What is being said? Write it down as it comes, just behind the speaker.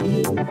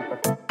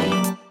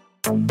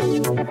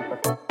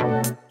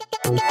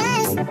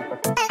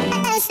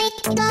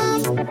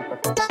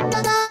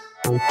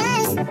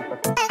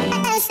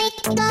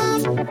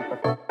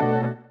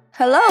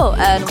Hello,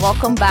 and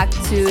welcome back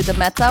to The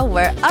Meta,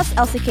 where us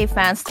LCK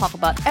fans talk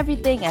about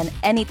everything and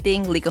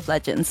anything League of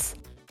Legends.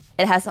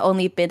 It has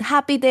only been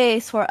happy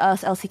days for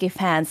us LCK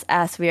fans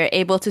as we are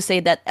able to say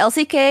that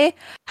LCK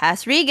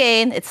has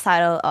regained its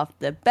title of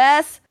the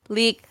best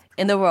league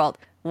in the world.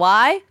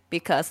 Why?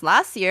 Because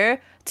last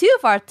year, two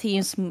of our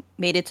teams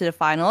made it to the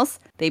finals.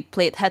 They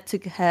played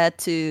head-to-head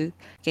to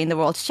gain the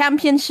World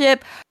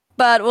Championship,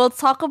 but we'll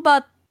talk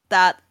about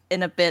that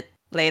in a bit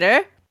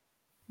later.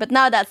 But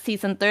now that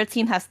Season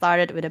 13 has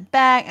started with a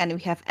bang and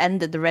we have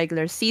ended the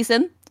regular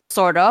season,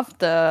 sort of,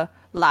 the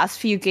last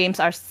few games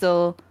are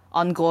still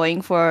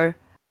ongoing for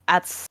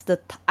at the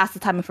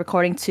time of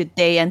recording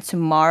today and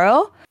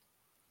tomorrow.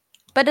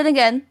 But then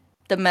again,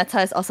 the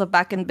meta is also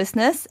back in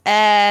business,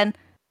 and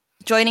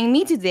joining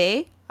me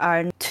today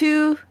are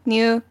two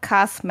new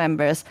cast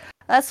members.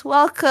 Let's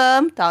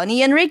welcome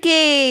Donee and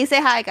Ricky.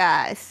 Say hi,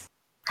 guys.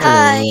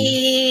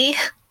 Hi.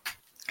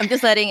 I'm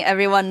just letting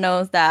everyone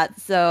know that.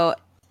 So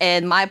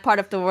in my part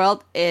of the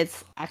world,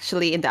 it's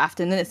actually in the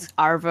afternoon. It's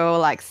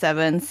Arvo, like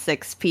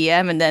 6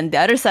 p.m. And then the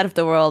other side of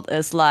the world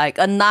is like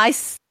a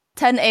nice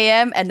 10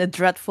 a.m. and a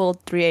dreadful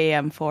 3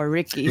 a.m. for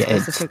Ricky. Yeah,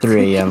 it's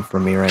 3 a.m. for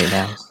me right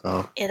now.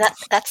 So yeah,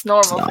 that's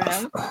normal for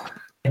him.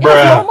 It's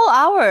normal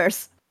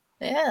hours.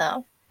 Yeah.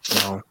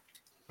 No,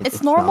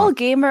 it's normal not.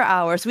 Gamer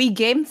hours. We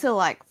game till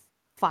like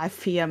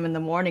 5 p.m. in the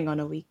morning on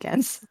the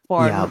weekends.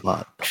 Yeah,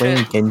 but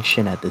playing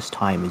Genshin at this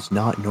time is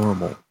not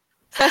normal.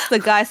 That's the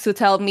guys who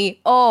tell me,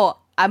 oh,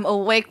 I'm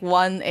awake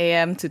 1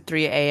 a.m. to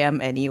 3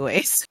 a.m.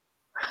 anyways.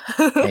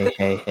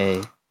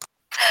 Hey.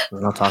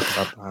 We're not talking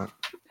about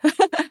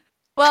that.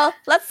 Well,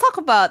 let's talk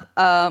about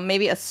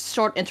maybe a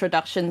short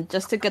introduction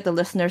just to get the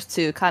listeners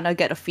to kind of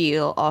get a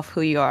feel of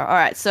who you are. All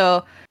right,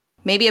 so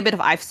maybe a bit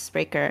of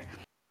icebreaker.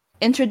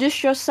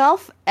 Introduce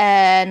yourself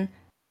and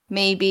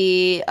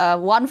maybe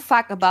one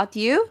fact about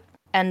you,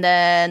 and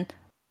then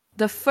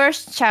the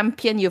first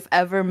champion you've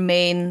ever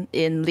main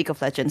in League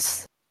of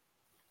Legends.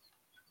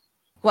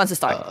 Who wants to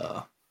start?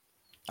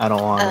 I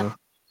don't want to.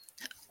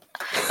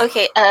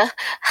 Okay,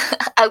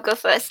 I'll go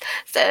first.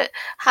 So,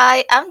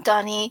 hi, I'm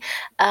Donee.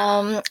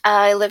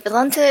 I live in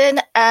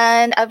London,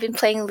 and I've been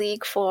playing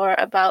League for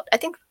about, I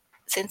think,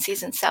 since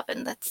Season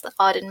 7. That's the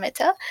Arden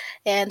meta.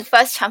 And the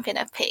first champion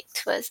I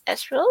picked was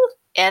Ezreal.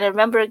 And I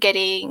remember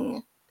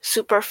getting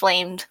super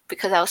flamed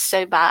because I was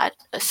so bad.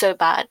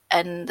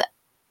 And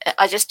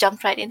I just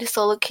jumped right into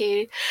solo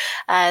queue.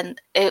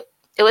 And it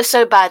was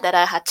so bad that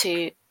I had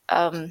to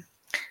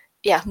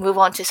move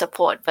on to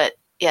support. But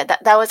yeah,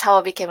 that was how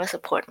I became a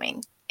support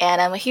main.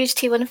 And I'm a huge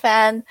T1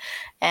 fan,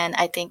 and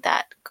I think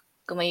that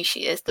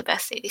Gumayusi is the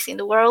best ADC in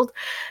the world.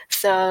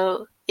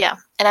 So yeah,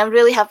 and I'm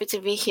really happy to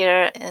be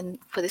here and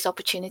for this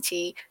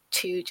opportunity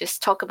to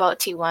just talk about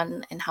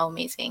T1 and how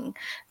amazing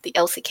the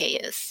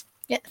LCK is.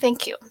 Yeah,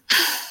 thank you.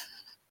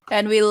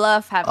 And we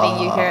love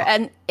having you here.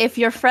 And if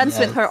you're friends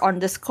with her on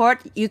Discord,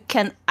 you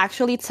can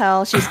actually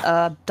tell she's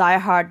a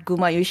diehard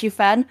Gumayusi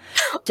fan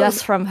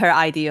just from her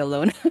ID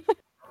alone.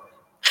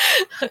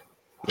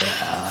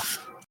 Yeah,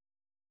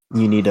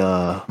 you need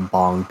a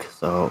bonk.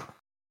 So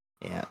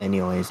yeah,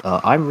 anyways,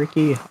 I'm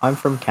Ricky. I'm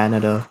from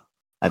Canada.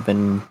 I've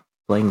been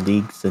playing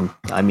League since,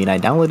 I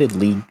downloaded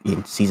League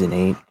in Season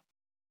 8,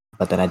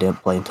 but then I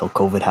didn't play until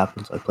COVID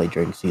happened, so I played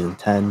during Season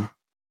 10.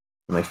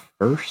 My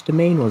first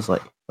main was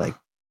like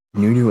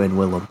Nunu and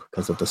Willem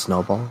because of the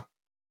snowball.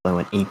 So I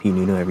went AP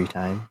Nunu every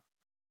time.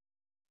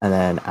 And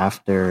then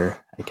after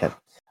I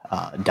kept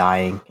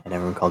dying and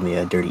everyone called me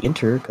a dirty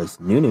inter because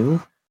Nunu,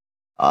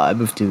 I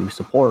moved to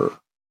support,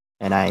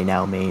 and I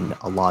now main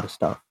a lot of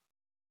stuff.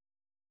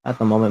 At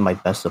the moment, my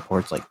best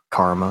support's like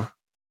Karma.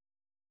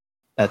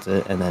 That's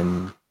it. And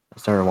then I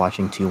started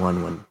watching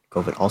T1 when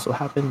COVID also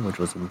happened, which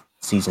was in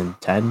Season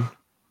 10.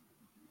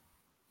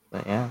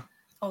 But yeah.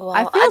 Oh, wow.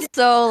 I feel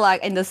so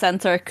like in the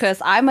center because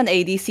I'm an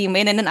ADC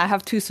main and then I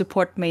have two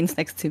support mains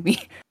next to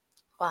me.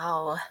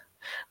 Wow.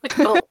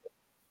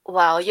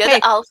 Wow, you're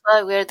the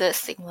alpha, we're the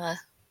sigma.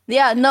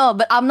 Yeah, no,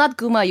 but I'm not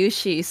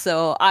Gumayusi,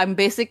 so I'm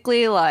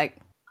basically like...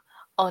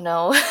 Oh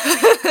no.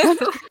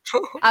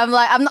 I'm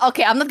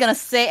not gonna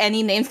say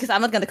any names because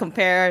I'm not gonna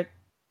compare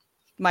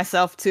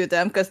myself to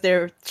them because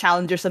they're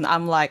challengers and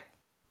I'm like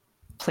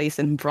placed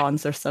in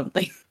bronze or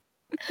something.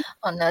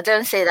 Oh no,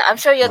 don't say that. I'm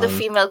sure you're the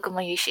female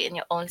Gumayusi in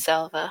your own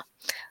self,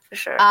 for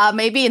sure.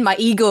 Maybe in my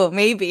ego,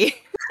 maybe.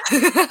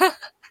 That's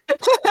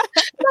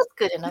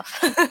good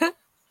enough.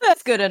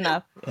 That's good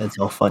enough. It's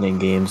all fun in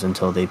games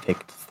until they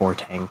pick 4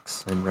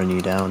 tanks and run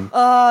you down.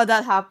 Oh,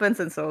 that happens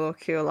in solo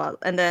queue a lot.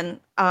 And then,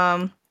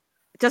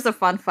 just a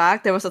fun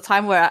fact, there was a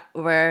time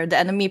where the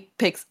enemy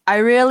picks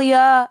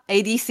Irelia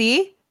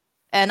ADC,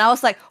 and I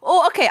was like,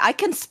 oh, okay, I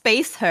can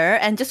space her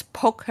and just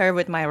poke her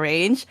with my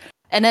range.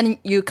 And then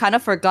you kind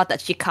of forgot that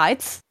she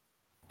kites,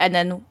 and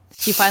then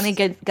she finally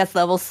gets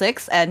level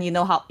 6, and you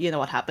know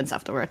what happens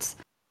afterwards.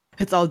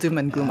 It's all doom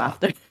and gloom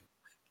after.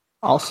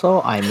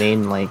 Also, I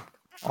main like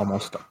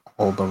almost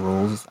all the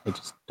roles. I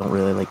just don't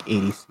really like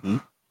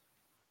ADC.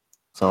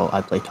 So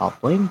I play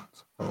top lane.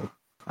 So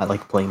I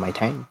like playing my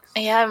tanks.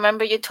 Yeah, I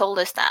remember you told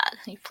us that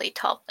you play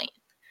top lane.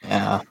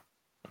 Yeah,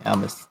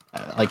 I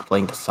like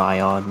playing the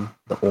Scion,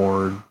 the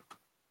Ord,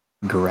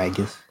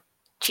 Gragas.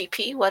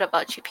 GP? What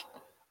about GP?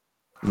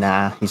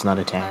 Nah, he's not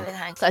a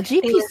tank. So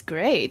GP's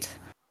great.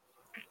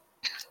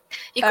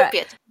 You could be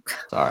a tank.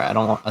 Sorry, I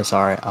don't want.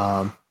 Sorry,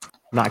 I'm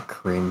not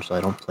cringe, so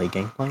I don't play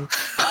Gangplank.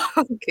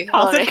 Okay,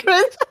 alright.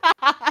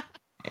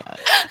 Yeah.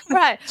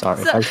 Right.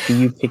 Sorry, if I see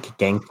you pick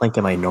Gangplank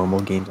in my normal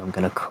games, I'm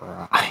gonna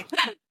cry.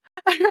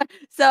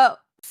 So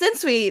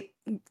since we've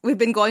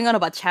been going on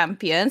about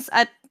champions,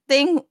 I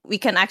think we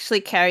can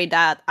actually carry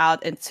that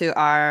out into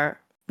our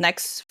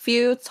next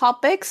few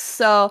topics.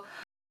 So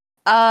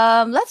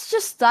let's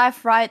just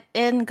dive right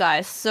in,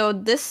 guys. So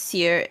this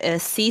year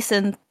is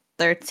season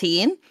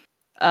 13.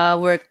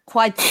 We're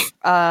quite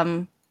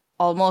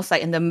almost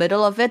like in the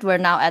middle of it. We're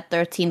now at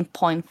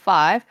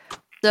 13.5.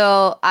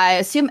 So I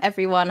assume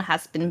everyone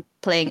has been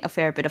playing a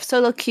fair bit of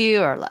solo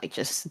queue or like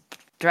just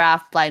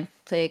draft, blind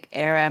pick,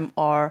 ARM,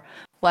 or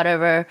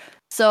whatever.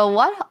 So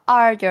what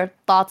are your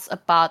thoughts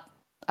about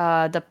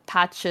the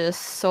patches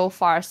so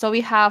far? So we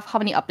have how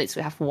many updates?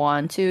 We have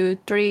 1, 2,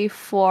 3,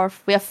 4.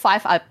 We have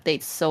 5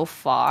 updates so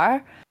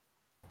far.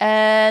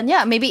 And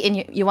yeah,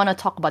 maybe you want to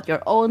talk about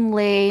your own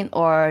lane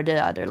or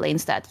the other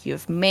lanes that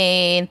you've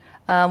made.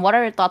 What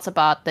are your thoughts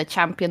about the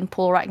champion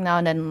pool right now?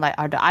 And then, like,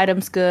 are the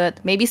items good?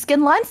 Maybe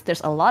skin lines?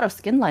 There's a lot of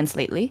skin lines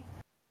lately.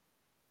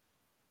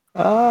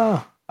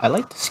 I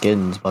like the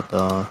skins, but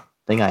the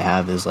thing I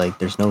have is like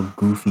there's no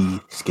goofy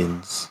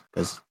skins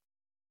because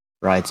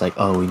it's like,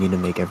 oh, we need to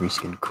make every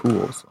skin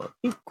cool. So it'd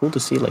be cool to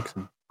see like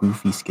some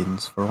goofy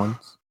skins for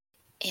once.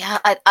 Yeah,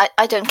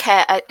 I don't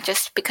care.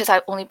 Just because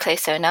I only play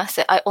Sona,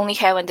 so I only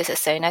care when there's a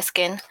Sona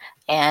skin.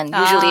 And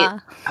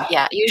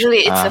usually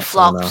it's a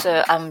flop, Sona.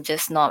 so I'm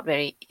just not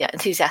very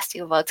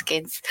enthusiastic about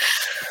skins.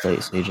 So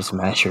you just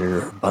mash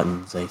your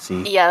buttons, I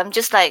see. Yeah, I'm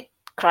just like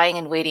crying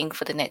and waiting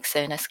for the next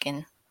Sona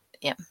skin.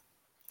 Yeah.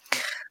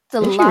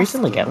 Did you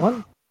recently get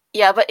one?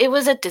 Yeah, but it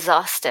was a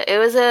disaster. It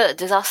was a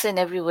disaster in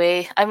every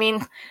way. I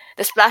mean,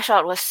 the splash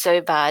art was so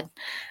bad.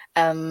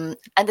 And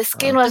the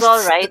skin was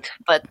all right,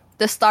 but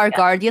the Star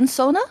Guardian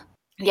Sona?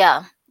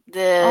 Yeah,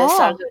 the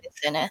Star Guardian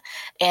Sona.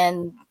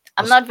 And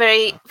I'm not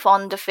very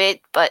fond of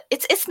it, but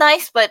it's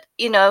nice, but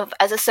you know,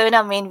 as a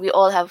Sona main,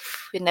 we're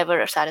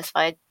never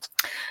satisfied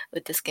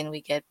with the skin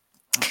we get.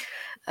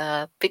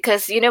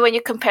 Because you know, when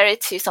you compare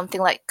it to something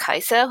like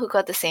Kai'Sa, who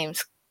got the same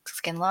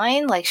skin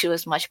line, like she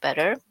was much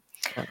better.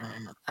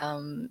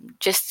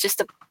 Just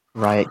the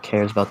Riot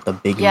cares about the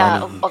big yeah,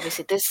 money.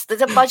 obviously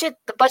there's a budget.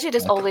 The budget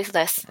is always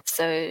less,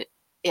 so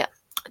yeah,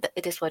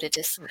 it is what it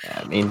is.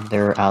 I mean,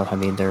 they're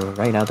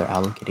right now they're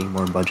allocating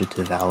more budget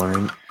to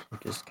Valorant,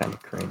 which is kind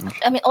of cringe.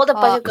 I mean, all the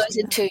budget goes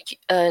into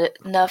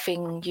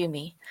nerfing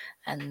Yuumi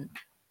and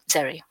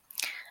Zeri.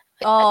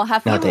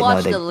 Have you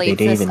watched the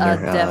latest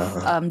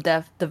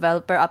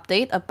developer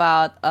update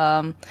about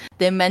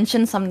they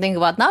mentioned something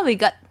about now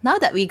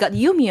that we got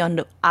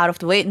Yuumi out of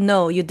the way?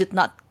 No, you did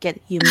not get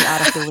Yuumi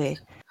out of the way.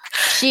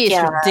 She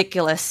is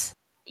ridiculous.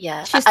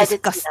 Yeah, she's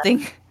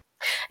disgusting.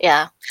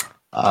 Yeah.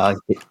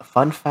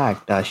 Fun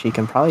fact: she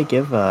can probably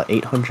give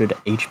 800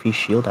 HP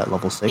shield at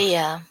level 6.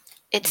 Yeah,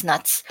 it's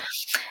nuts.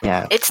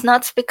 Yeah, it's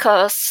nuts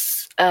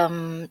because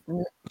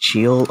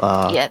shield.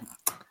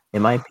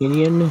 In my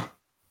opinion,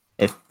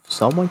 if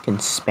someone can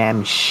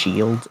spam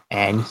shield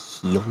and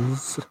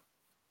heals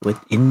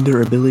within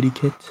their ability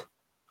kit,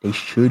 they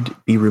should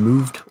be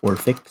removed or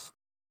fixed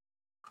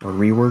or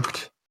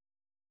reworked.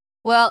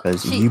 Well,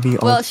 she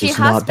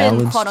has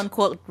been quote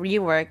unquote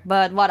reworked,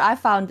 but what I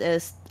found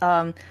is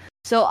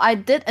so I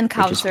did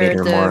encounter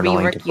the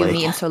reworked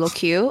Yuumi in solo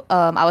queue.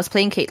 I was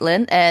playing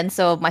Caitlyn, and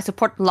so my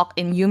support locked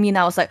in Yuumi, and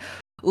I was like,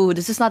 ooh,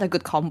 this is not a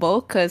good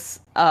combo because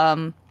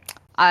I'm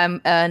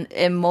an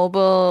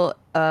immobile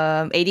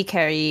AD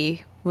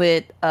carry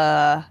with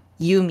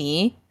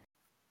Yuumi.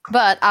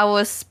 But I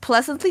was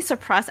pleasantly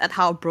surprised at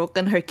how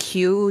broken her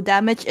Q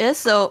damage is.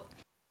 So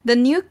the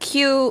new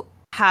Q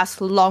has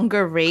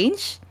longer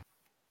range,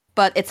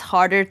 but it's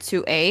harder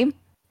to aim.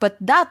 But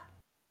that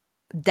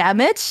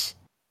damage,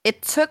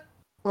 it took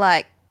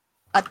like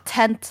a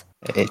tenth.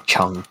 It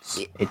chunks.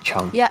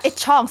 Yeah, it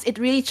chunks. It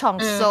really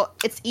chunks. So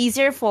it's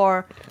easier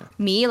for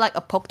me, like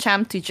a poke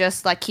champ, to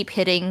just like keep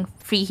hitting,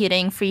 free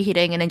hitting,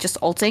 and then just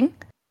ulting.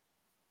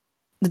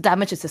 The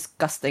damage is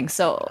disgusting.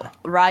 So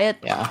Riot.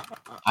 Yeah,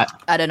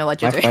 I don't know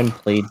what you're doing. My friend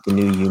played the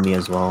new Yuumi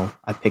as well.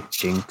 I picked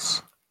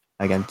Jinx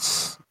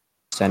against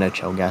Senna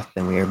Cho'Gath,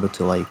 and we were able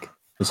to like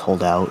just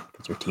hold out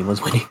because our team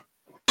was winning,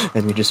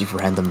 and we just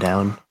ran them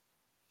down.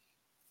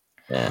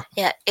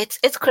 Yeah,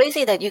 it's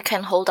crazy that you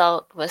can hold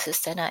out versus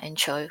Senna and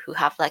Cho, who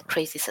have like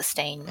crazy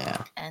sustain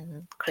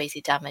and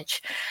crazy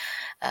damage,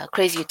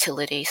 crazy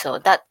utility. So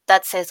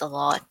that says a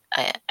lot.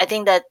 I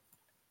think that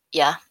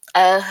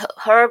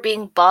her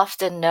being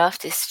buffed and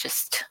nerfed is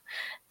just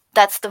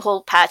that's the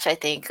whole patch. I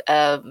think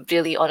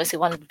really honestly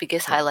one of the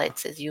biggest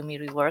highlights is Yuumi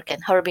rework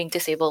and her being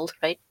disabled,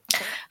 right?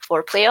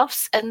 for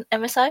playoffs and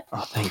MSI.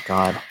 Oh, thank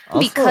God. Also,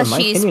 Because in my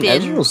she's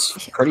opinion, been-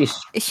 Ezreal's pretty.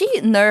 Is she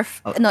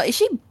nerf? Oh. No, is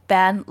she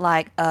banned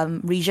like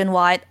region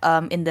wide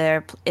in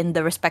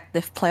the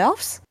respective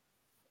playoffs?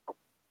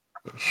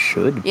 It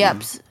should be.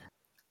 Yep.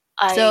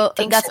 I So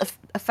think that's so.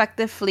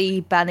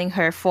 effectively banning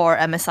her for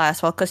MSI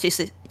as well, because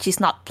she's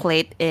not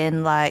played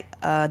in like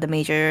the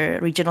major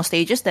regional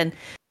stages. Then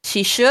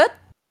she should,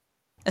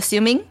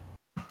 assuming,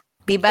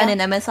 be banned in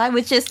MSI,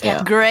 which is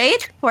Yeah.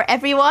 great for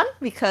everyone,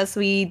 because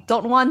we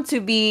don't want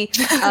to be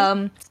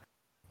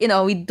we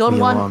don't We don't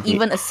want want be-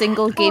 even a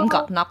single game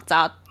got knocked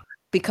out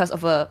because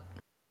of a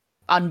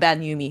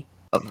unbanned Yuumi.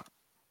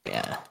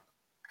 Yeah.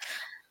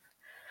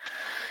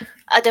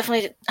 I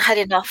definitely had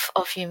enough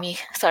of Yuumi.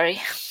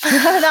 Sorry.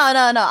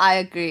 No, I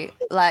agree.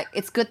 Like,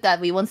 it's good that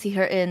we won't see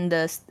her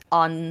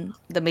on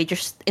the major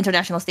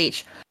international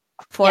stage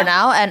for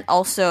now, and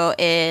also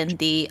in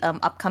the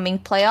upcoming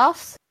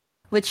playoffs,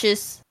 which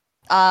is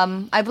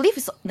I believe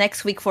it's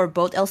next week for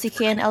both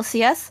LCK and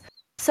LCS.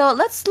 So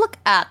let's look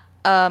at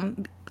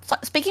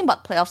speaking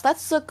about playoffs,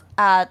 let's look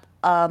at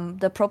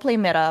the pro play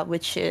meta,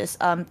 which is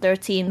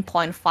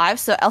 13.5.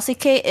 So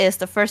LCK is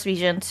the first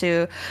region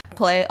to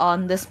play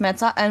on this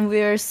meta, and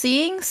we're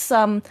seeing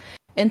some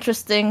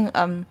interesting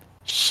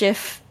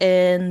shift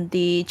in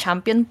the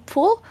champion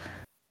pool.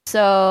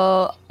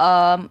 So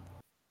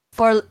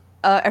for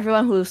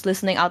everyone who's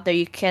listening out there,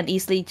 you can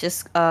easily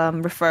just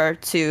refer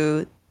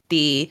to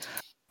the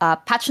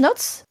patch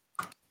notes,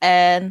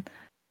 and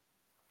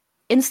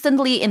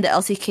instantly in the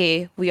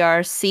LCK, we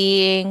are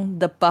seeing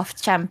the buff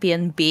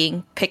champion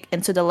being picked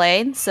into the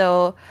lane.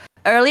 So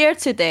earlier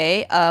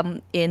today,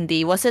 in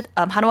the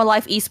Hanwha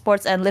Live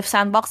Esports and Live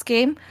Sandbox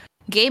game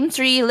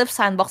 3, Live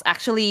Sandbox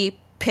actually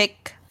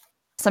picked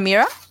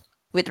Samira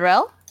with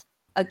Rel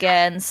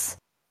against,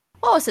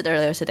 what was it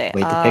earlier today?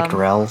 Wait, they picked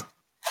Rel?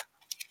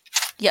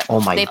 Yeah,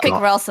 Oh my they picked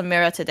God. Rel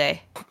Samira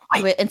today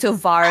into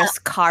Varus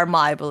Karma,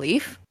 I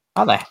believe.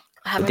 How the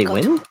Did they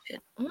win?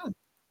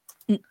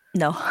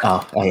 No.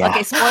 Oh, yeah.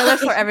 Okay, spoilers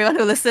for everyone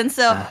who listens.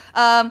 So,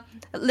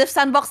 Live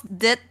Sandbox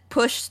did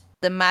push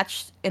the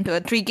match into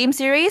a 3-game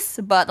series,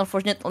 but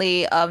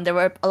unfortunately, there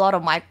were a lot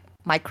of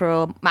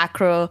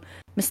macro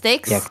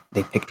mistakes. Yeah,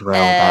 they picked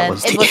Rel. And That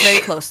was it was very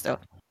close, though.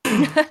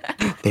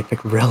 They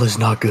picked Rel is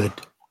not good.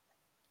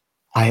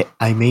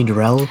 I made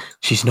Rel.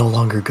 She's no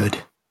longer good.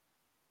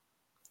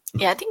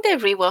 Yeah, I think they're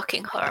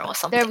reworking her or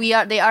something.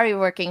 They are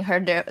reworking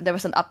her. There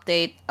was an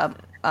update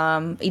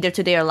either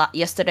today or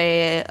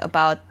yesterday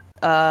about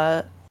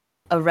a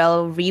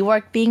Rel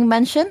rework being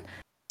mentioned.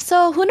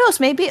 So who knows?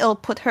 Maybe it'll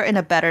put her in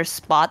a better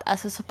spot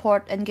as a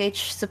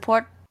engaged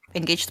support.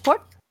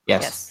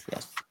 Yes.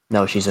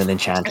 No, she's an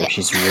enchanter.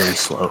 She's really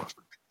slow.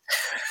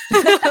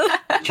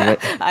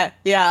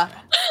 Yeah.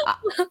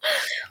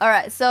 All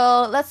right.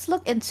 So let's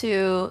look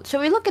into. Shall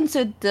we look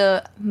into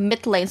the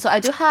mid lane? So I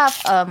do have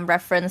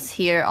reference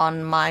here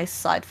on my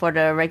side for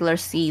the regular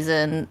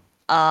season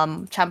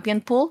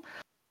champion pool.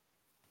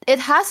 It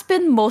has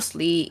been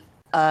mostly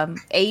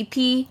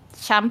AP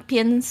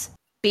champions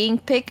being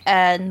picked,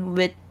 and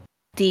with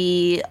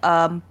the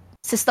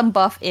system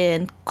buff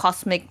in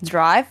Cosmic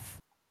Drive,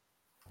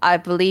 I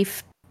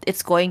believe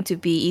it's going to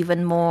be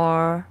even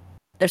more.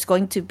 There's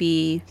going to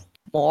be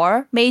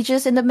more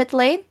mages in the mid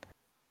lane,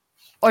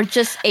 or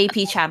just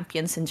AP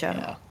champions in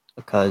general. Yeah,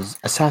 because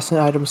assassin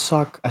items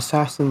suck.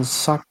 Assassins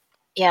suck.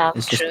 Yeah,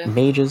 it's true. just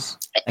mages,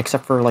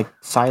 except for like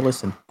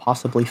Silas and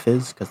possibly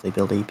Fizz, because they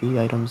build AP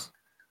items.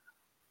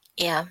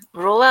 Yeah,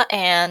 Roa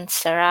and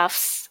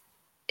Seraphs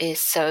is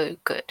so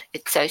good.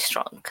 It's so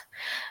strong.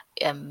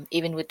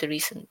 Even with the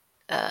recent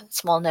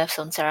small nerfs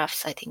on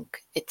Seraphs, I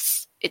think it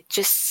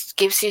just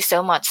gives you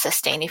so much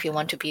sustain. If you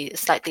want to be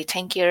slightly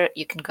tankier,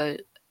 you can go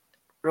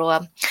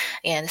Roa,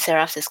 and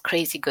Seraphs is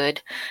crazy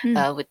good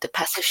with the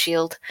passive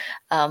shield.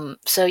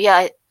 So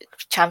yeah,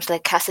 champs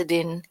like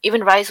Kassadin,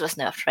 even Ryze was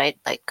nerfed, right?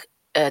 Like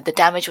the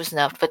damage was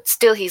nerfed, but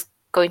still he's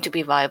going to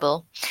be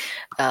viable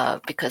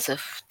because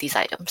of these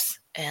items.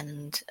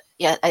 And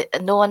yeah,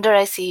 no wonder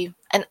I see,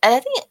 and I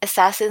think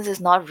Assassins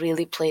is not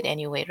really played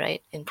anyway,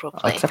 right, in pro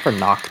play, except for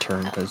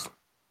Nocturne, because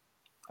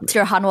it's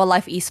your Hanwha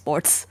Live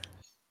Esports.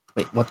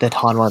 Wait, what did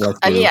Hanwha Live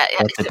do? Yeah,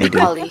 what did they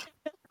do?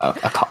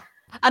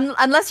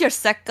 Unless you're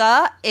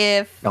Sekka,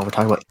 if no, we're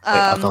talking about.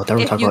 I thought they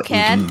were talking about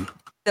AD.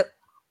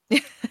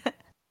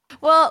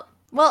 Well,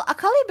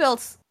 Akali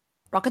builds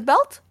Rocket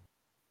Belt.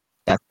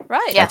 Yeah,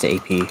 right. That's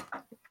AP.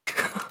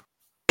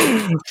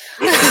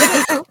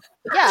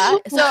 Yeah,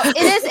 so it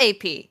is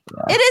AP. Yeah.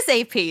 It is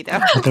AP though. I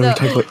thought we were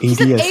talking about AD she's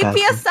an assassin. AP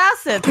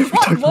assassin.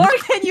 What more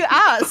can you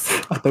ask?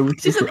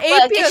 She's an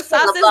AP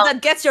assassin that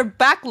gets your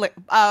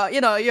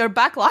your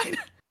backline.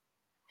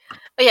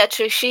 Oh yeah,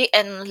 true. She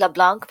and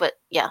LeBlanc, but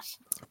yeah,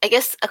 I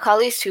guess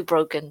Akali is too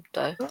broken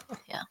though.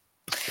 Yeah.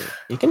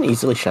 You can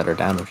easily shut her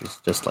down if she's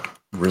just like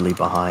really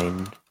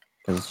behind,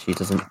 because she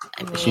doesn't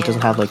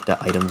have like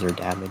the items or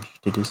damage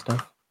to do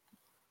stuff.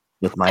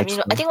 With my I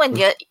think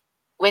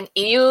when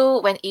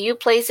EU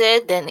plays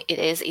it, then it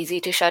is easy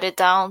to shut it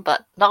down,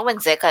 but not when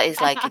Zeka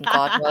is like in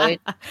god mode.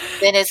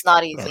 Then it's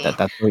not easy. Yeah,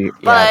 that's where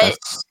but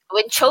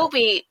when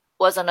Chobi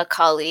was on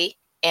Akali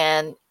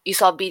and you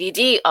saw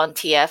BDD on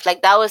TF,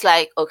 like that was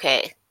like,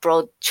 okay,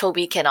 bro,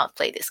 Chobi cannot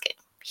play this game.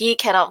 He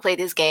cannot play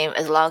this game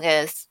as long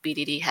as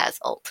BDD has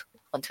ult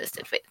on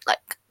Twisted Fate.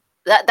 Like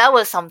that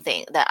was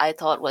something that I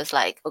thought was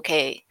like,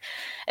 okay,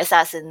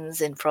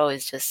 Assassins in Pro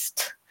is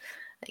just,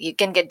 you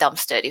can get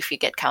dumpstered if you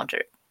get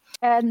countered.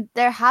 And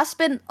there has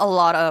been a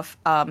lot of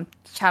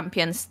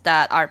champions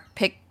that are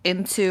picked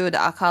into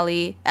the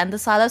Akali and the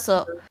Sylas,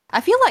 so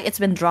I feel like it's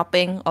been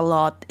dropping a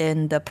lot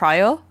in the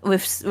Prio.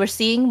 We're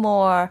seeing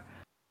more.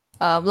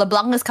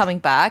 LeBlanc is coming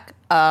back.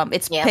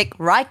 It's picked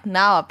right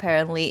now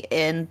apparently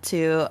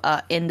into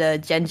in the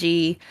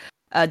Genji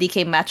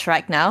DK match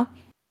right now.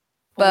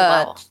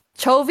 But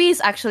Chovy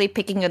is actually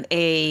picking an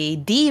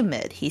AD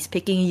mid. He's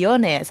picking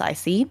Yone, as I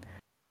see.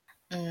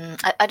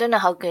 I don't know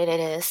how good it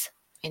is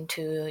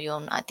into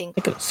Yon. I think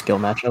a skill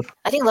matchup.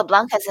 I think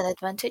LeBlanc has an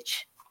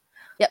advantage.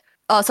 Yep.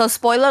 So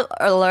spoiler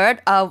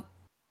alert.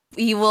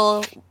 We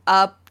will.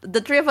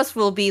 The three of us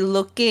will be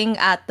looking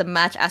at the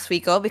match as we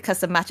go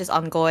because the match is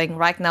ongoing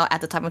right now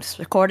at the time of this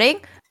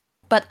recording.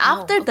 But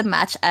after the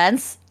match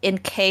ends, in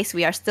case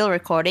we are still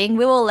recording,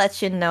 we will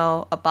let you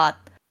know about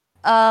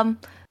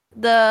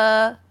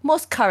the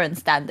most current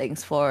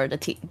standings for the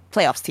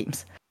playoffs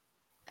teams.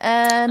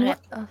 And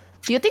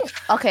do you think?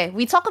 Okay,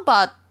 we talk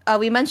about.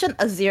 We mentioned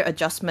Azir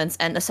adjustments,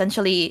 and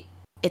essentially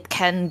it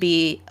can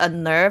be a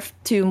nerf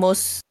to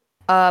most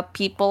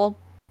people.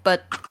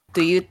 But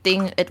do you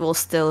think it will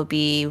still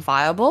be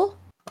viable?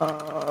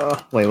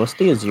 Wait, what's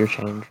the Azir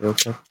change real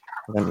quick?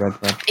 I haven't read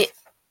that.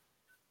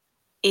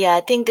 Yeah,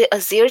 I think the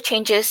Azir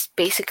changes,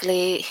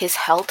 basically his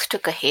health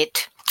took a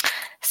hit.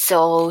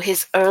 So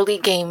his early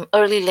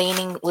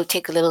laning will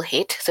take a little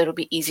hit. So it'll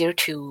be easier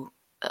to,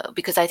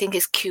 because I think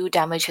his Q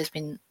damage has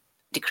been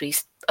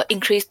increased,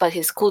 but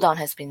his cooldown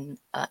has been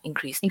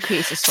increased.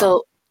 Increased as So,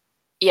 well.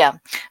 yeah.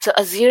 So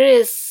Azir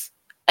is,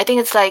 I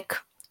think it's like,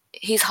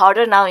 he's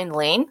harder now in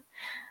lane.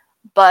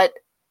 But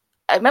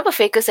I remember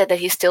Faker said that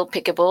he's still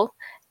pickable.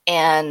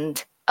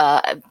 And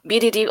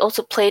BDD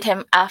also played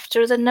him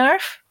after the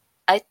nerf,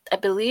 I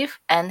believe.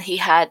 And he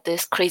had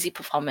this crazy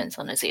performance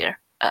on Azir.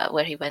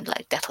 Where he went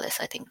like deathless,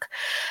 I think.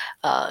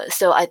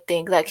 So I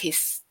think like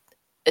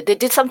they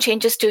did some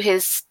changes to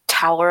his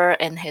tower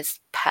and his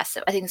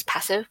passive. I think it's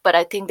passive, but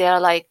I think they are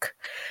like,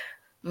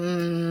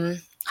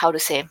 how to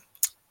say,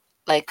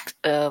 like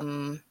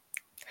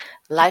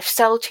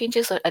lifestyle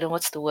changes. I don't know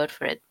what's the word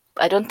for it.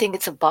 I don't think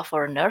it's a buff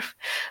or a nerf,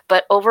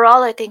 but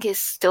overall, I think he's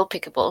still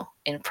pickable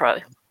in Pro.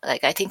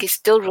 Like I think he's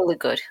still really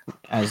good.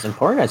 As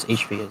important as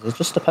HP is, it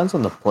just depends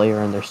on the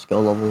player and their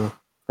skill level.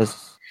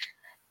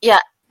 Yeah.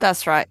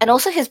 That's right. And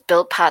also his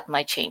build path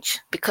might change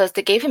because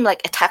they gave him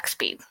like attack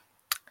speed,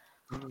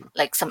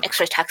 like some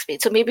extra attack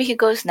speed. So maybe he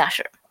goes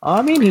Nasher.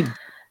 I mean,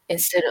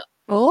 instead of.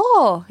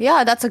 Oh,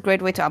 yeah, that's a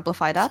great way to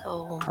amplify that.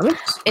 So,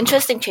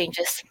 interesting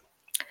changes.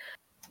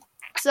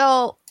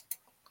 So,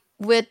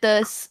 with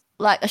this,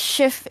 like a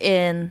shift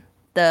in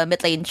the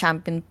mid lane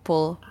champion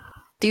pool,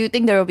 do you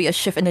think there will be a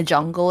shift in the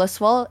jungle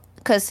as well?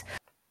 Because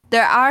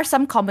there are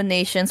some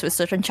combinations with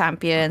certain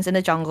champions in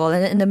the jungle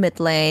and in the mid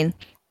lane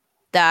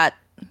that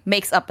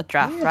makes up a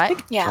draft,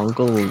 right? Yeah.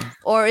 Jungle.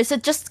 Or is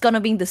it just going to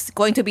be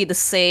the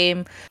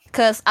same?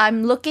 Because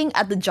I'm looking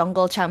at the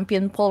jungle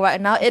champion pool right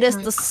now. It is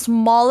the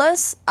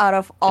smallest out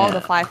of all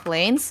the 5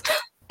 lanes,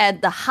 and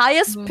the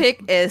highest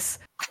pick is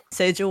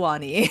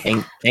Sejuani.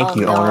 Thank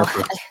you, Owner, for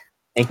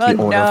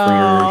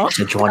your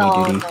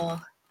Sejuani duty.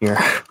 No. Your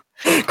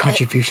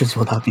contributions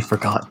will not be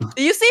forgotten.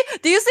 Do you see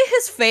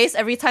his face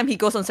every time he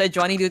goes on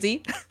Sejuani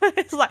duty?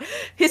 It's like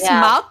his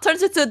mouth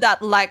turns into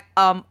that like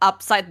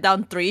upside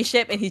down 3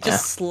 shape, and he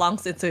just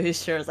slunks into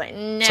his shirt. It's like,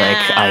 nah. It's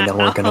like, I know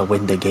we're gonna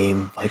win the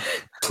game. Like,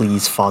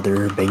 please,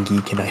 Father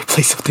Bengi, can I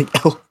play something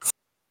else?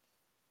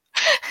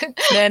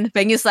 Then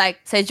Bengi's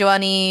like,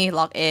 Sejuani,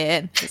 log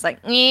in. He's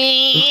like,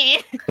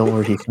 don't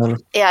worry,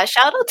 yeah.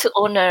 Shout out to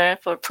Owner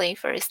for playing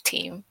for his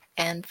team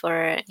and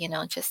for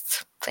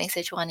just playing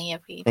Sejuani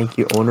every. Thank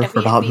you, Owner,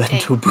 for not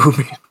mental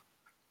booming.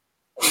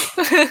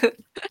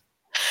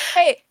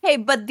 Hey,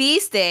 but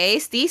these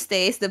days,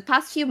 the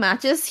past few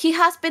matches, he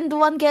has been the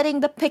one getting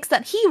the picks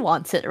that he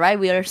wanted, right?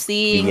 We are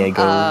seeing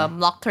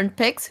Nocturne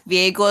picks.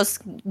 Viego's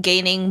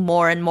gaining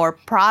more and more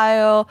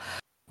prio.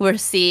 We're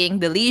seeing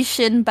the Lee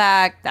Sin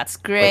back. That's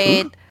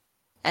great.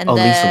 And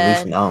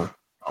then Lee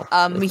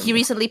Sin. He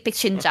recently picked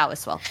Xin Zhao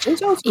as well. Xin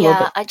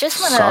Zhao's I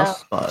just wanna.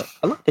 But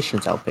I like the Xin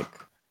Zhao pick.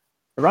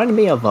 It reminded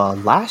me of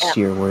last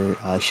year where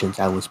Xin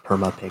Zhao was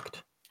perma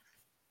picked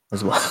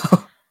as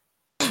well.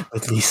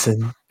 With Lee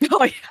Sin.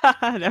 Oh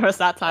yeah, there was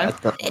that time.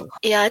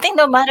 Yeah, I think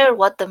no matter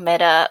what the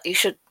meta,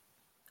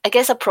 I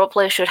guess a pro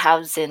player should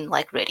have Xin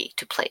like ready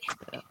to play.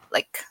 Yeah.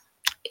 Like,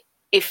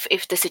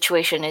 if the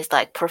situation is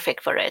like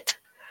perfect for it.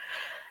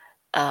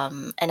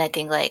 And I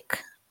think like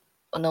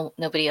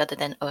nobody other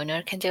than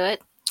Owner can do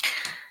it.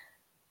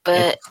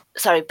 But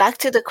sorry, back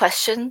to the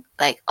question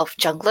like of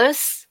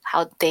junglers,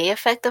 how they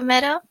affect the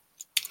meta,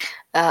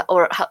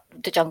 or how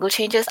the jungle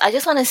changes. I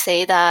just want to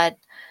say that.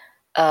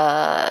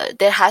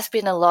 There has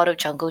been a lot of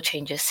jungle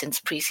changes since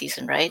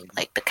preseason, right?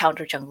 Like the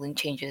counter jungling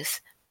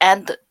changes.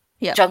 and the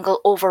Yep. jungle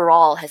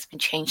overall has been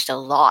changed a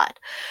lot.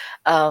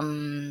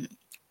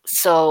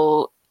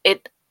 So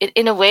it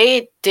in a way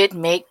it did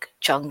make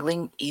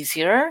jungling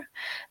easier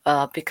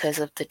because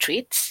of the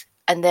treats,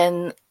 and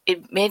then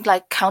it made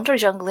like counter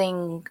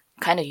jungling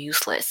kind of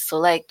useless. So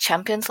like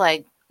champions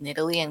like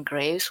Nidalee and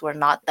Graves were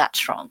not that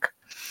strong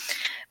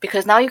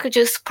because now you could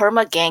just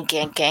perma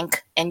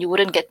gank and you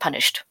wouldn't get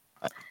punished.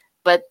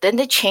 But then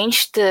they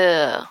changed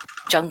the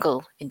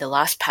jungle in the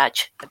last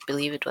patch. I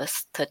believe it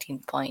was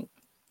 13.4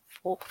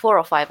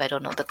 or 5, I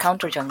don't know. The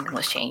counter jungling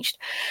was changed.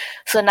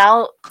 So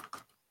now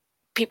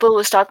people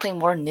will start playing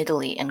more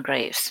Nidalee and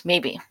Graves.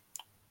 Maybe.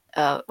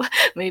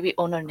 Maybe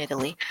Owner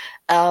Nidalee.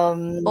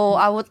 Oh,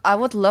 I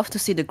would love to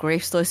see the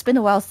Graves though. It's been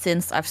a while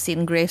since I've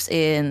seen Graves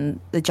in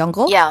the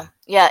jungle. Yeah,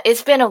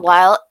 it's been a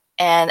while,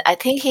 and I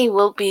think he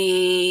will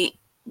be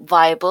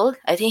viable.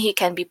 I think he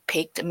can be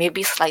picked,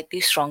 maybe slightly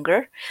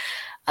stronger.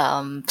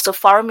 So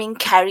farming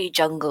carry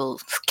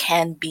jungles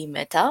can be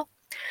meta,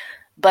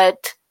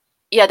 but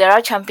yeah, there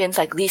are champions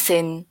like Lee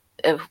Sin,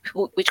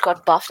 which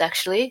got buffed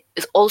actually,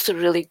 is also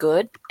really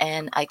good,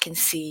 and I can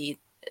see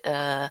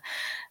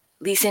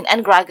Lee Sin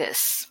and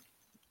Gragas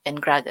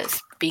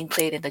being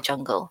played in the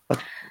jungle.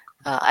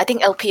 I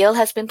think LPL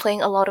has been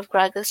playing a lot of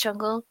Gragas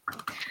jungle.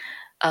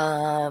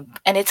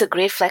 And it's a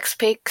great flex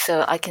pick,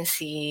 so I can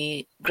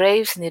see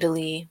Graves,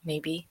 Nidalee,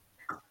 maybe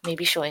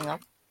showing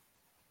up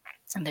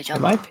in the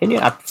jungle. In my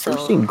opinion, I've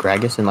first seen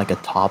Gragas in like a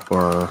top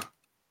or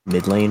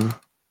mid lane,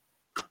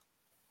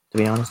 to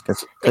be honest,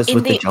 because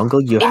with the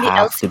jungle you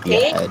have to be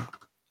ahead.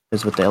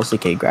 Because with the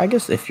LCK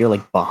Gragas, if you're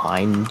like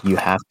behind, you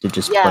have to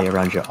just play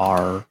around your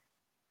R.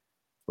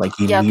 Like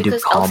you need to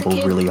combo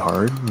really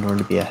hard in order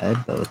to be ahead.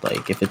 But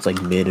like if it's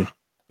like mid,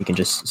 you can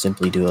just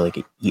simply do like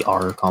an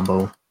ER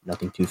combo,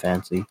 nothing too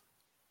fancy.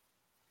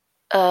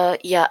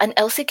 Yeah, and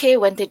LCK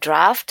when they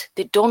draft,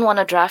 they don't want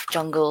to draft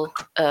jungle.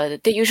 They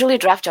usually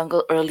draft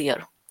jungle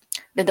earlier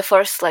than the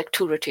first like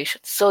 2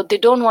 rotations. So they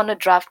don't want to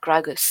draft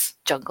Gragas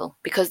jungle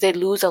because they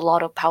lose a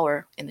lot of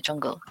power in the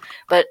jungle.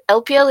 But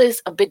LPL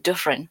is a bit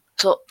different.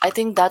 So I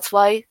think that's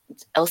why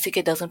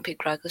LCK doesn't pick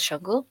Gragas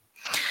jungle.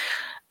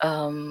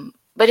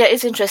 But yeah,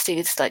 it's interesting.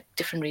 It's like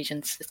different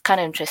regions. It's kind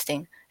of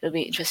interesting. It'll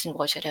be interesting to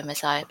watch at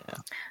MSI.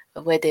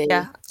 Where they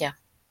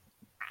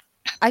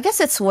I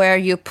guess it's where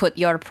you put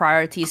your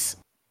priorities,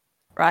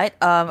 right?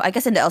 I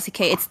guess in the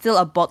LCK, it's still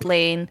a bot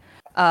lane,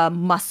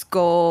 must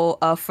go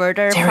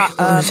further kind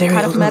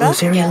of meta.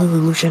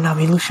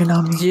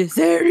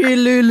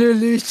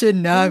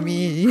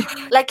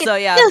 Like so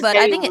yeah, but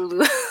I think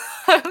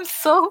I'm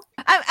so.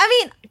 I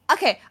mean,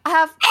 okay. I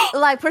have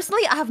like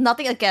personally, I have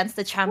nothing against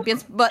the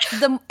champions, but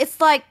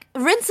it's like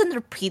rinse and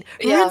repeat,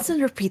 rinse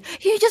and repeat.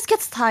 He just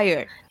gets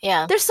tired.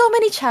 Yeah, there's so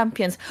many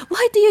champions.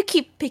 Why do you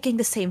keep picking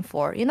the same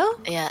 4? You know?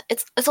 Yeah,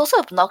 it's also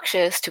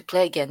obnoxious to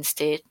play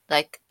against it.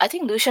 Like I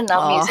think Lucian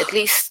Nami is at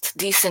least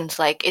decent.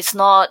 Like it's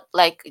not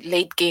like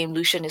late game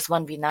Lucian is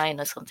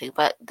 1v9 or something,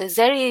 but the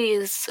Zeri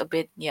is a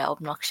bit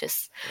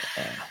obnoxious.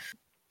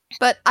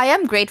 But I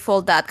am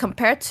grateful that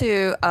compared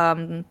to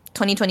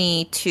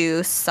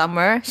 2022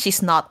 summer,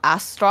 she's not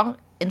as strong.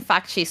 In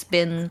fact, she's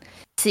been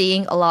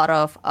seeing a lot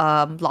of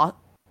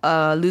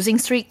losing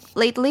streak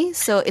lately.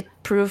 So it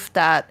proved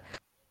that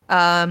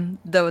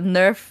the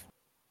nerf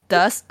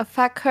does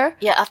affect her.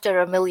 Yeah,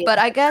 after a million. But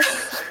I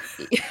guess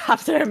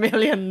after a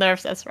million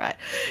nerfs, that's right.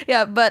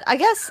 Yeah, but I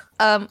guess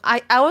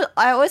I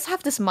always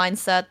have this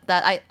mindset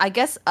that I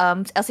guess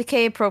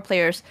LCK pro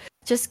players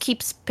just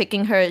keeps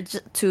picking her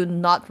to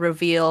not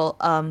reveal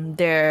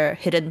their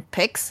hidden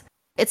picks.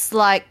 It's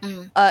like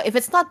if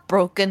it's not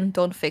broken,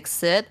 don't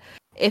fix it.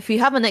 If you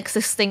have an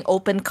existing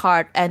open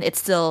card and it's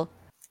still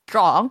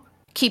strong,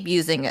 keep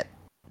using it.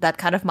 That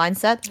kind of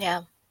mindset.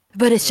 Yeah.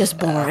 But it's just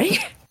boring.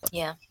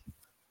 Yeah.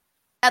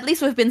 At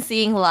least we've been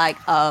seeing like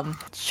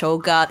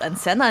Shogat and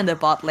Senna in the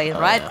bot lane,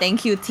 right? Yeah.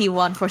 Thank you,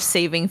 T1, for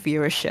saving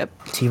viewership.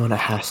 T1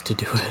 has to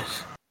do it.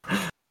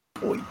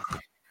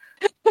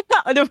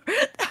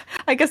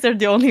 I guess they're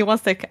the only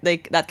ones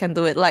that can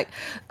do it. Like,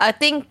 I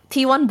think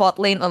T1 bot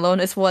lane alone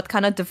is what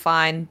kind of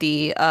defined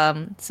the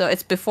so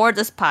it's before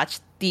this patch,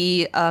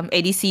 the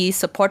ADC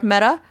support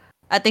meta.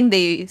 I think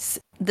this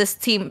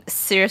team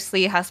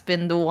seriously has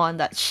been the one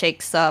that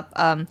shakes up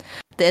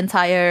the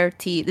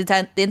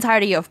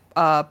entirety of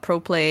pro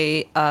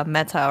play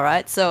meta,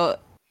 right? So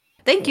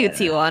thank you,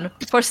 T1,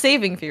 for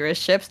saving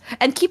viewerships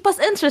and keep us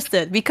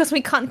interested, because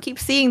we can't keep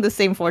seeing the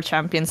same 4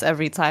 champions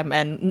every time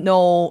and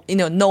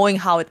knowing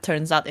how it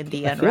turns out in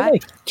the end, right?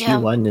 Like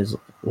T1 is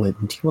when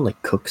T1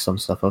 like cooks some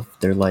stuff up,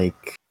 they're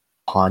like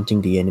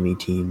haunting the enemy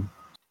team,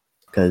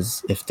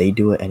 because if they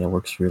do it and it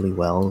works really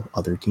well,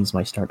 other teams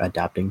might start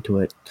adapting to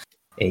it,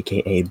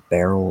 aka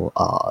Barrel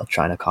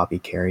trying to copy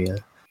Carrier.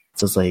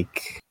 So it's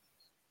like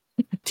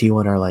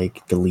T1 are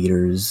like the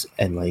leaders,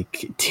 and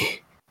like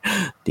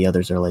the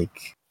others are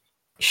like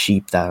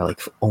sheep that are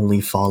like only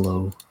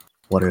follow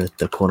what are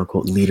the quote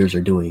unquote leaders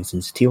are doing.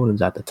 Since T1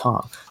 is at the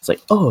top, it's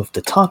like, oh, if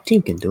the top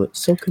team can do it,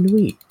 so can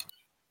we.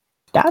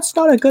 That's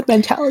not a good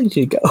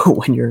mentality to go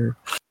when you're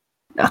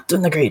not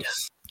doing the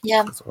greatest.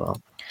 Yeah. As well.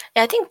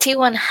 Yeah, I think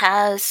T1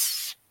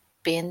 has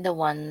been the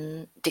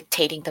one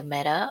dictating the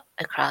meta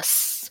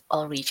across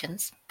all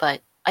regions,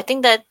 but I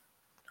think that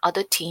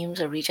other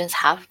teams or regions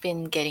have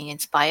been getting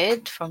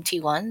inspired from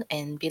T1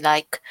 and be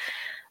like,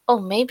 oh,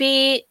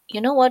 maybe,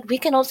 you know what, we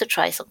can also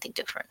try something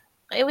different.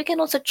 We can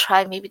also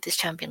try maybe this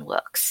champion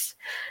works.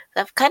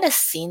 I've kind of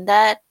seen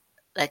that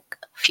like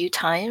a few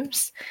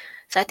times.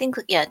 So I think,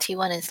 yeah,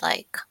 T1 is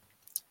like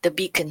the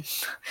beacon,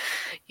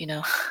 you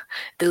know,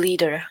 the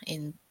leader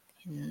in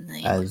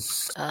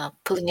As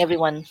pulling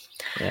everyone.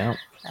 yeah,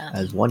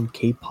 as Um, one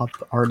K-pop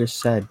artist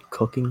said,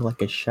 cooking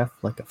like a chef,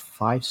 like a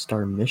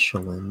 5-star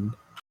Michelin.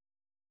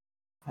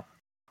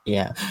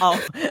 Yeah. Oh,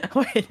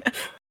 wait.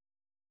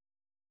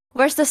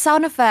 Where's the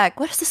sound effect?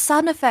 Where's the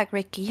sound effect,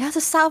 Ricky? He has a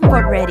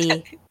soundboard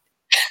ready.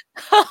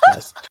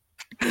 Yes.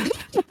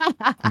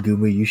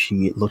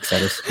 Gumayushi looks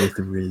at us with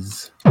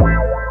Riz.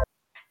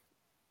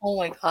 oh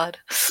my god.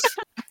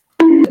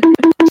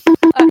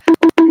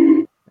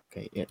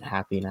 Okay,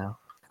 happy now.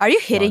 Are you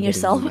No, hitting I'm hitting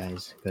yourself? you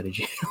guys. Go to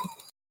jail.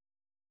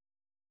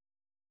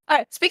 All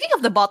right. Speaking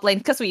of the bot lane,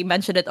 because we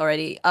mentioned it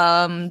already,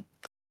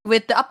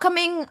 with the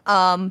upcoming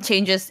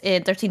changes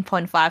in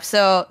 13.5,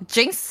 so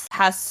Jinx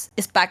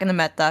is back in the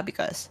meta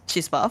because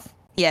she's buff.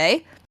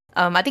 Yay.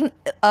 I think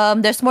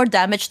there's more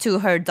damage to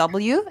her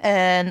W,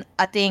 and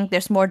I think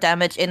there's more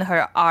damage in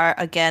her R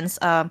against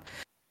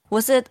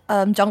was it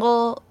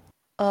jungle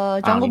I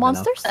don't jungle even know.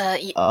 monsters?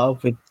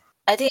 With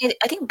I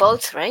think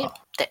both, right?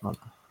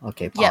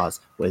 okay, Yep. pause.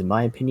 With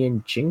my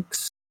opinion,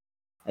 Jinx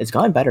it's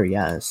gotten better,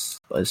 yes,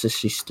 but it's just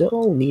she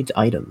still needs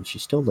items.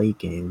 She's still late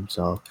game,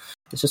 so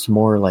it's just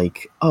more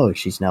like, oh,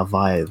 she's now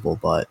viable,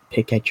 but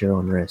pick at your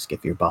own risk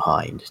if you're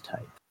behind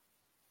type.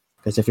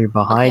 Because if you're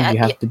behind, Okay, you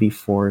have to be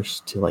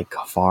forced to like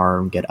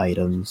farm, get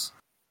items,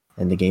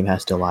 and the game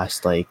has to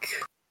last like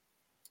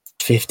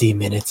 50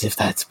 minutes if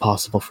that's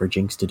possible for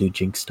Jinx to do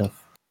Jinx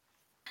stuff.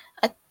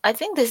 I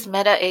think this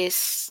meta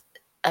is,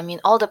 I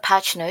mean, all the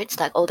patch notes,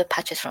 like all the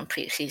patches from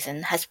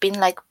preseason, has been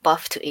like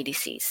buffed to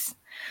ADCs.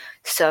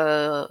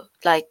 So,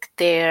 like,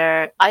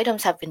 their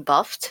items have been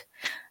buffed,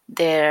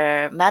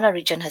 their mana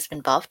regen has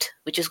been buffed,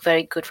 which is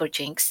very good for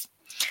Jinx.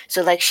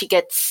 So, like, she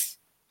gets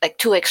like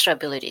 2 extra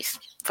abilities,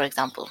 for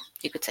example,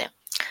 you could say.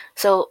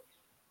 So,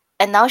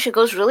 and now she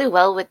goes really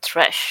well with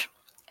Thresh.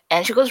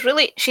 And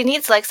she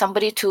needs like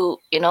somebody to,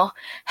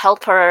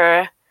 help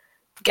her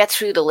get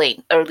through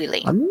the early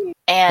lane. I mean,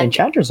 And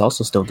enchanters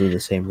also still do the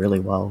same really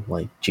well,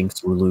 like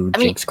Jinx Lulu, I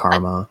mean, Jinx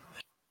Karma.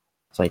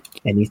 It's like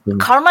anything.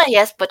 Karma,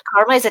 yes, but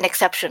Karma is an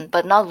exception,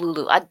 but not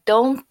Lulu. I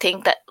don't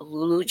think that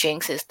Lulu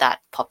Jinx is that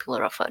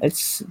popular of a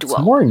It's duo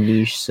more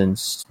niche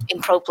since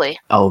in pro play.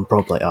 in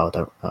pro play.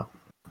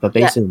 But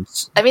Yeah, basically,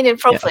 I mean in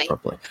pro play. pro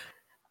play.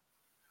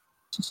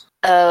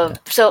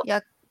 So Yeah,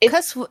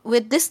 because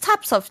with these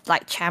types of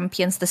like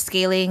champions, the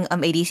scaling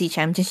ADC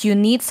champions, you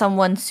need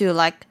someone to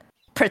like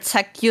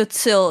protect you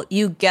till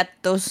you get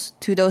those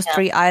 3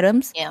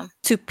 items yeah,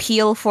 to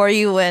peel for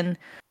you when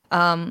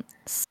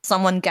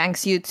someone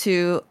ganks you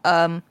to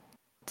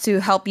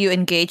help you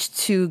engage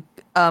to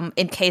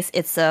in case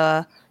it's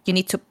you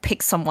need to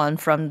pick someone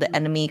from the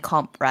enemy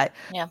comp, right?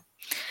 yeah.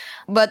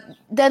 But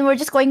then we're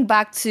just going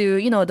back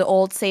to, the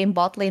old same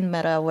bot lane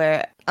meta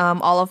where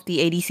all of the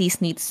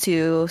ADCs needs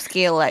to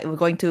scale. Like we're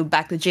going to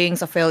back to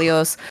Jinx,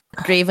 Aphelios,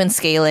 Draven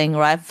scaling,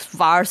 right?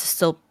 Varus is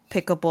still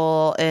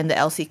pickable in the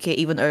LCK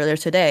even earlier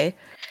today.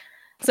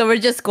 So we're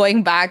just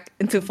going back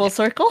into full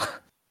circle.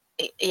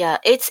 Yeah,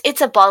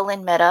 it's a bot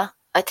lane meta.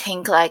 I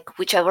think like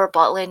whichever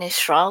bot lane is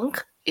strong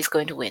is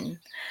going to win.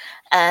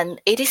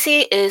 And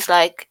ADC is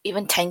like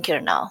even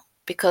tankier now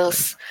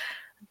because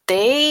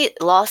they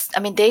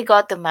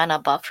got the mana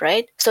buff,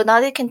 right? So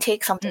now they can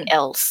take something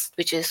else,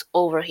 which is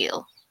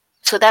overheal.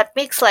 So that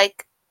makes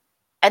like,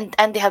 and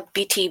they have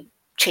BT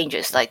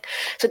changes, like,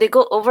 so they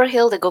go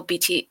overheal, they go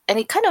BT, and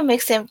it kind of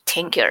makes them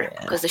tankier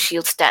because the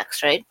shield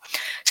stacks, right?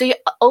 So you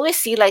always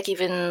see like,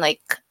 even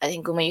like, I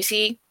think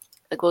Gumayusi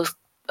goes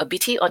a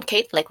BT on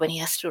Kate, like when he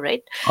has to,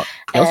 right?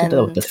 He also did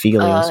it with the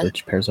Phelios,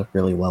 which pairs up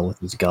really well with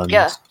his guns.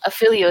 Yeah,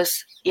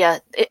 Aphelios. Yeah.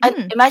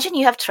 And imagine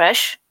you have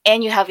Thresh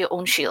and you have your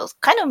own shield.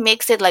 Kind of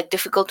makes it like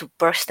difficult to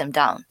burst them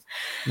down.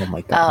 Oh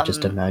my god,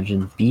 just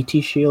imagine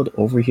BT shield,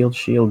 overhealed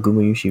shield,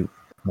 Gumayushi,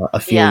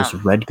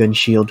 Aphelios red gun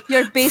shield,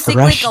 You're basically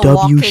Thresh like a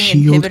W walking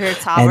shield, inhibitor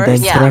tower. and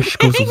then Yeah. Thresh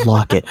goes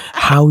locket.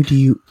 How?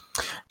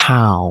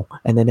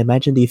 And then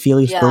imagine the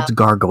Aphelios builds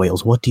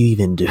gargoyles. What do you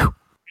even do?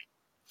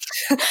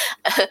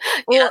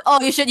 Well,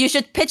 oh, you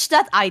should pitch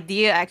that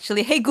idea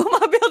actually. Hey,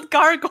 Guma, build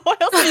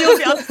gargoyles so you'll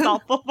be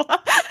unstoppable.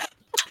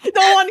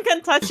 No one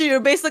can touch you. You're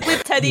basically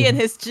Teddy in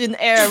his Jin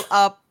Air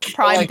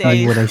prime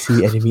days. When I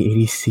see enemy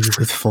ADC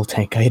with full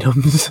tank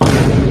items.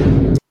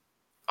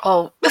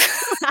 Oh.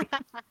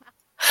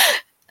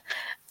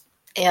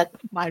 Yeah.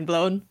 Mind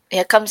blown.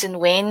 Yeah, comes in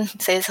Wayne,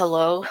 says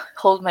hello,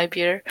 hold my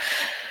beer.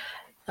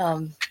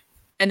 And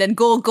then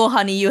go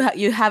honey.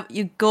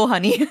 You go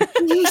honey.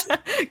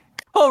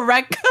 Go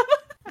wreck.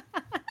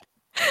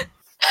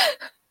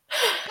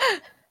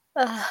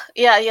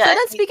 Yeah. So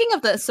then speaking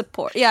of the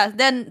support,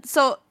 then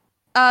so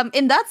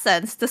in that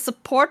sense, the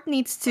support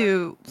needs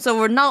to. So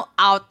we're now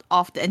out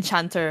of the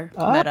enchanter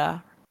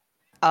meta,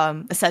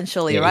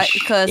 essentially, right?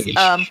 Because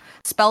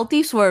spell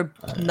thieves were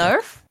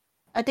nerfed,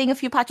 I think, a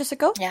few patches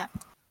ago. Yeah.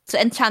 So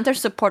enchanter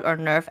support or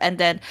nerf, and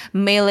then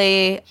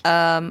melee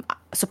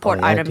support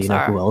items do you know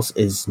are. who else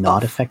is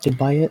not affected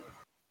by it?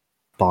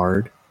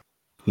 Bard.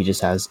 He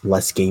just has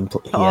less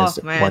gameplay. He has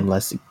one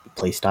less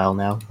playstyle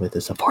now with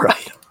the support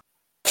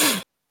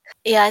item.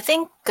 Yeah, I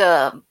think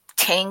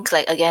tank,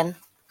 like again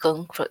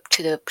going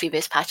to the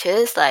previous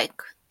patches, like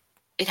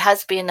it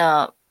has been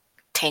a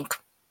tank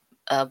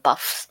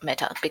buff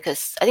meta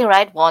because I think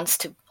Riot wants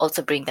to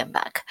also bring them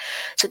back,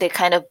 so they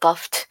kind of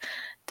buffed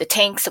the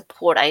tank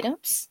support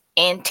items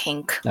and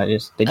tank. They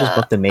just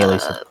buffed the melee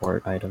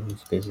support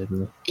items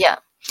basically. Yeah,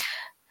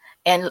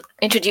 and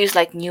introduced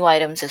like new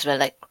items as well,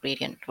 like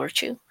Radiant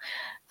Virtue.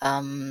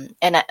 And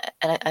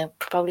I'm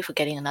probably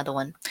forgetting another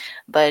one,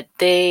 but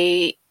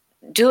they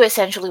do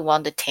essentially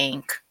want the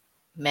tank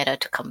meta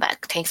to come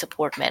back, tank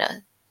support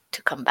meta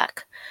to come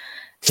back.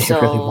 They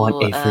really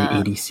want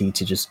every ADC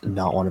to just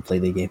not want to play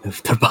the game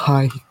if they're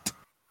behind.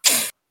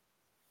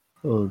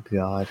 Oh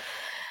god.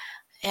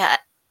 Yeah.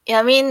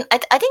 I mean,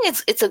 I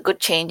think it's a good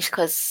change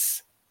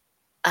because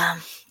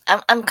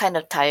I'm kind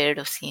of tired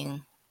of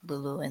seeing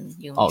Lulu and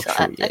Yumi. Oh, so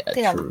true. I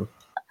think true.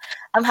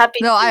 I'm happy.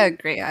 No, I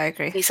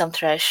agree. See some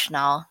Thresh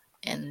now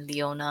in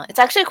Leona. It's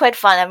actually quite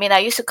fun. I mean, I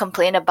used to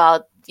complain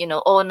about,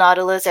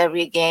 Nautilus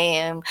every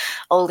game,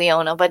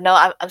 Leona, but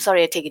no, I'm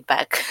sorry, I take it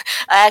back.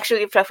 I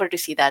actually prefer to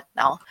see that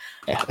now.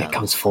 Yeah, it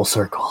comes full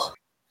circle.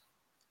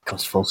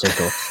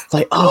 It's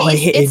like, I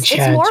hit enchanters.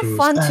 It's more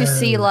fun to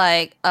see,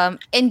 like,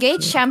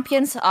 engaged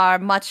champions are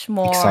much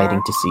more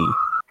exciting to see.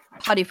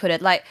 How do you put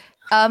it? Like,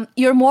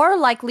 you're more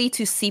likely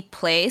to see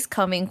plays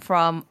coming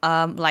from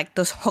like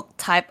those hook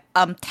type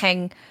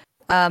tank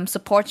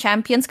support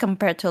champions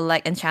compared to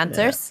like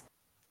enchanters.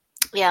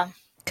 Yeah.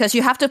 Because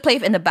you have to play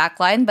in the back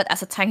line, but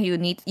as a tank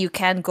you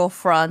can go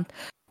front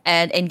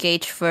and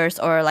engage first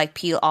or like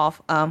peel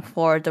off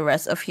for the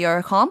rest of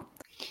your comp.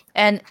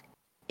 And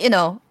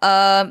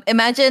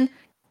imagine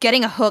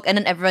getting a hook and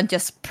then everyone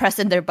just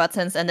pressing their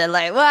buttons and they're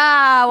like,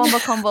 wow, one more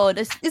combo.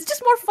 It's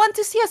just more fun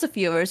to see as a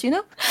viewers,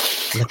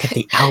 Look at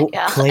the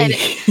outplay.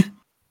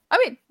 I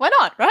mean, why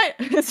not, right?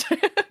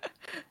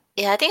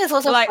 Yeah, I think it's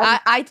also like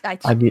fun. I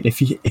mean,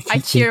 if you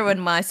cheer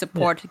when my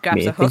support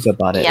grabs a hook. Think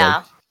about it. Yeah.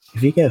 Like,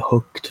 if you get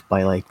hooked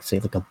by like say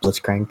like a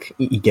blitzcrank,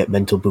 you get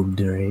mental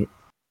boomed, right?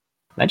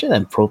 Imagine that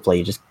in pro play,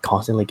 you just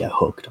constantly get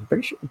hooked. I'm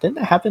pretty sure didn't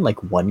that happen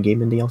like one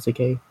game in the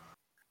LCK?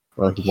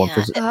 Or like one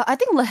person. I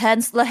think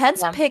Lehens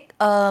picked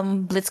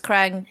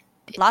blitzcrank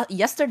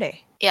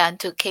yesterday. Yeah,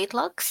 into Kate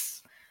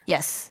Lux.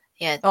 Yes.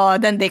 Yeah. Oh,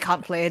 then they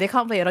can't play. They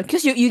can't play it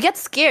because you get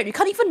scared. You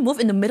can't even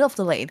move in the middle of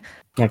the lane.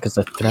 Yeah, because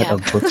the threat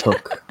of blitz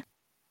hook.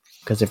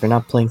 Because if you're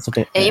not playing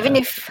something,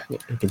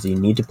 because you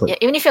need to play. Yeah,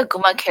 even if you're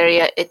Guma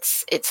carrier,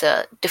 it's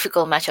a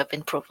difficult matchup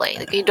in pro play.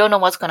 Like you don't know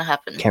what's gonna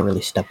happen. Can't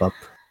really step up,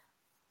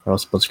 or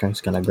else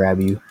blitzcrank's gonna grab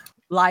you.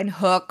 Line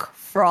hook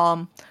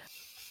from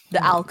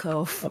the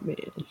alcove. I mean,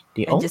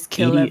 and just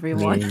kill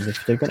everyone. I mean,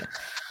 if they're gonna.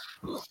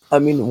 I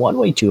mean, one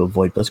way to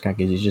avoid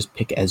blitzcrank is you just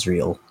pick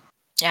Ezreal.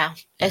 Yeah,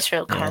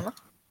 Ezreal Karma.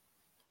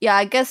 Yeah,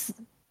 I guess.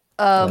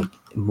 Like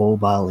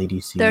mobile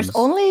ADCs. There's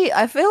only,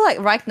 I feel like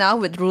right now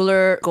with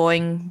Ruler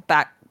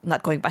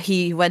not going back,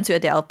 he went to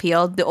the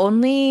LPL. The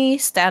only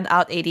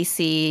standout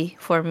ADC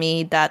for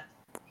me that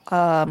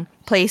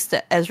plays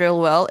the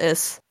Ezreal well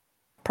is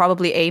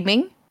probably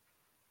aiming.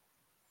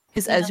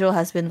 His Ezreal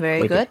has been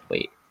very good.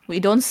 We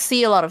don't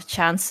see a lot of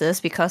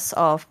chances because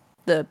of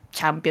the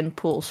champion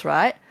pools,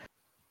 right?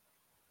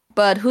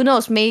 But who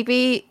knows?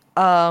 Maybe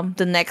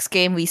the next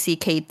game we see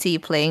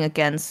KT playing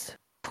against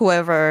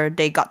whoever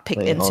they got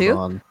picked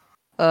into.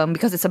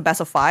 Because it's a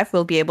best of 5,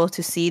 we'll be able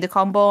to see the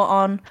combo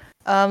on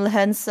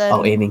Lehens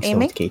and aiming. So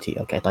with KT.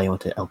 Okay, I thought you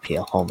went to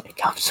LPL. Oh my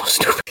god, I'm so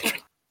stupid.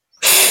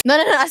 No.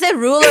 I said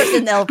rulers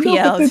in LPL.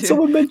 No, but then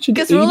someone mentioned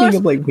aiming. Rulers...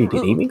 I'm like, wait,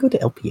 did aiming go to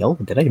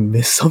LPL? Did I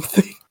miss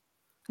something?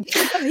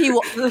 he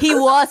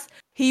was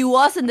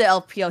in the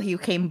LPL. He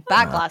came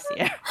back last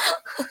year.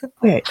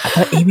 Wait, I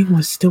thought aiming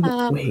was still.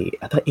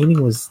 I thought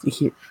aiming was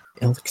here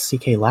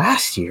LCK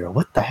last year.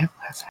 What the hell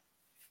has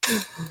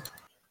happened?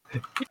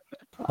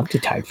 I'm too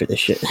tired for this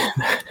shit.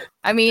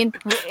 I mean,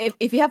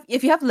 if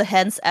you have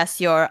Lehens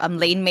as your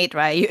lane mate,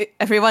 right?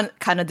 Everyone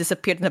kind of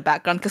disappeared in the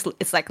background because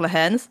it's like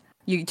Lehens.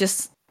 You're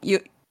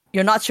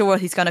not sure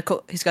what he's gonna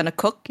cook. It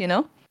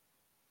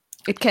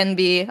can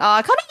be.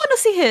 I kind of want to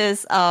see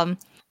his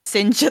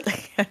Sinjit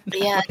again.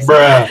 Yeah.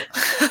 Bruh.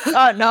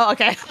 Oh no.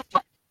 Okay.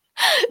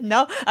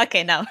 No.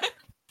 Okay. No.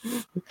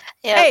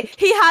 Yeah. Hey,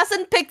 he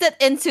hasn't picked it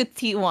into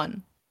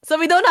T1, so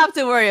we don't have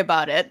to worry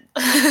about it.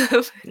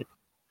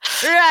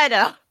 Right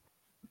now.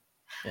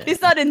 Yeah.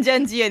 He's not in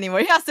Gen G anymore.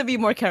 He has to be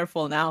more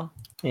careful now.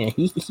 Yeah,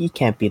 he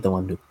can't be the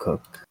one to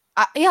cook.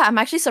 I'm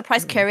actually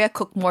surprised Keria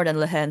cooked more than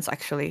Lehens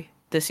actually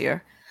this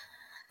year.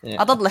 Yeah.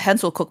 I thought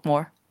Lehens will cook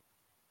more.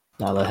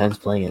 No, Lehens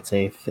playing it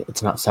safe.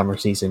 It's not summer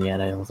season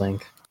yet, I don't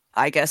think.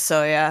 I guess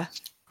so, yeah.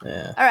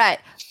 Yeah. All right.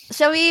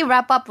 shall we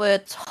wrap up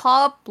with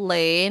top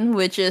lane,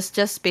 which is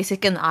just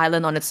basically an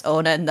island on its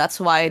own, and that's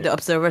why the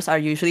observers are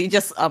usually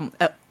just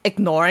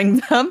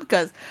ignoring them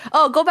because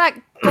go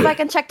back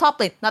and check top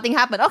lane, nothing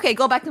happened. Okay,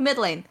 go back to mid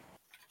lane.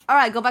 All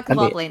right, go back to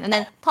bot lane, and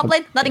then top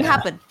lane, nothing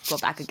happened. Go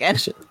back again.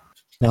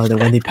 No, then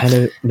when they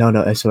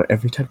I swear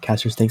every time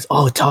casters thinks,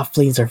 oh, top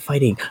lanes are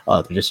fighting.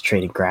 Oh, they're just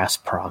trading grass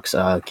procs.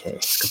 Okay,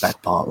 let's go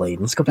back bot lane.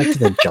 Let's go back to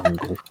the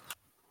jungle.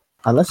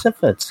 Unless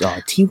if it's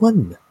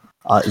T1.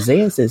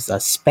 Zeus is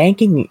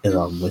spanking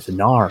them with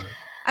Gnar.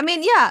 I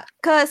mean, yeah,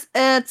 because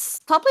it's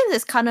top lane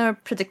is kind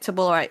of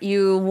predictable, right?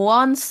 You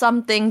want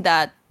something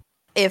that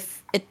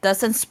if it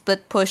doesn't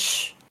split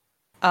push,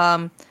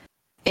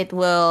 it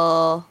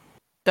will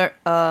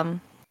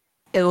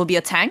be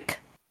a tank,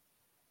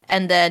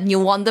 and then you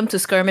want them to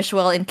skirmish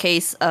well in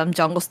case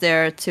jungle's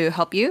there to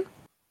help you.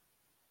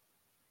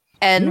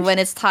 And when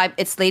it's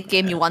late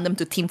game, you want them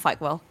to team fight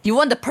well. You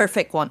want the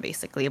perfect one,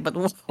 basically. But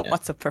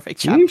what's a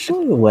perfect champ?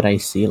 Usually, what I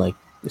see like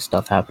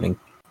stuff happening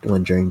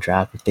during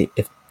draft,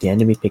 if the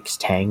enemy picks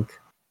tank,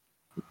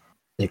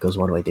 it goes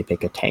one way. They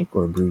pick a tank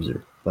or a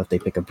bruiser. But if they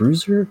pick a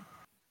bruiser,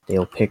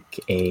 they'll pick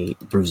a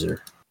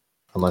bruiser,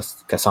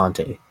 unless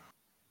Cassante.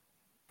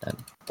 Then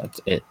that's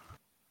it.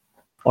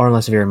 Or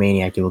unless if you're a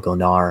maniac, you will go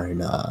Gnar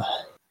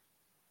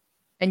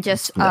and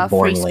just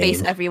free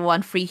space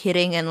everyone, free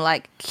hitting and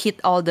like hit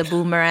all the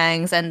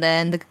boomerangs, and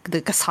then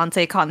the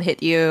Cassante can't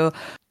hit you,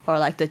 or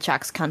like the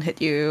Jax can't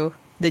hit you,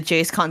 the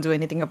Jace can't do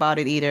anything about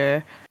it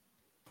either.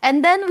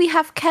 And then we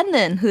have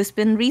Kennen, who's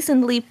been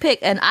recently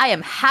picked, and I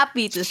am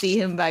happy to see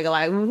him back.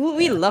 Like,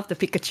 we love the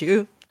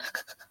Pikachu.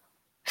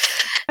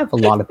 I have a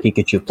lot of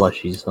Pikachu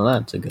plushies, so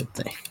that's a good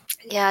thing.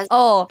 Yeah.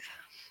 Oh,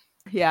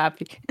 yeah.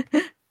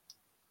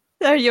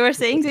 So you were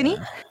saying,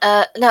 Donee?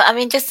 No, I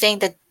mean just saying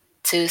that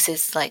Zeus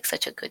is like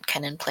such a good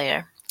Kennen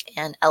player,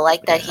 and I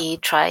like that he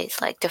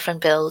tries like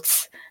different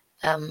builds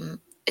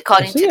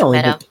according to the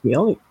meta.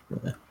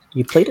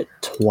 He played it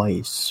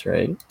twice,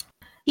 right?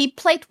 He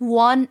played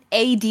one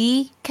AD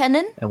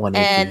Kennen,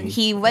 and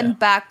he went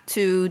back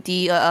to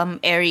the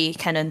Airy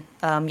Kennen.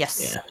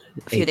 Yes,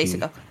 a few days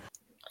ago.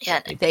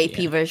 Yeah, the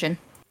AP version.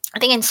 I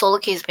think in solo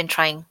he's been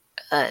trying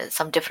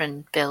some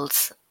different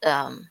builds,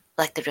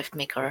 like the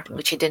Riftmaker,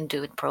 which he didn't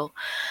do in Pro.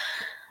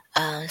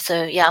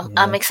 So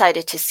I'm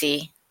excited to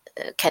see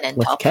Kennen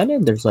with top.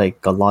 Kennen, there's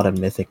like a lot of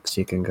mythics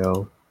you can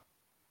go.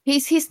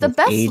 He's the with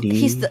best. AD,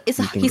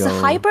 He's a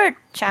hybrid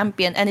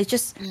champion, and it's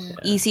just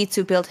easy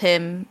to build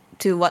him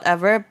to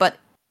whatever. But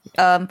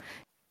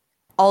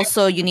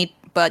also you need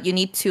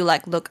to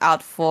like look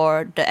out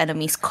for the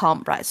enemy's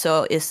comp, right?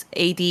 So is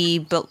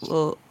AD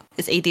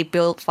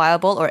build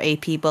viable or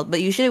AP build?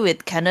 But usually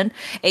with Kennen,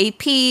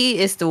 AP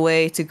is the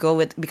way to go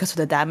with because of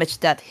the damage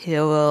that he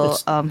will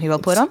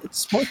put on.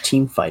 It's more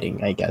team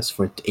fighting, I guess,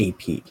 for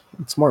AP.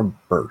 It's more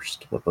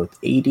burst. With both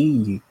AD,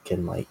 you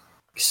can like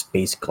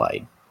space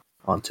glide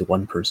onto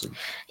one person.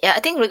 Yeah,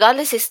 I think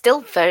regardless, he's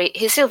still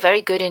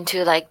very good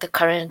into like the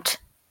current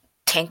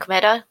tank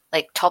meta,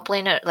 like top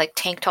laner, like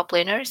tank top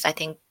laners. I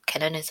think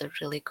Kennen is a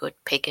really good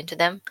pick into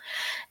them.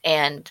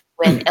 And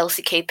when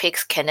LCK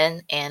picks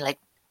Kennen, and like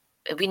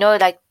we know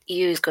like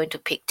EU is going to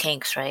pick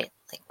tanks, right?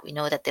 Like we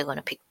know that they're going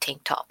to pick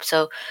tank top.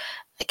 So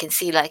I can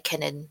see like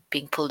Kennen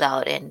being pulled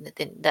out, and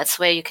then that's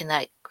where you can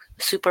like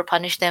super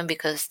punish them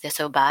because they're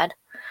so bad.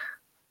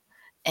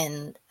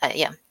 And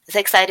it's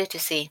excited to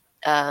see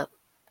Kennen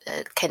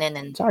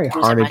and it's very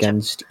hard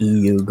against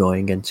EU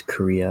going against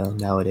Korea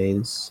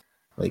nowadays.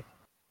 Like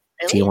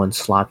really? T1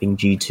 slapping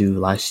G2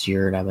 last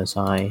year at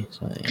MSI.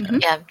 So,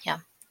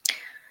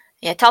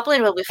 yeah. Top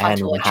lane will be fun to watch.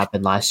 And what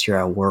happened last year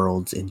at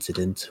Worlds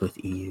incident with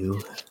EU.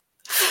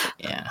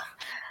 Yeah.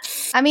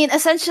 I mean,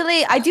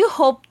 essentially, I do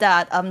hope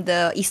that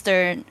the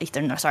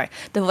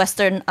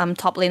Western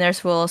top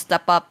laners will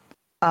step up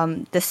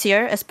this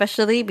year,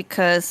 especially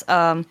because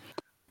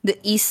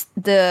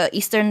the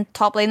Eastern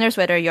top laners,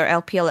 whether you're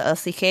LPL or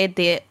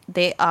LCK,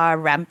 they are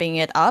ramping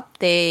it up.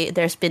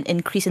 There's been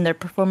increase in their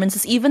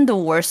performances. Even the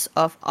worst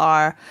of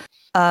our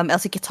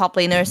LCK top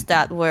laners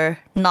that were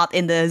not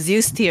in the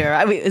Zeus tier.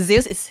 I mean,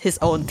 Zeus is his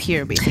own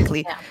tier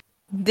basically. Yeah.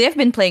 They've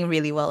been playing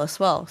really well as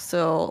well.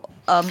 So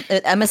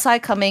at MSI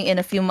coming in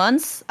a few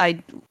months,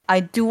 I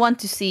do want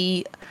to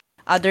see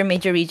other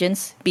major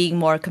regions being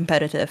more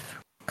competitive,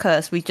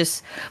 because we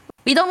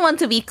don't want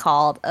to be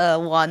called a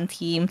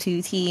 1-team,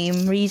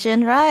 2-team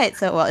region, right?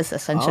 So it's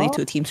essentially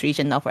 2 teams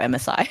region now for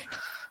MSI.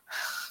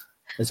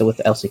 Is it with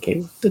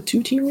LCK the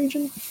 2-team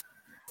region?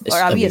 Or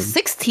are we a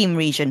 6-team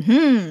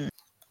region?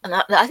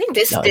 I think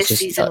this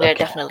season we're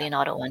definitely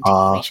not a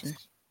 1-team region.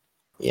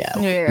 Yeah,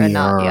 we're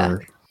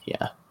not.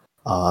 Yeah.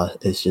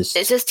 It's just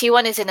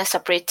T1 is in a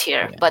separate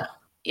tier, but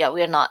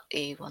we're not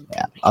a 1-team.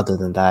 Yeah. Other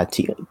than that,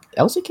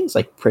 LCK is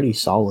like pretty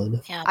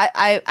solid. Yeah.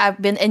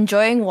 I've been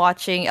enjoying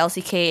watching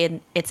LCK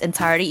in its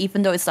entirety,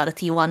 even though it's not a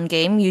T1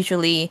 game.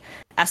 Usually,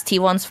 as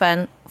T1's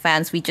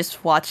fans, we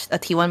just watch a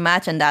T1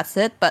 match and that's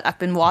it. But I've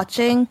been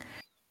watching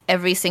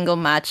every single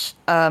match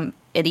in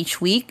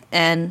each week,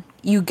 and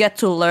you get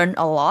to learn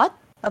a lot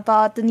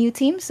about the new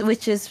teams,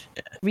 which is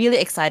really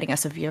exciting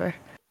as a viewer.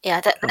 Yeah,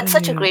 that's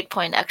such a great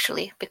point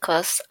actually,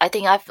 because I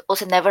think I've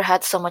also never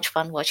had so much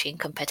fun watching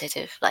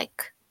competitive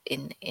like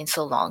in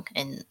so long,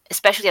 and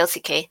especially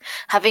LCK.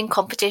 Having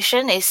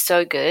competition is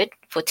so good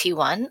for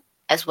T1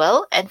 as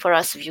well, and for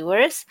us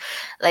viewers.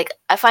 Like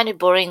I find it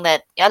boring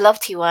that I love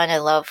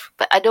T1,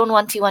 but I don't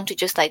want T1 to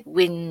just like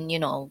win,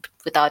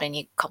 without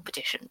any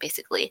competition,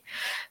 basically.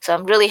 So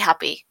I'm really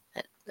happy.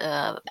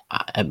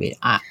 I mean,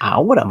 I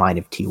wouldn't mind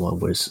if T1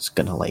 was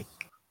gonna like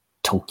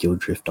Tokyo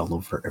Drift all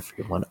over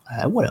everyone.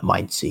 I wouldn't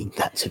mind seeing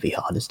that, to be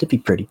honest. It'd be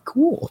pretty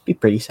cool. It'd be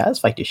pretty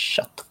satisfying to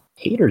shut the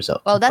haters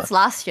up. Well, that's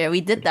last year.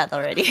 We did that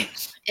already.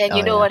 And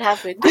you know what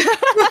happened? We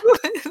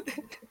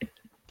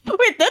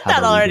did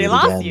that already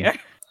last year.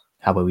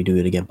 How about we do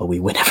it again, but we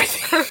win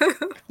everything?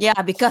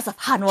 Yeah, because of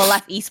Hanwha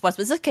Life Esports. But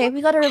it's okay.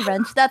 We got a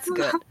revenge. That's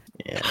good.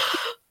 Yeah.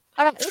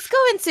 All right, let's go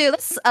into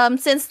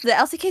since the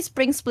LCK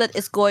Spring Split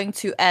is going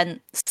to end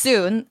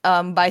soon.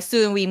 By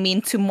soon we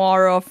mean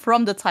tomorrow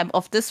from the time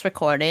of this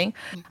recording.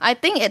 I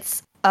think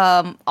it's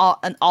an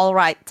all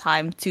right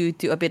time to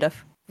do a bit of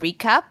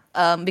recap.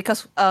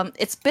 Because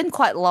it's been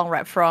quite long,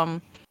 right?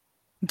 From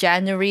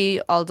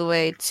January all the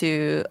way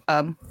to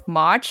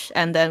March,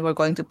 and then we're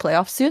going to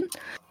playoffs soon.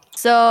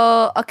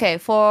 So okay,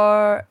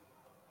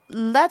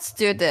 let's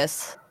do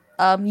this.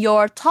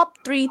 Your top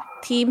 3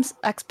 teams'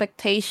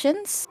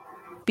 expectations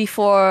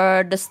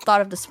before the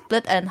start of the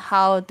split and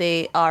how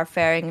they are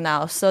faring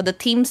now. So the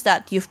teams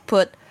that you've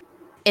put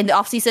in the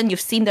offseason,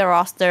 you've seen their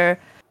roster,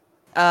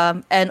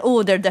 and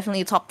they're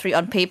definitely top 3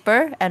 on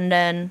paper, and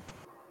then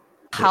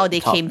how they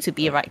came to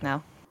be right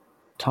now.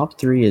 Top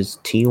 3 is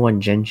T1,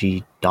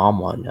 Genji,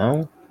 Damwon,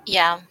 huh?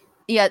 Yeah.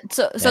 Yeah,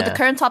 so the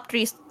current top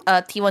 3 is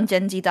T1,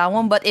 Genji,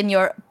 Damwon, but in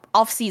your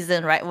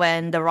offseason, right,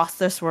 when the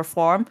rosters were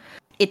formed,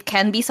 it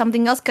can be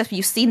something else because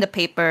you've seen the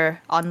paper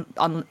on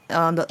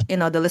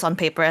the list on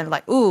paper and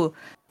like, ooh,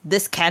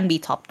 this can be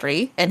top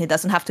 3 and it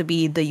doesn't have to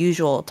be the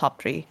usual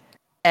top 3.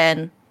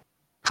 And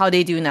how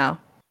they do now?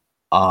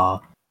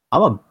 I'm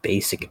a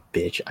basic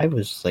bitch. I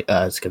was like,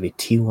 it's gonna be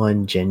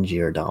T1,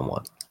 Genji, or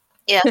Damwon.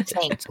 Yeah,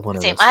 same.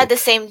 I had the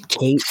same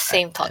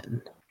thought.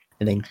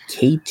 And then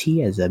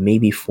KT as a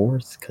maybe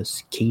 4th,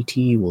 because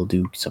KT will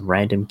do some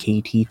random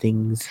KT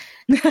things.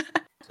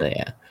 So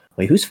yeah.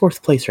 Wait, who's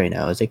 4th place right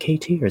now? Is it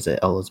KT or is it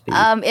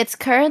LSB? It's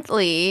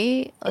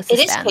currently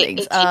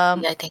standings. KT,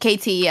 I think.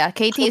 KT, yeah.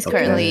 KT is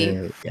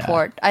currently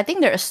 4th. I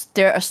think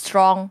they're a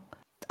strong.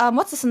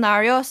 What's the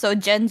scenario? So if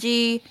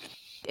Genji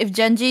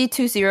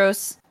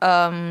 2-0s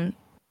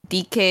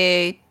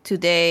DK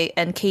today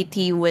and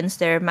KT wins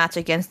their match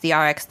against the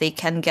RX, they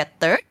can get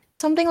 3rd,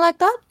 something like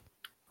that.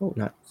 Oh,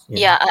 not.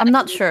 Yeah, I'm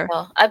not sure.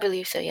 So. I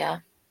believe so. Yeah.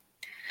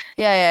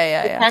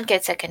 Yeah. They can't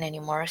get 2nd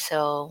anymore,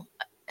 so.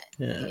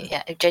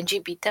 Yeah. If Genji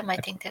beat them, I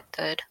think they're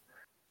 3rd.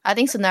 I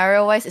think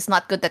scenario wise, it's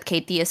not good that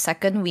KT is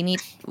 2nd.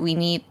 We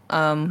need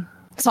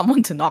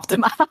someone to knock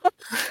them out.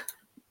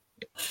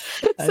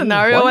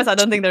 Scenario wise, I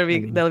don't think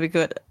they'll be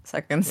good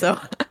 2nd. So.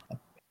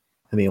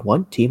 I mean,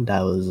 one team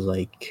that I was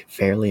like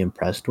fairly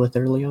impressed with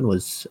early on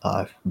was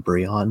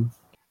Brion.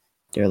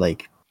 They're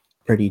like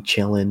pretty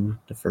chilling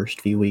the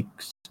first few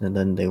weeks, and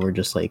then they were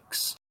just like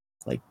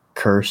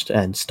cursed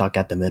and stuck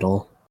at the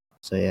middle.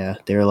 So yeah,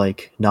 they're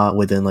like not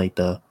within like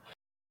the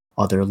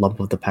other lump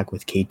of the pack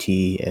with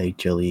KT,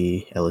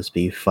 HLE,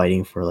 LSB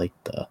fighting for like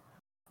the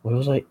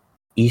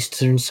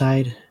eastern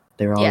side.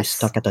 They were always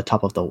stuck at the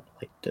top of the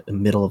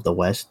middle of the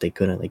west. They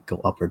couldn't like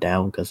go up or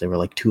down because they were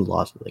like too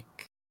lost.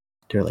 Like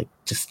they're like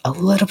just a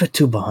little bit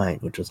too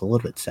behind, which was a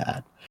little bit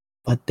sad.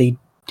 But they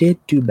did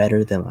do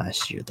better than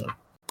last year though,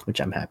 which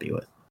I'm happy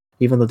with,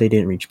 even though they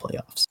didn't reach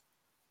playoffs.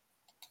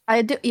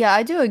 I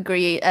do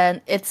agree,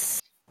 and it's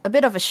a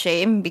bit of a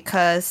shame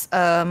because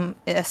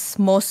as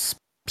most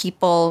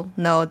people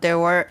know, there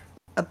were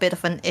a bit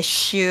of an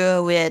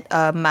issue with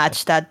a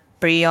match that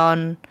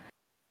Brion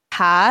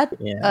had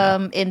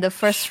in the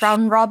first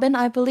round robin,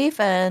 I believe,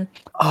 and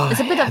it's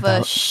a bit of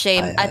a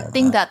shame. I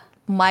think that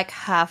might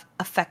have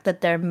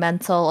affected their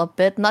mental a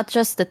bit, not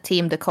just the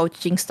team, the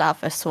coaching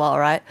staff as well,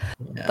 right?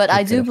 Yeah, but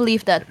I do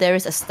believe that there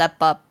is a step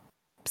up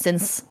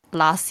since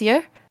last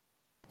year,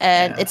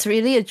 and it's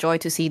really a joy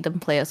to see them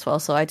play as well.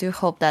 So I do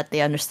hope that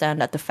they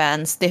understand that the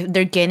fans,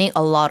 they're gaining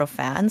a lot of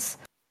fans,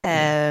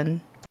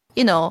 and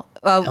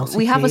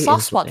we have a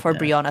soft spot for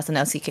Brion as an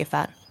LCK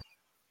fan.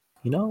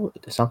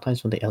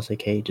 Sometimes when the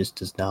LCK just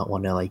does not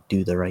want to like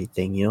do the right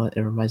thing, you know what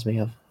it reminds me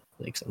of?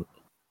 It's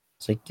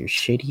like your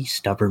shitty,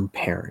 stubborn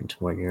parent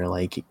when you're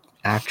like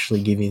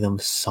actually giving them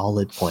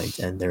solid points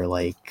and they're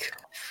like,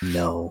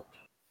 no.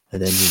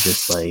 And then you're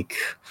just like,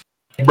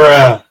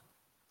 bruh.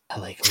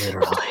 Like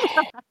literally.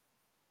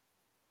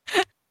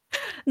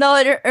 No,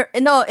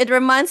 it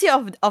reminds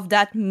you of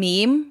that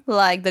meme.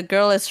 Like the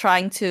girl is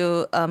trying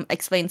to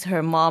explain to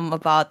her mom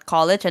about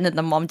college, and then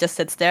the mom just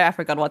sits there. I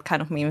forgot what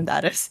kind of meme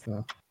that is.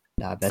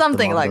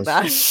 Something like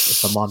that.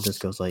 The mom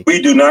just goes like,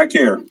 "We do not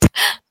care."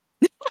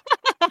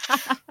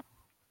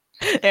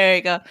 There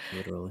you go.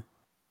 Literally.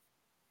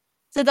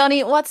 So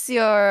Donnie, what's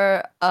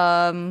your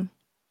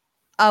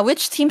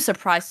which team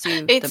surprised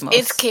you the most?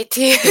 It's KT.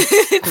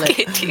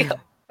 It's KT.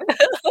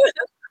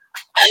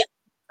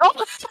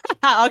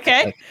 Oh,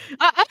 okay. Like,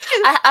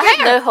 I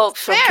had no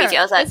hopes from fair. KT.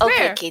 I was like, It's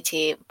okay,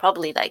 fair. KT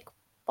probably like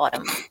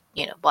bottom,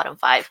 bottom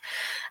 5.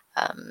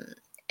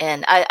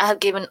 And I have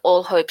given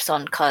all hopes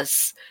on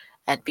Cuz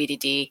and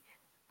BDD,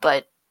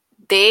 but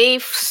they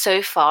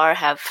so far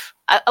have,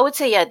 I would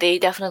say, yeah, they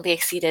definitely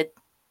exceeded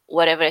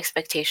whatever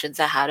expectations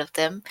I had of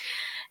them.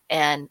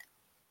 And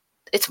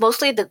it's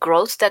mostly the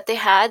growth that they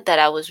had that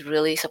I was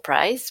really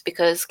surprised,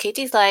 because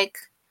KT's like,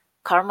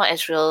 Karma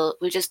Ezreal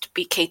will just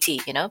be KT,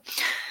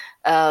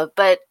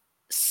 but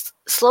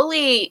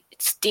slowly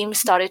Steam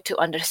started to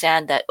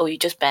understand that, oh, you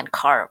just banned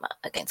Karma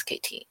against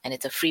KT and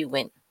it's a free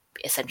win,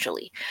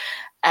 essentially.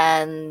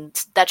 And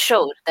that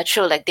showed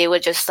like they were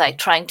just like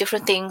trying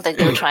different things. Like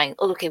they were trying,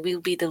 oh, okay,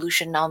 we'll be the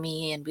Lucian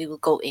Nami and we will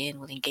go in,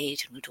 we'll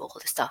engage and we'll do all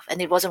this stuff.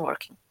 And it wasn't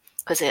working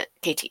because it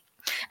KT.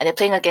 And they're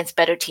playing against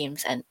better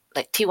teams, and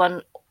like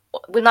T1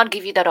 will not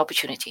give you that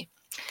opportunity.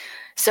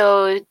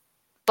 So,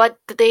 but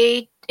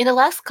they, in the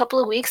last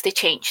couple of weeks, they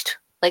changed.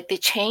 Like they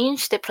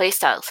changed their play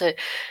style. So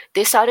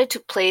they started to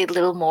play a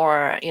little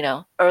more,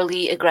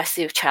 early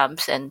aggressive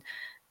champs, and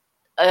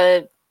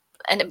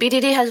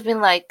BDD has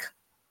been like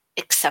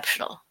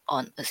exceptional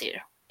on Azir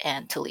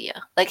and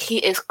Talia. Like he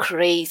is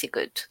crazy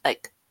good,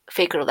 like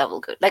Faker level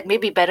good, like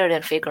maybe better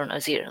than Faker on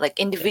Azir. Like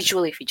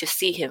individually, if you just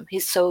see him,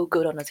 he's so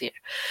good on Azir.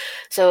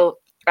 So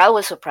I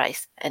was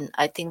surprised, and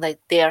I think like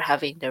they are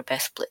having their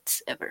best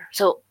splits ever.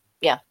 So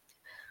yeah.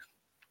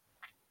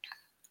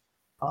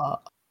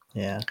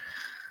 yeah.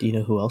 Do you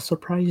know who else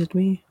surprised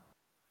me?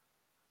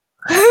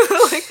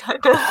 Like,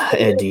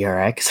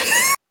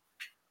 DRX.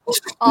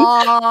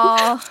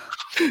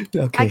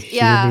 Okay,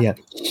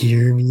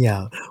 hear me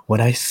out.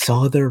 When I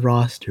saw their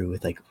roster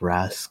with like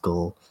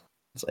Rascal,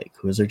 it's like,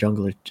 who's their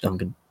jungler?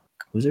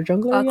 Who's their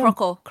jungler again?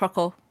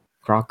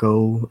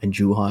 Croco and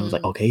Juhan. I was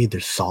like, okay, they're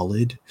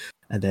solid.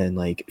 And then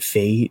like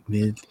Fate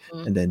mid,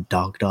 and then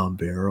Dogdom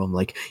Barrow. I'm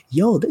like,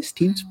 yo, this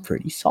team's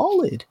pretty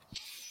solid.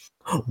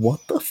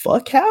 What the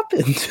fuck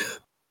happened?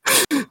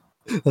 I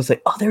was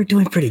like, oh, they were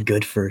doing pretty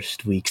good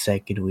first week,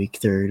 second week,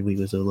 third week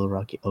was a little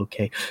rocky.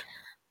 Okay.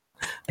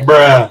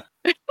 Bruh.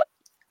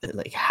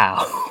 Like,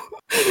 how?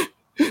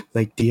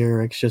 Like,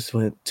 DRX just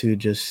went to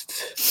to...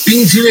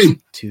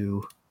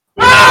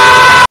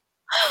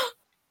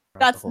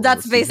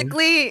 That's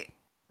basically...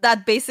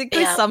 That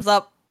basically sums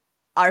up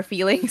our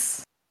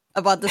feelings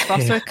about this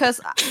roster, because...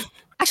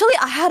 Actually,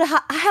 I had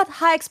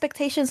high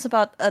expectations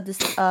about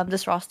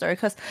this roster,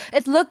 because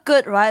it looked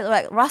good, right?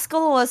 Like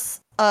Rascal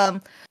was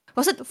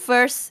it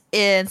first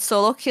in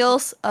solo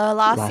kills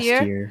last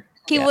year?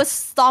 He was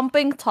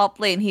stomping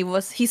top lane.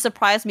 He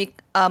surprised me.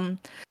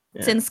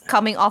 Since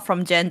coming off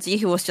from Genji,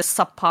 he was just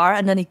subpar,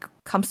 and then he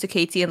comes to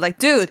KT and like,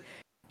 dude,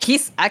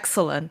 he's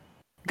excellent.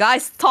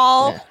 Guy's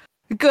tall,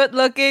 good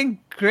looking,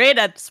 great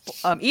at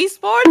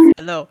esports.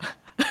 Hello.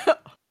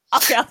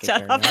 Okay, I'll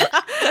shut up.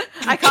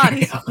 I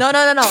can't. No.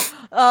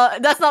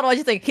 That's not what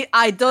you think.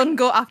 I don't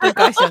go after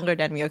guys younger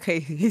than me, okay?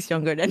 He's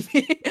younger than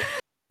me.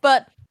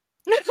 But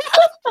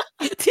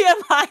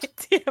TMI.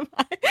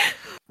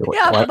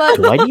 But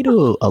do I need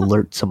to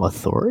alert some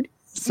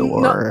authorities?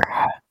 Or... No.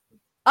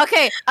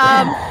 Okay,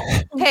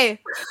 hey,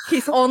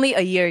 he's only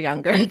a year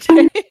younger.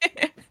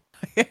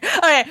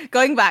 Okay,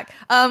 going back.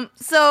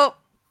 So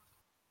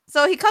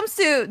he comes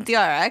to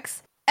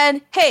DRX,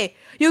 and hey,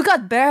 you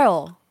got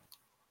Barrel.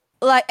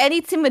 Like any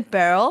team with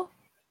Barrel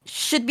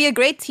should be a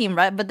great team,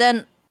 right? But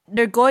then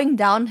they're going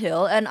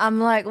downhill, and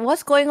I'm like,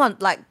 what's going on?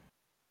 Like,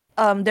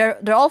 they're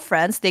all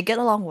friends. They get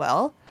along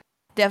well.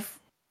 They have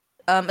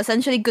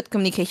essentially good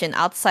communication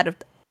outside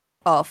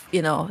of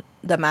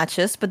the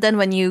matches. But then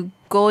when you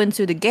go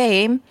into the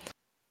game,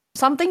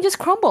 something just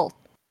crumbled,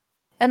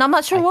 and I'm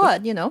not sure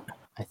what.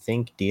 I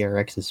think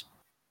DRX is.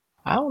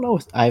 I don't know.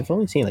 I've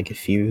only seen like a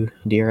few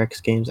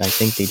DRX games. I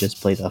think they just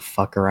play the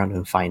fuck around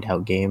and find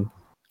out game.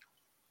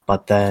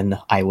 But then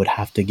I would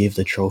have to give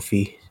the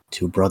trophy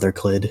to Brother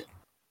Clid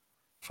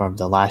from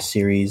the last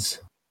series.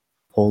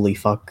 Holy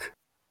fuck.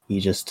 He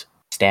just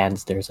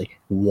stands there, like,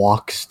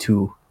 walks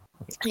to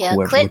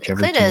whichever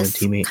Clid is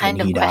teammate,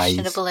 kind and of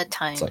questionable at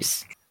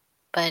times.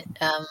 Like, but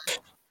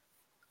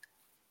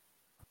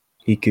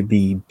he could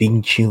be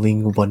Bing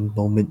chilling one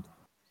moment,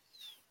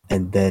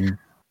 and then...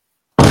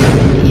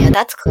 Yeah,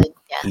 that's Clid.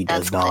 Yeah, he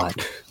that's does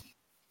not.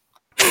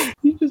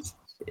 He just...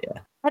 Yeah.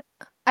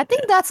 I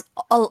think that's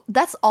all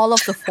of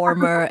the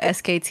former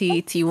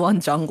SKT T1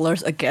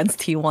 junglers against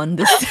T1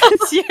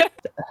 this year.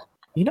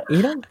 You know,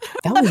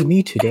 that was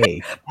me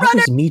today. That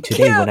was me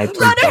today when I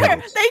played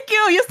Battles. Thank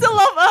you. You still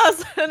love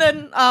us. And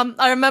then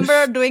I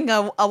remember doing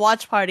a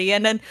watch party,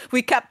 and then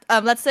we kept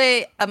let's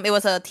say it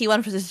was a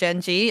T1 versus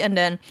Genji, and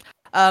then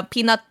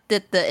Peanut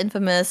did the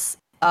infamous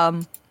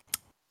that,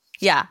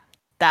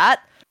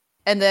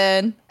 and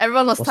then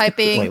everyone was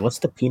typing. Wait, what's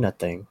the Peanut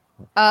thing?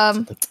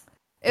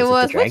 It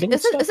was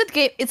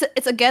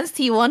it's against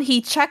T1.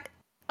 He checked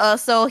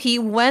so he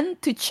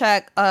went to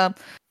check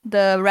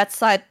the red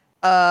side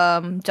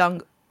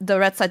jungle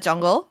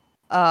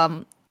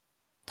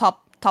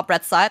top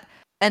red side,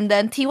 And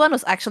then T1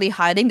 was actually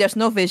hiding. There's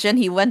no vision.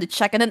 He went to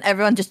check, and then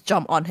everyone just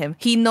jumped on him.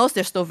 He knows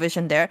there's no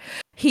vision there.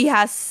 He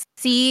has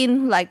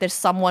seen like there's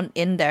someone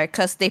in there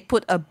because they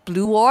put a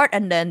blue ward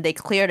and then they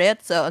cleared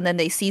it. So and then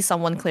they see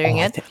someone clearing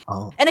it,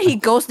 and then he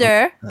goes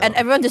there, and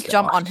everyone just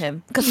jump on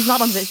him because he's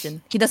not on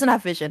vision. He doesn't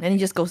have vision, and he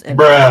just goes in.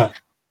 Bruh.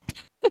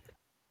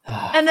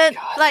 And then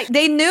like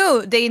they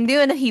knew, and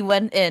then he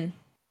went in.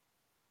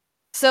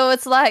 So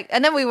it's like,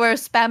 and then we were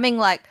spamming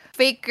like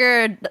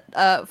faker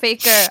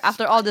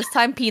after all this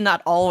time,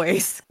 peanut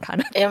always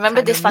kind of. I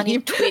remember this funny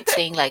meme. tweet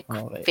saying like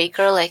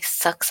faker like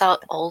sucks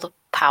out all the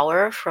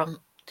power from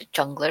the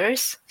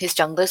his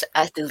junglers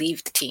as they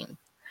leave the team.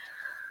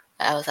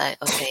 I was like,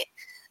 okay,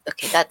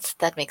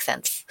 that makes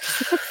sense.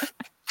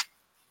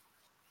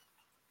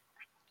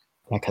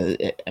 Because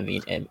I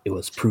mean, it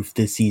was proof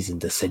this season.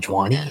 The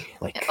Sejuani,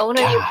 like, god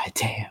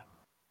damn.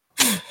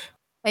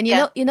 And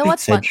you know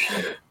what's fun?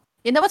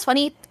 You know what's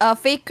funny?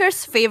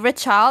 Faker's favorite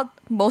child,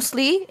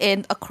 mostly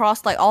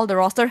across like all the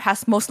roster,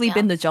 has mostly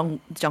been the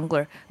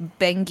jungler.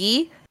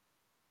 Bengi,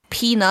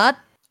 Peanut,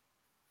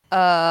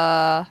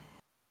 Clit.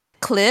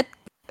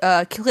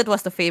 Clit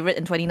was the favorite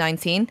in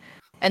 2019,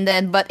 and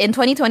then but in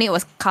 2020 it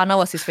was Kana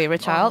was his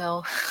favorite child,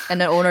 no.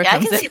 and then Owner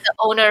comes in. I can see the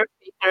Owner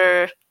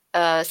Faker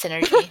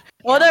synergy.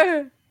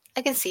 Owner,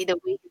 I can see the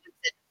way.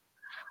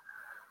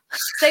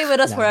 Stay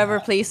with us forever,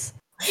 please.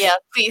 Yeah,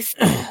 please.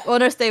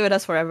 Owner, stay with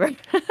us forever.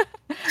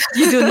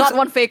 You do not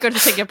want Faker to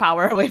take your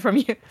power away from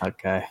you.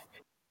 Okay.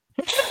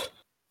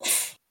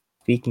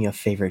 Speaking of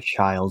favorite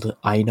child,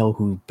 I know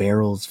who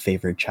Barrel's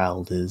favorite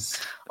child is.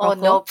 Oh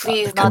no,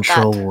 please, not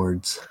control that.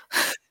 wards.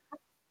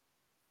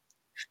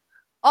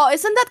 Oh,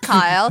 isn't that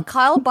Kyle?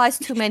 Kyle buys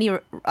too many too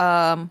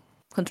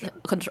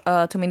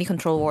many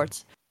control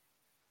wards.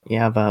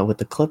 Yeah, but with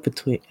the clip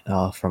between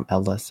from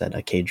LS and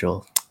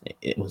Cadril,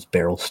 it was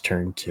Barrel's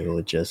turn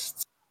to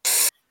just.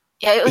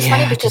 Yeah, it was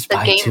funny because the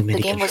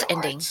game was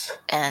control ending, wards.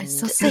 and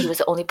he was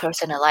the only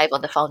person alive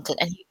on the fountain,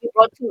 and he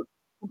brought two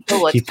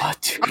control wards. He bought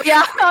two. Oh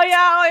yeah,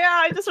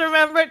 I just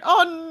remembered.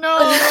 Oh no,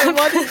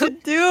 what did you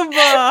do,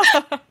 bruh?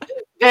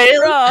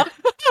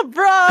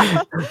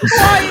 Bruh,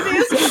 why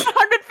these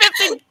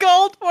 150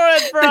 gold for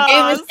it, bruh? The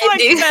game is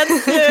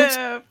it's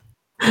so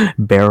expensive.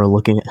 Barrel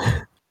looking at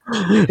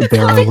I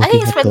think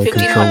he spent the 1,500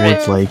 control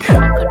wards like.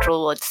 on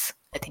control wards.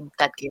 I think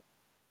that game.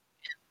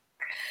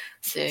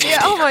 So, Yeah,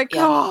 oh my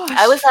gosh.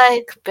 I was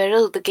like,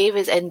 Beryl, the game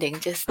is ending.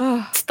 Just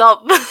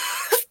stop.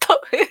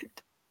 Stop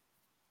it.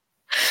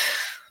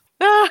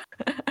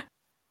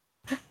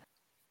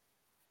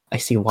 I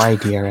see why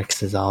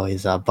DRX is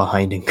always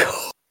behind in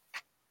goal.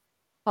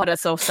 Oh,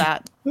 that's so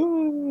sad.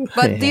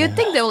 But do you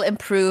think they will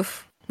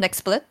improve next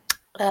split?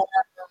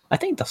 I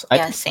think that's.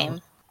 Same.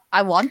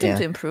 I want them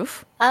to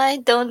improve. I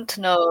don't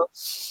know.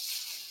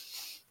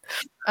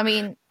 I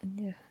mean,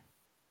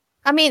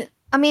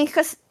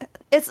 because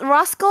it's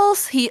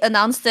Rascal's. He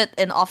announced it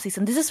in off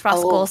season. This is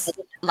Rascal's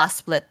last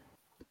split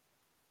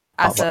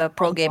as a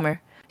pro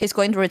gamer. He's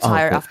going to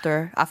retire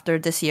after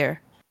this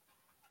year.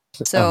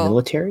 So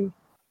military.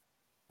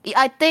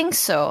 I think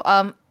so.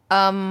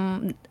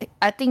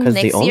 I think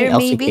next the year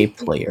only maybe. LCK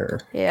player.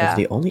 Yeah.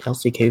 The only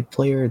LCK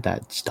player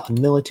that's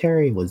done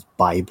military was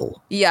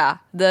Bible. Yeah,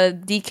 the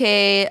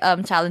DK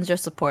challenger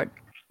support.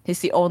 He's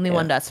the only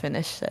one that's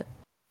finished it.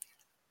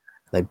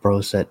 Like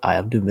bro said, I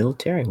am doing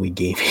military. We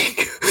gaming,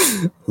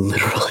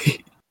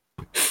 literally.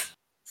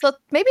 So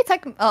maybe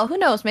who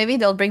knows? Maybe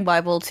they'll bring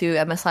Bible to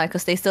MSI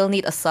because they still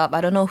need a sub.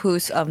 I don't know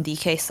whose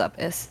DK sub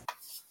is.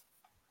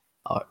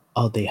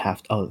 They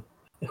have.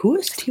 Who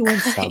is T1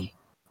 sub?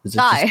 Is it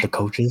Sky. just the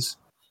coaches?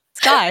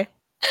 Sky.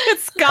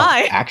 It's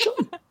Sky.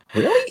 Actually,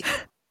 really?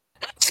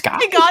 Sky.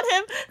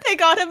 They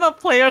got him a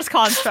player's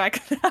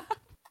contract.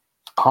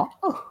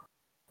 Oh.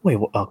 Wait.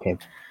 Okay.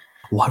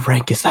 What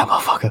rank is that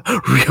motherfucker?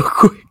 Real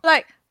quick.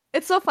 Like,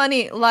 it's so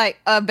funny. Like,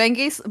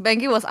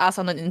 Bengi was asked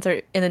in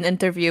an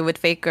interview with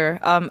Faker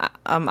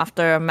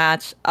after a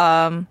match.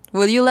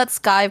 Will you let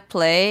Sky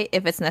play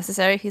if it's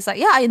necessary? He's like,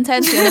 yeah, I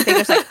intend to. And then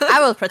Faker's like,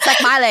 I will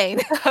protect my lane.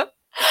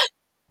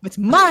 It's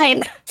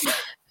mine.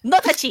 No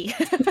touchy.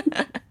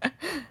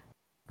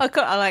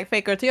 I like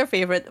Faker to your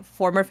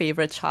former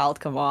favorite child.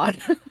 Come on.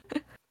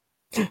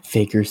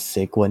 Faker's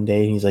sick one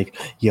day and he's like,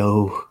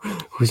 yo,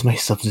 who's my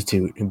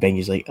substitute? And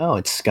Bengi's like, oh,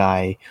 it's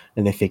Sky.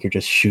 And then Faker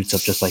just shoots up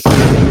just like,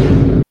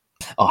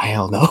 oh,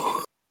 hell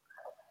no.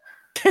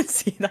 Can't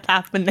see that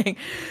happening.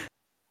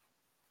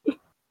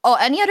 Oh,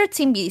 any other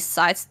team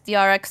besides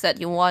DRX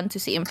that you want to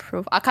see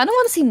improve? I kind of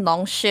want to see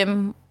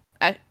Nongshim.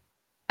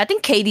 I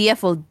think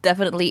KDF will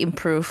definitely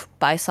improve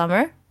by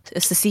summer.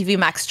 It's the CV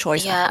Max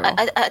choice. Yeah,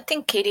 I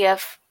think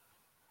KDF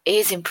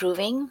is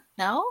improving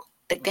now.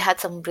 Like they had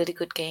some really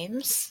good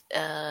games,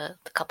 a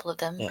couple of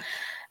them. Yeah.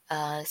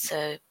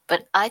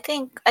 But I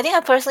think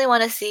I personally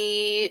want to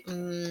see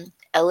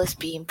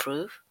LSB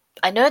improve.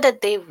 I know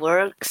that they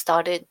were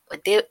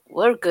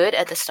good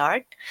at the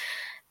start,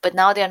 but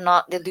now they're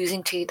not. They're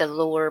losing to the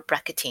lower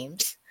bracket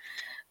teams.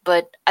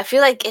 But I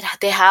feel like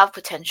they have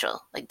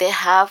potential. Like they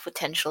have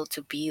potential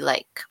to be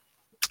like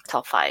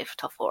top 5,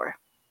 top 4.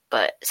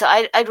 But so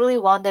I really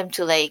want them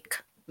to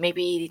like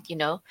maybe,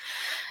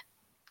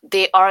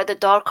 they are the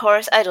dark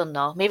horse. I don't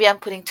know. Maybe I'm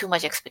putting too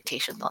much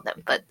expectations on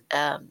them, but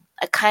I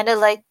kind of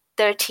like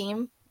their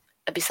team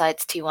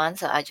besides T1,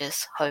 so I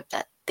just hope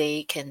that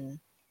they can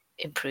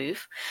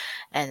improve.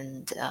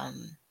 And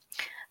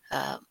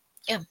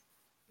yeah.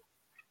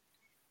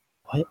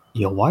 What?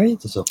 Yo, why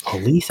is there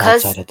police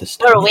 'Cause outside at this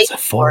we're time? It's waiting at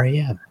 4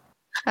 a.m.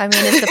 I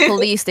mean, it's the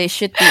police. They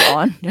should be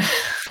on.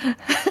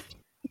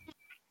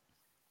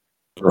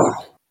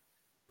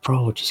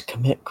 Bro, just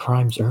commit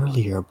crimes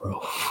earlier,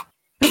 bro.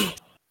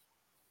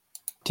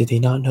 Did they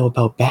not know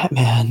about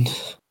Batman?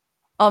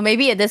 Or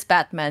maybe it is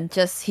Batman.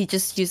 He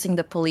just using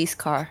the police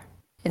car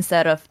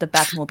instead of the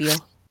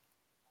Batmobile.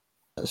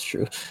 That's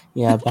true.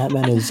 Yeah,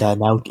 Batman is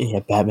now.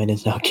 Yeah, Batman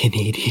is now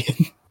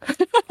Canadian.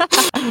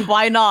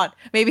 Why not?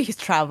 Maybe he's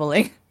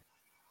traveling.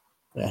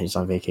 Yeah, he's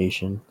on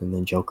vacation, and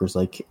then Joker's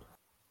like,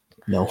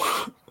 no.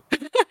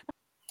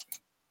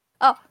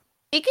 Oh,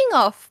 speaking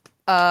of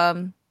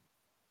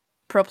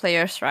pro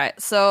players, right?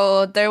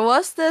 So there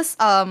was this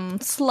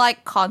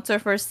slight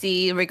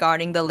controversy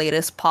regarding the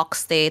latest POC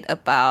state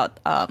about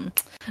a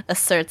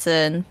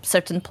certain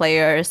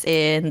players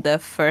in the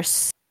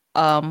first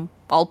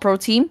all pro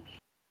team,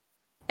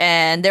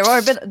 and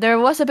there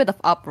was a bit of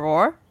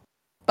uproar,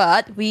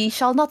 but we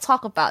shall not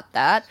talk about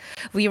that.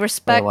 We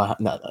respect. Wait,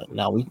 what?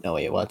 No,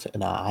 wait, what?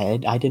 No,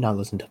 I did not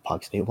listen to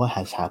Puck State. What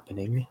has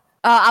happening?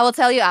 I will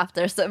tell you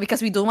after, so,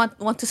 because we don't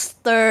want to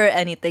stir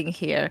anything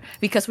here,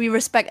 because we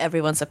respect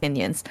everyone's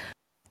opinions.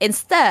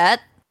 Instead,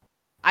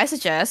 I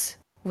suggest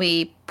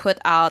we put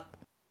out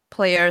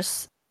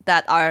players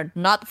that are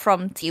not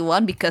from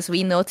T1, because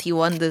we know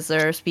T1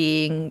 deserves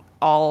being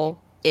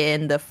all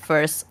in the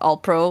first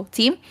all-pro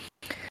team.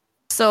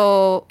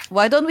 So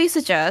why don't we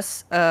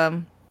suggest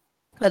an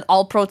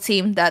all-pro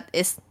team that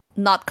is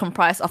not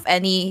comprised of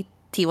any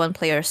T1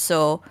 players?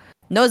 So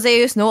no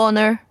Zeus, no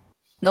Honor,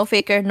 no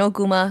Faker, no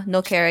Guma,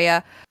 no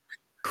Keria.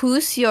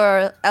 Who's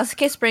your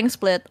LCK Spring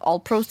Split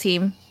all-pro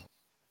team,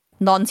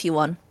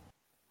 non-T1?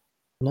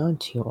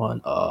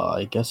 Non-T1,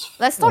 I guess...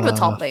 Let's start with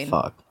top lane.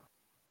 Fuck.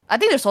 I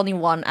think there's only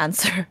one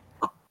answer.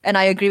 And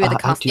I agree with the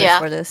casters Yeah,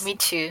 for this. me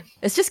too.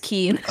 It's just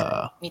Keen.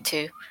 Me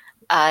too.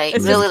 I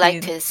It's really just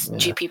liked Keen. his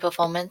GP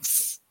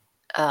performance.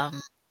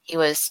 He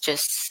was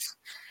just...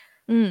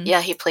 Mm.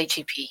 Yeah, he played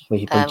GP. Wait,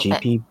 he played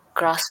GP?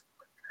 Grass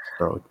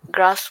Bro.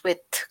 with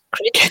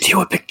crit. Get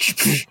you a big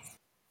GP!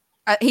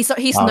 He's Oh,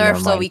 nerfed, never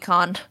so mind. we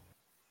can't.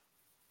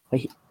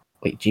 Wait,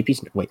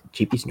 GP's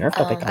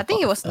nerfed? I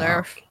think it was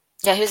nerfed.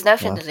 Yeah, he was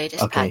nerfed in the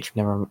latest okay, patch.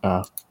 never.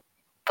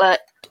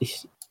 But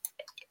He's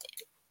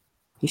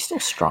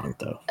still strong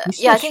though.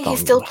 I think he's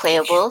still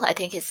playable. I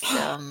think he's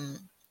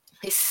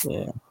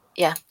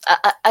Yeah.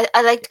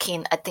 I liked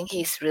Keen. I think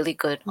he's really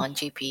good on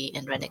GP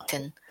and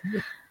Renekton.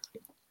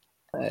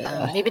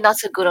 Maybe not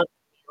so good on.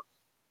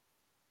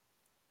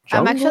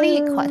 I'm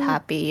actually quite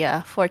happy,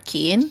 for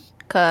Keen,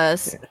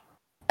 because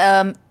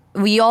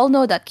we all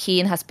know that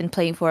Keen has been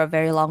playing for a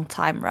very long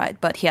time, right?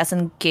 But he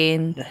hasn't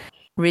gained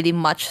really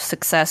much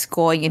success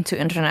going into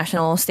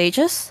international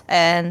stages,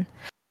 and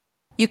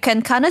you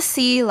can kind of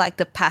see like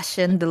the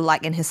passion, the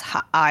light in his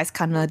eyes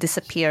kind of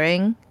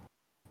disappearing,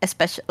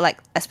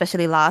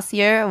 especially last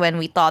year when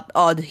we thought,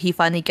 oh, he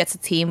finally gets a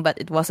team, but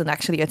it wasn't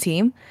actually a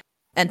team,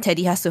 and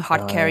Teddy has to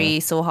hard carry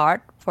so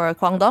hard for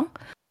Kwangdong.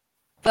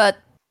 But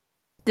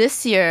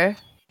this year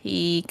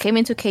he came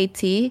into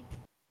KT,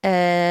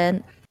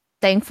 and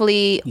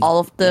thankfully all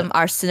of them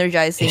are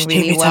synergizing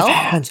really well.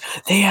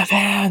 They have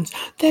hands.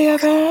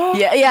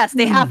 Yeah, yes,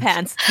 they have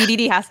hands.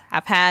 DDD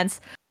have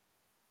hands.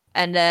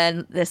 And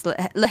then this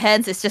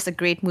Lehens is just a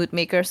great mood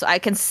maker, so I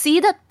can see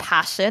that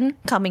passion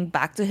coming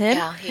back to him,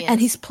 and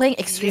he's playing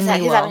extremely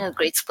well. He's having a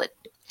great split.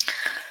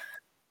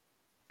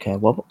 Okay,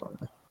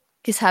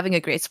 he's having a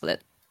great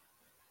split.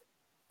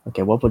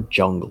 Okay, what about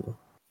jungle?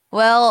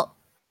 Well,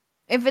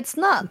 if it's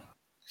not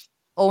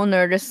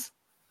Owner, there's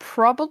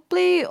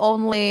probably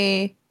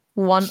only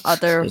one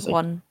other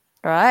one,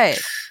 right?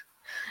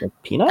 Like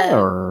Peanut,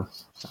 or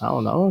I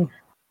don't know.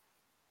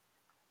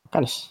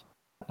 Kind of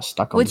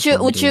stuck on. Would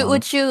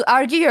you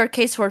argue your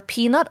case for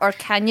Peanut or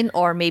Canyon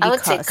or maybe? I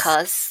would say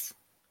Cuz.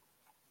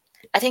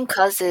 I think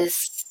Cuz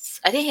is.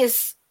 I think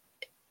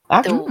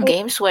the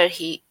games where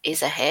he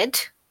is ahead,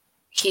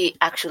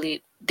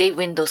 they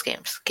win those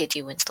games.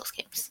 KT wins those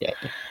games. Yeah.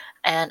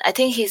 And I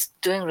think he's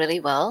doing really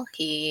well.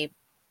 I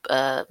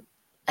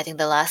think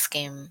the last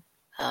game,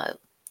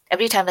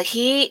 every time, like,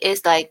 he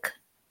is like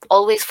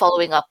always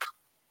following up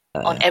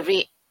on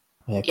every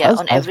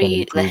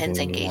Lehens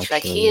engage.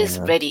 Like, he is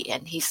ready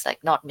and he's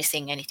like not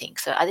missing anything.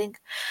 So I think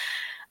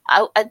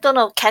I don't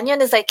know.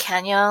 Canyon is like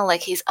Canyon.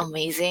 Like, he's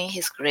amazing.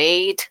 He's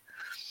great.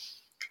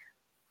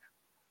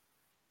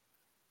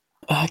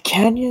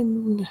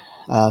 Canyon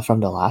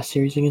from the last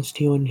series against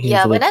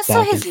T1. When I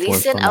saw his Lee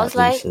Sin, I was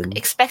like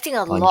expecting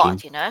a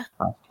lot,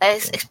 I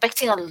was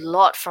expecting a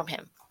lot from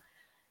him.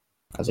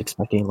 I was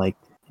expecting that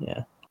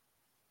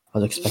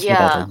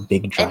like,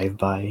 big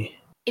drive-by.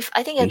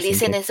 I think Lee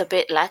Sin is a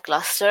bit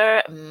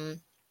lackluster,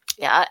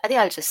 I think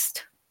I'll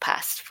just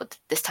pass for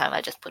this time.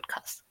 I just put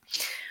Cuz.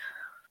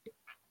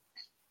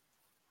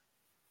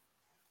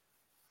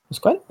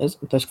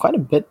 there's quite a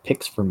bit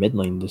picks for mid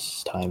lane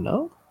this time,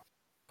 no?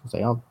 Because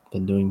they all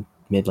been doing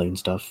mid lane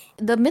stuff.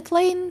 The mid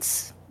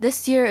lanes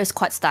this year is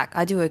quite stacked.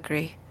 I do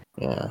agree.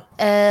 Yeah.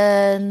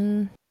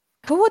 And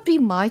who would be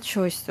my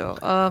choice though?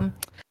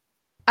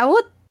 I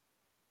would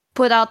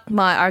put out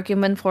my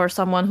argument for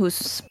someone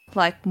who's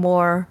like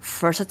more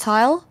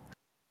versatile.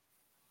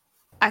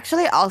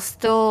 Actually, I'll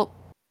still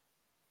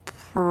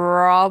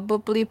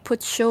probably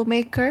put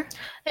Showmaker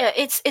Yeah,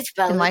 it's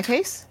valid. in my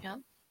case. Yeah.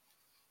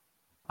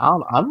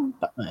 I'm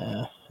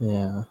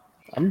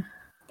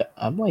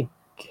like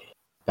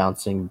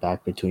bouncing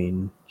back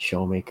between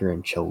Showmaker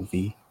and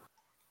Chovy.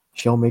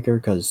 Showmaker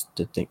because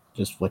the thing,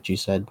 just what you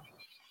said,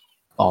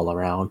 all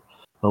around.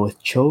 But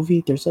with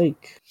Chovy, there's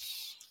like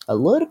a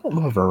little bit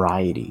more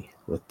variety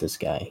with this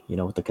guy. You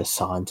know, with the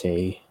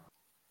Cassante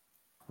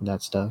and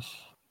that stuff,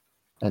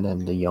 and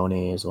then the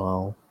Yone as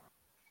well.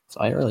 So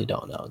I really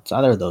don't know. It's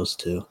either of those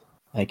two.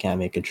 I can't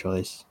make a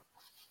choice.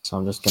 So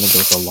I'm just gonna go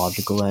with the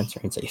logical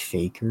answer and say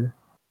Faker.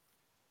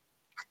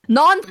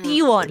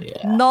 Non-T1.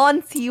 Yeah.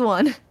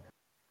 Non-T1.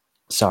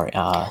 Sorry,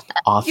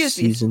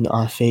 off-season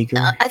Faker.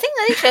 I think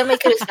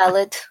Showmaker is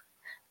valid.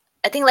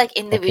 I think like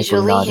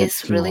individually not a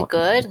he's really T1.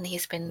 good, and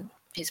he's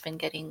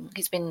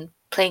been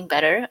playing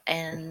better,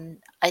 and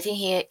I think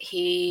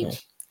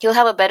he'll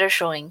have a better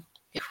showing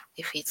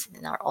if he's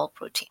in our All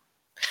Pro team.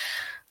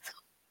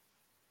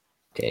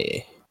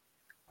 Okay.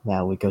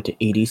 Now we go to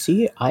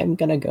ADC. I'm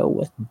gonna go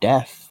with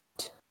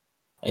Deft.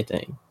 I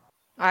think.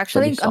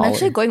 Actually, Pretty I'm actually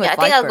solid. going with Yeah, I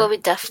think Viper. I'll go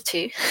with Def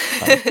too.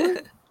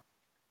 Viper?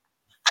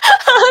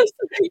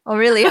 Oh,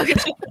 really?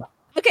 Okay.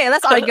 Okay,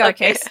 let's argue our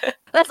case.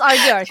 Let's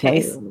argue our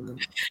Okay. case.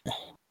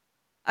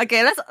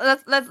 Okay,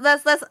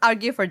 let's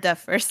argue for Def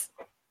first.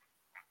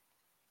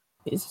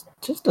 It's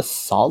just a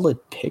solid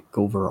pick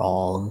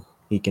overall.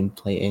 He can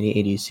play any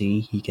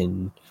ADC. He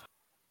can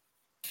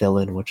fill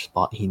in which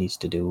spot he needs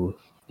to do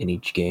in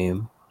each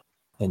game.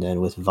 And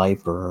then with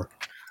Viper,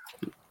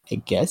 I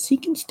guess he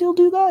can still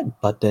do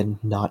that, but then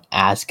not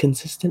as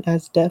consistent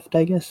as Deft,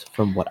 I guess,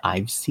 from what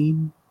I've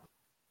seen.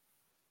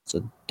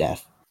 So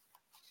Deft.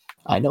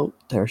 I know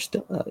there's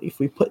still, if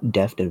we put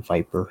Deft and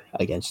Viper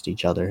against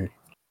each other,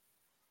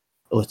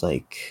 with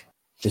like,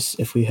 just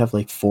if we have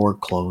like 4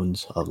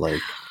 clones of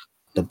like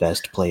the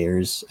best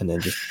players and then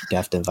just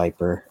Deft and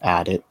Viper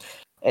at it,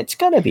 it's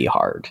gonna be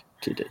hard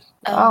to do.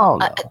 I don't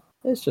know.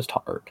 It's just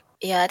hard.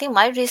 Yeah, I think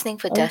my reasoning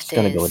for I'm Deft just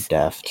gonna is go with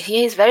Deft.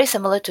 he is very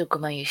similar to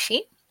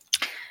Gumayushi.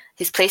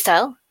 His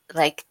playstyle,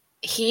 like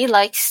he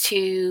likes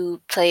to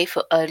play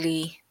for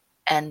early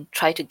and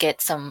try to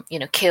get some,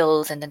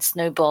 kills and then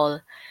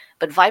snowball.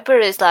 But Viper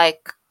is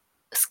like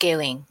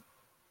scaling.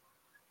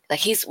 Like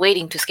he's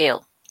waiting to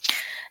scale.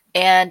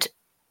 And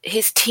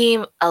his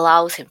team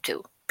allows him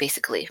to,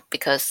 basically,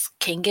 because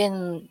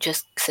Kingen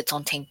just sits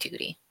on tank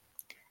duty.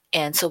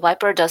 And so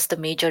Viper does the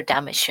major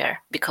damage share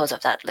because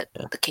of that,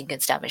 the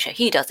Kingen's damage share.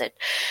 He does it.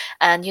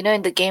 And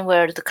in the game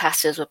where the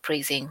casters were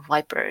praising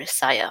Viper,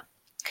 Saya,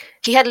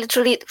 he had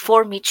literally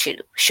 4 meat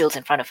shields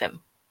in front of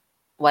him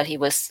while he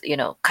was,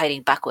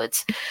 kiting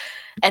backwards.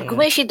 And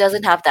Gumeishi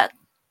doesn't have that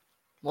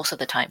most of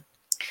the time.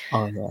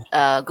 Oh,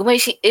 yeah.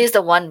 Gumeishi is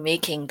the one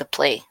making the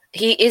play.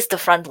 He is the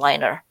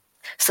frontliner.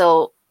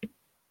 So,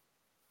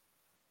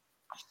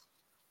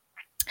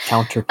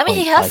 Counterpoint.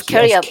 he has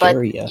Keria, but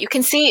Keria. you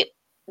can see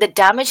the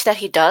damage that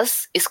he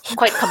does is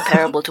quite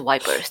comparable to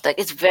Viper's. Like,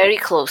 it's very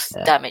close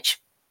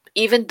damage,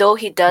 even though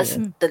he does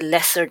the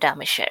lesser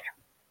damage share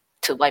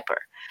to Viper.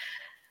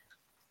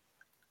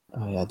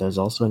 Oh yeah, there's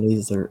also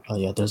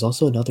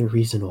another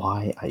reason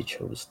why I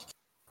chose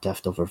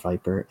Deft over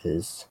Viper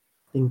is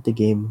I think the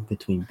game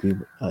between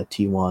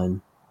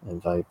T1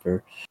 and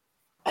Viper.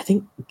 I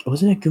think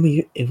wasn't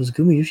it it was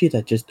Gumayushi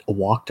that just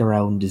walked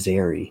around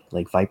Zeri,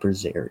 like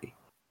Viper's Zeri,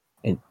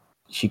 and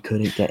she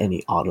couldn't get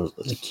any auto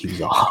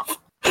Qs off,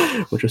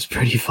 which was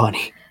pretty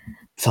funny.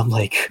 So I'm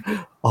like,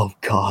 oh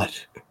god,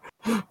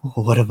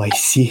 what am I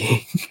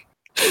seeing?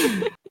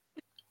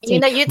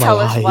 You tell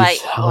us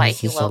why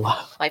he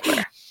loves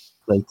Viper.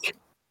 Like,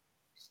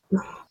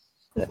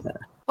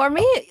 for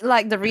me,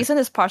 like the reason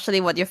is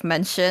partially what you've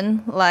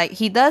mentioned. Like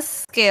he does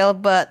scale,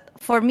 but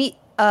for me,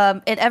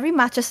 in every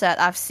matches that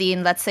I've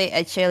seen, let's say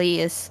Acheli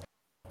is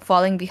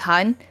falling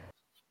behind,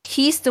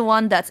 he's the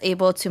one that's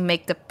able to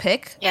make the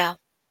pick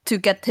to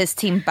get his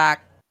team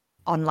back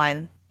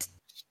online.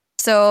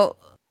 So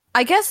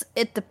I guess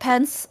it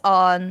depends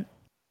on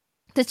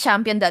the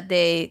champion that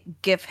they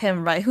give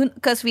him, right?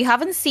 Because we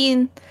haven't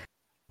seen,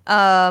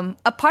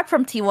 apart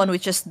from T1,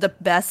 which is the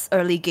best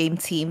early game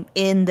team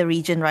in the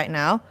region right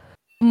now,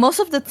 most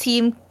of the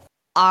team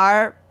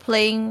are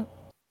playing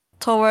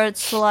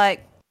towards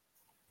like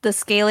the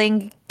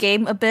scaling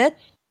game a bit,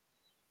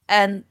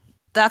 and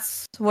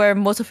that's where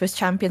most of his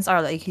champions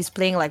are. Like he's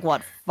playing like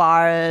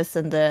Varus,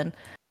 and then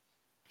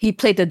he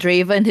played the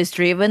Draven. His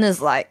Draven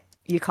is like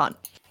you can't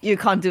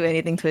do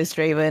anything to his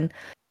Draven.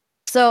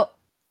 So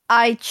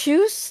I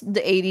choose the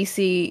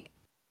ADC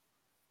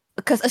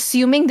because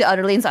assuming the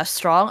other lanes are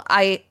strong,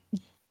 I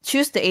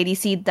choose the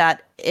ADC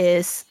that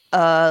is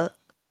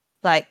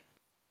like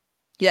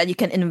that you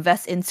can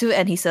invest into,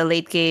 and he's a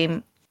late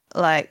game,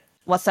 like,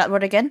 what's that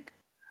word again?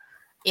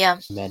 Yeah.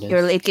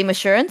 Your late game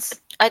assurance.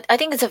 I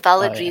think it's a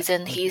valid Oh, yeah.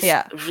 reason. He's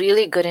Yeah.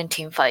 really good in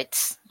team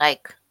fights.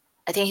 Like,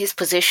 I think his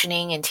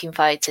positioning in team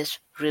fights is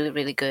really,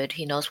 really good.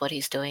 He knows what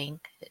he's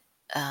doing.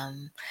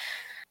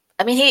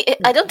 I mean,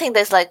 I don't think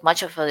there's like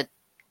much of a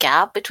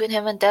gap between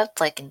him and Deft,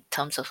 like in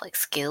terms of like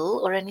skill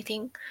or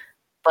anything.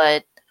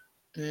 But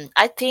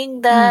I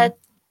think that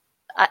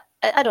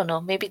I don't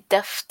know. Maybe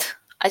Deft.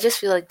 I just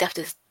feel like Deft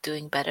is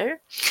doing better,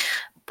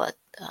 but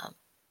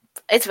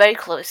it's very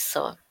close.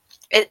 So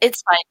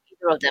it's fine.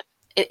 Either of them.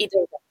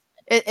 Either of them.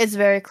 It's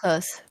very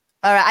close.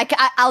 All right,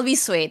 I'll be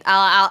swayed.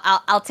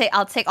 I'll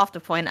take off the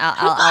point.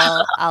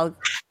 I'll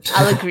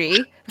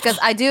agree, because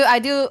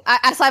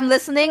as I'm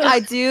listening, I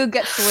do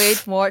get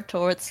swayed more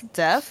towards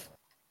Dev.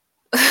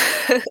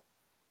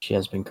 She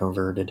has been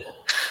converted.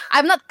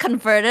 I'm not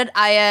converted.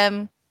 I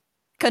am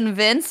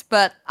convinced,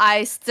 but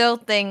I still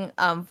think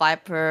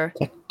Viper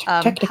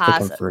Technically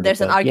has. converted,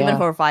 There's an but argument yeah.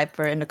 for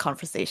Viper in the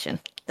conversation.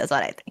 That's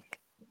what I think.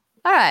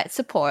 All right,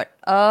 support.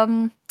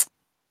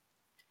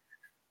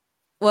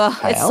 Well,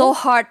 it's so Kyle?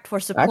 hard for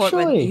support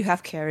when Actually- you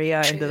have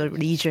Carrier in the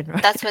region,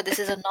 right? That's why this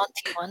is a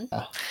non-T1.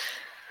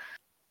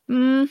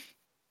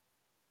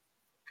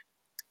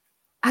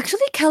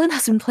 Actually, Kellen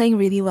has been playing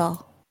really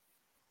well.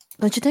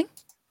 Don't you think?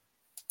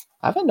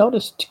 I haven't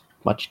noticed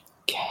much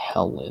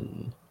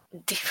Kellen.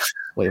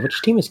 Wait, which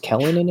team is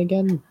Kellen in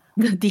again?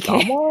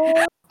 DK.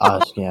 Dama?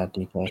 Yeah,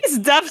 DK. He's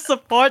dev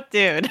support,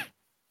 dude.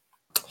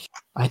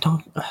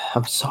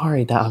 I'm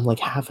sorry that I'm like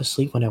half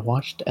asleep when I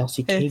watched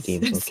LCK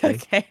games, It's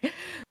okay?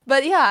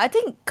 But yeah, I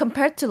think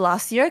compared to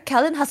last year,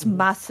 Kellen has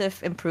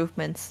massive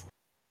improvements.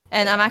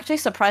 And I'm actually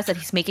surprised that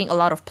he's making a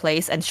lot of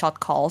plays and shot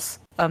calls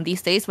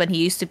these days, when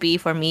he used to be,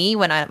 for me,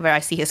 where I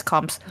see his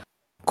comps,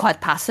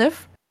 quite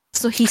passive.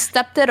 So he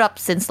stepped it up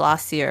since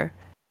last year.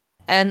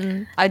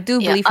 And I do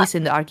believe he's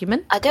in the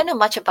argument. I don't know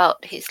much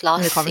about his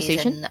last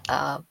conversation? season,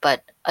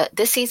 but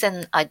this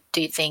season I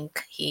do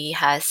think he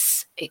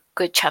has a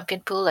good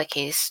champion pool. Like,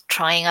 he's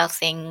trying out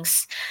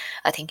things.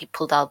 I think he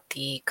pulled out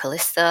the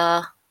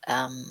Kalista.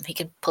 He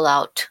can pull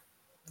out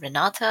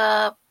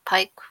Renata,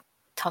 Pike,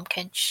 Tom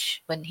Kench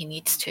when he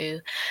needs to.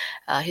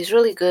 He's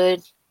really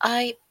good.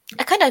 I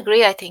kind of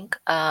agree. I think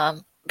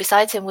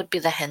besides him would be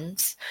the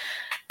Hens,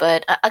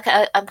 but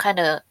I'm kind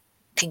of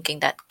thinking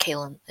that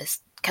Kellen is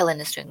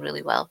doing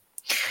really well.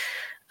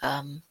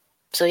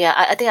 So yeah,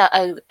 I think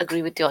I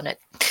agree with you on it.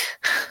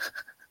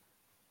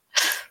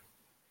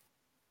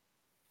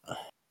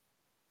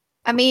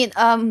 I mean,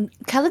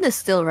 Kellen is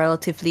still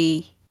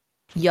relatively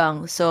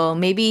young, so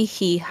maybe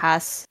he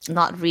has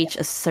not reached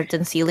a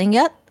certain ceiling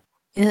yet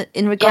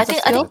in regards to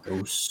skill.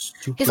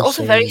 He's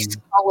also very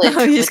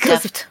solid He's with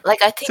Deft.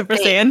 Like, I think Super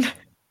Saiyan.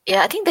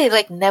 Yeah, I think they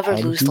like never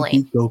And lose he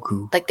lane. beat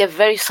Goku. Like, they're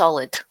very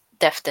solid,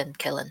 Deft and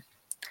Kellen.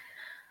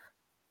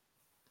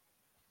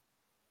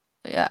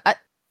 Yeah,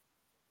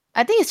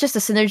 I think it's just a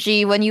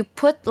synergy when you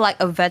put like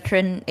a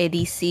veteran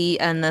ADC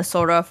and a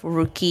sort of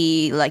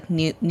rookie like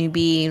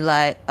newbie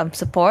like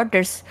support.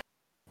 There's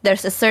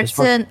a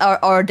certain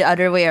or the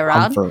other way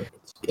around. So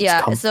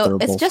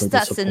it's just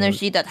that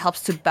synergy that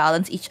helps to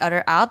balance each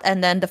other out.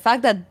 And then the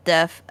fact that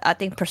Dev, I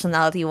think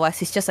personality wise,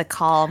 he's just a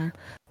calm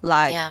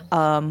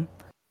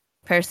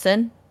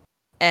person,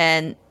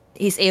 and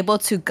he's able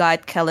to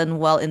guide Kellen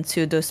well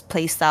into his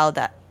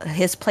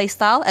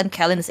playstyle, and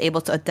Kellen is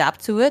able to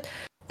adapt to it.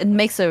 It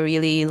makes a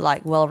really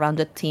like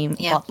well-rounded team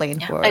bot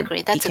lane for I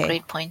agree. That's DK. a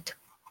great point.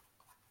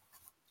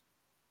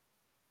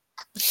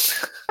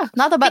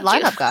 Not a bad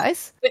lineup,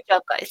 guys. Good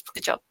job, guys.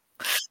 Good job.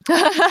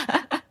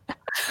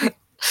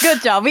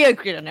 Good job. We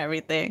agreed on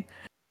everything.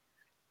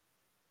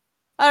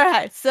 All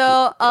right,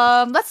 so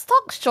let's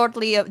talk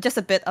shortly just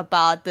a bit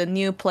about the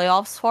new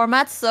playoffs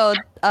format. So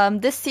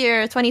this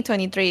year,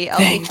 2023.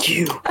 Thank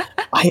you.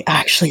 I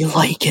actually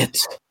like it.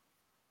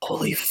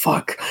 Holy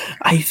fuck!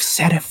 I've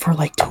said it for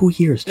like 2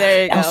 years.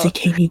 There you go.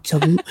 LCK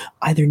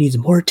needs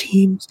more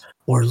teams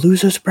or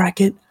losers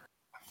bracket.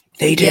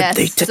 They did. Yes,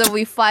 they did. so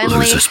we finally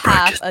losers have a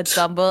brackets.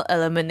 double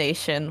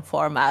elimination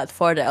format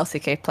for the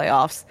LCK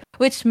playoffs,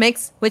 which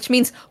means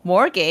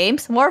more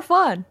games, more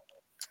fun.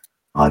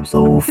 I'm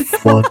so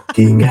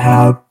fucking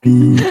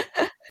happy.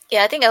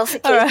 Yeah, I think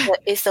LCK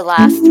is the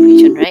last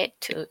region, right,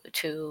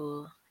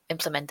 to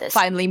implement this.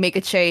 Finally make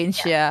a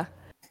change, yeah.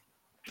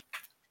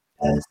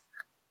 Yes.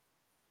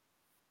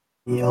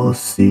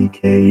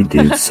 LCK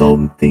did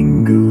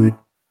something good.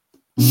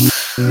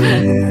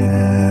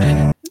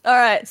 Yeah. All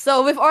right,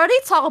 so we've already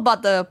talked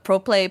about the pro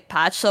play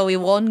patch, so we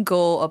won't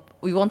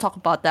talk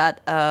about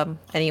that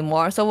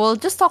anymore. So we'll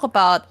just talk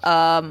about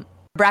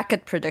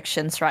bracket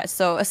predictions, right?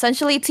 So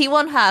essentially,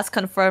 T1 has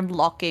confirmed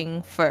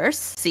locking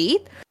first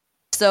seed.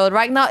 So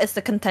right now it's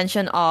the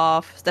contention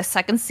of the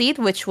second seed,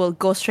 which will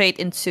go straight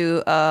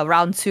into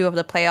round 2 of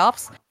the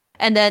playoffs,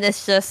 and then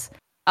it's just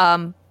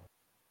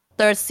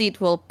third seed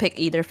will pick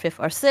either 5th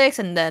or 6th,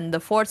 and then the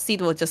 4th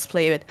seed will just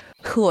play with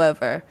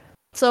whoever.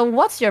 So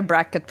what's your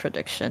bracket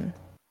prediction?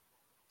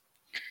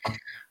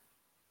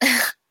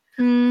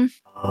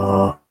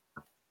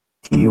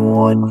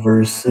 T1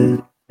 versus.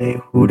 Hey,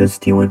 who does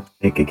T1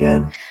 pick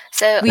again?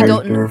 So We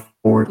don't Third or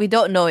fourth? we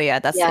don't know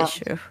yet. That's the Yeah.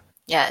 issue.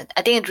 yeah,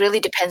 I think it really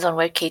depends on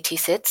where KT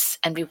sits,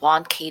 and we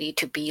want KT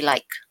to be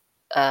like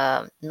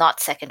not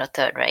second or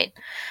third, right?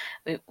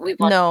 We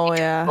want No, KT to be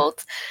yeah.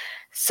 both.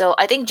 So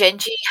I think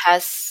Genji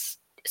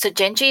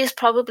is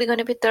probably going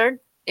to be third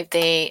if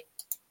they.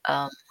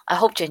 I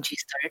hope Genji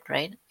is third,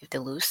 right? If they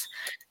lose.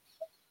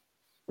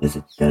 Is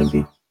it gonna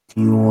be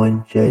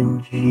T1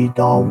 Genji,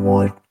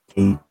 Dawn1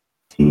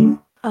 KT?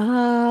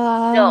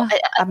 No,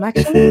 I'm If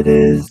actually it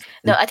is,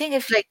 no, it's I think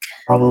if like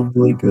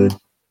probably good,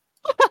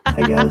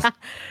 I guess.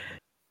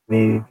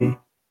 Maybe.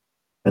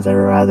 Because I'd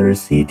rather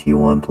see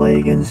T1 play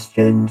against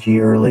Genji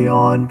early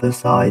on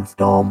besides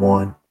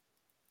Dawn1.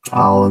 I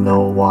don't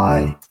know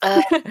why.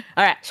 all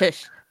right.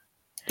 Shush.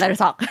 Let her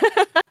talk.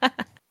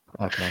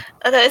 Okay.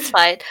 no, it's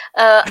fine.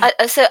 I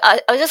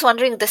was just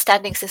wondering the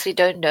standings since we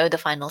don't know the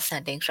final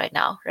standings right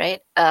now, right?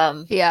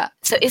 Yeah.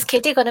 So is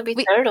KT gonna be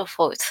third or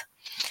fourth?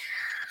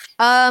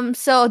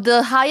 So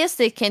the highest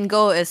they can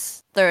go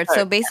is third. So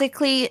Third, yeah.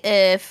 basically,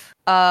 if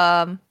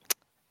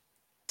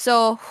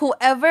so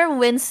whoever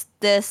wins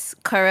this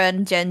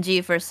current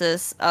Genji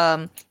versus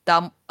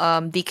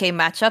DK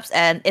matchups,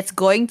 and it's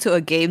going to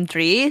a game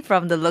 3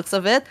 from the looks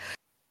of it,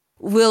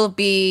 will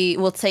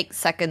take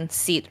second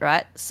seat,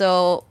 right?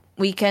 So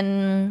we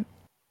can,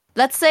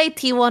 let's say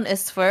T1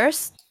 is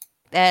first,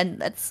 and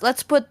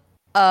let's put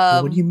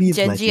What do you mean,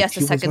 Genji Leggy? as the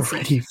T was second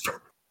already seed. first.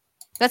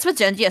 Let's put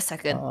Genji as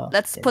second.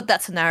 Let's Okay. put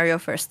that scenario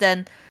first.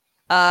 Then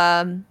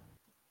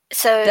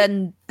So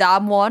then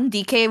Damwon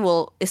DK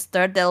is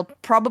third. They'll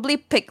probably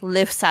pick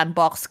Live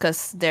Sandbox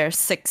because they're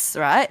 6,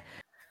 right?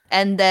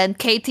 And then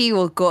KT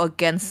will go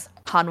against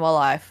Hanwha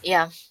Live.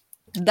 yeah,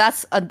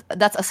 That's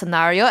a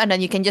scenario, and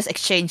then you can just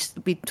exchange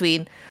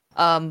between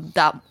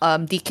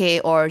DK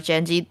or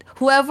Genji.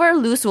 Whoever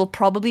lose will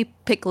probably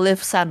pick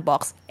Live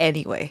Sandbox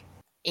anyway.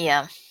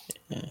 yeah,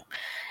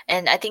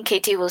 and I think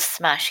KT will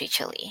smash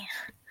Italy.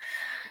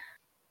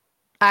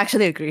 I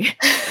actually agree.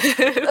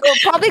 It'll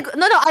probably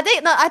no. I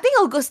think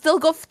it'll still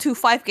go to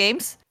 5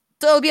 games.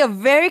 So it'll be a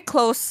very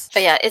close.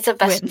 But yeah, it's a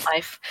best win. of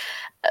 5.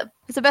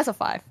 It's a best of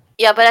 5.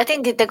 Yeah, but I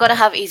think they're gonna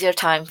have easier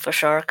time for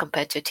sure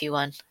compared to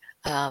T1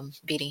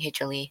 beating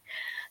Italy.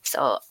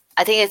 So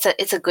I think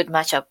it's a good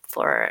matchup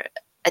for.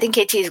 I think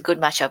KT is a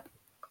good matchup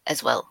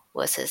as well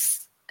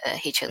versus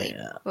Italy.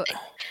 Yeah.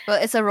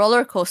 Well, it's a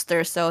roller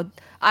coaster. So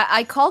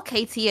I call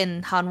KT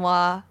and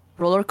Hanwha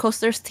roller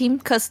coasters team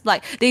because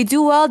like they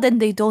do well, then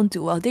they don't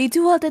do well. They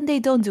do well, then they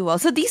don't do well.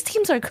 So these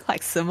teams are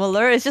like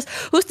similar. It's just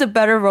who's the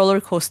better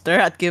roller coaster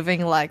at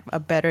giving like a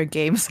better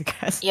games, I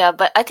guess. Yeah,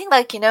 but I think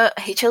like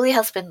Italy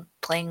has been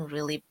playing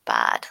really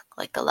bad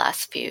like the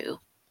last few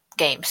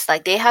games.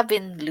 Like they have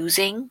been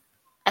losing.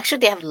 Actually,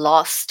 they have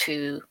lost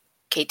to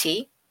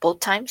KT both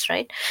times,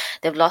 right?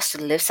 They've lost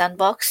to Live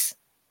Sandbox.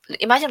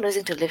 Imagine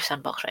losing to Live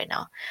Sandbox right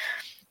now.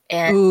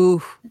 And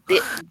Ooh.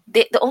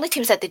 the only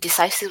teams that they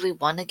decisively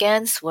won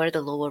against were the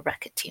lower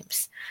bracket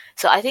teams.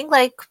 So I think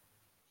like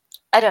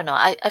I don't know.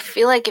 I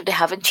feel like if they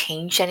haven't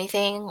changed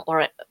anything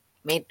or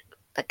made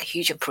like a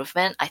huge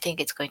improvement, I think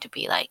it's going to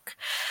be like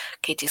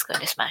KT's going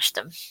to smash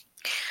them.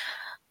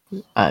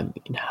 I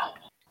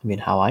mean,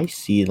 how I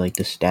see like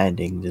the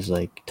standings is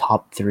like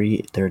top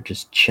 3, they're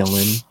just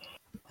chilling,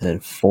 and then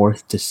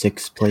 4th to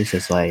 6th place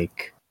is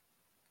like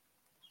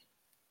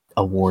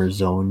a war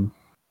zone.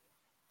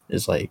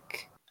 Is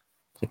like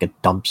a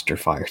dumpster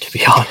fire, to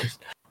be honest,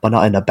 but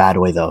not in a bad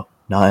way though.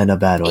 Not in a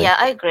bad way. Yeah,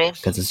 I agree.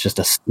 Because it's just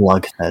a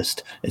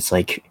slugfest. It's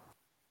like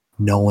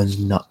no one's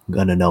not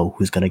gonna know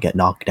who's gonna get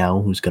knocked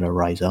down, who's gonna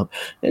rise up.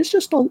 It's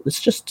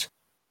just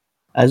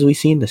as we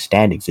see in the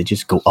standings, they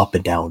just go up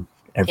and down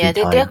every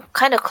time. They're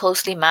kind of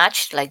closely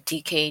matched, like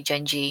DK,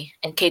 Genji,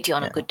 and KT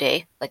on a good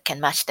day, like can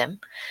match them.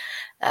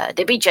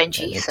 They beat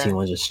Genji, the team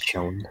was just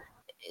shown.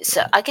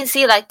 So I can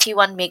see like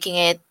T1 making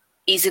it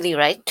easily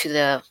right to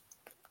the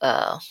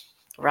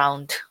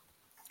round.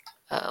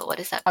 What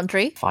is that? Round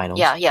 3? Finals.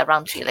 Yeah,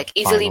 round 3. Like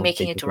easily Finals,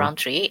 making it to basically. round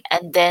 3,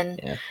 and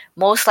then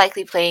most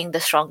likely playing the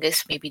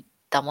strongest, maybe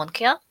Damwon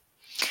Kia.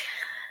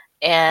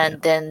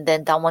 And then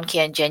Damwon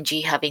Kia and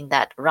Genji having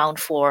that round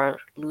 4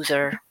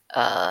 loser,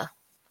 upper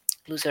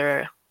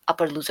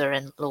loser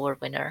and lower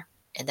winner,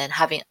 and then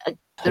having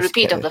the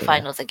repeat of the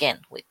finals again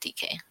with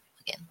DK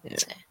again. Yeah.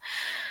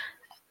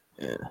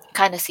 So,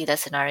 kind of see that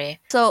scenario.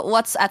 So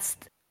what's at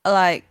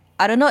like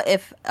I don't know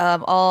if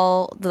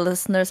all the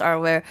listeners are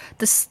aware.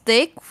 The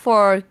stake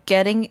for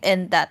getting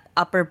in that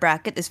upper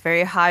bracket is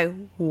very high.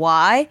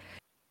 Why?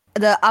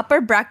 The upper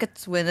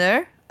brackets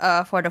winner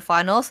for the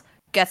finals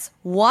gets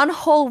 1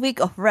 whole week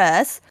of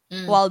rest,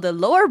 while the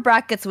lower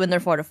brackets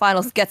winner for the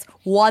finals gets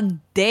 1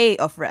 day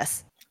of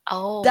rest.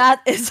 Oh,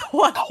 That is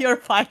what you're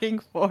fighting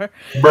for.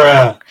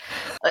 Bruh.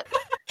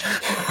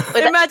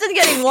 Imagine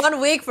getting 1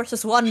 week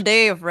versus 1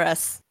 day of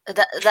rest.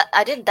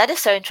 That is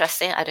so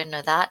interesting. I didn't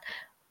know that.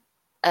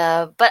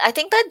 But I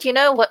think that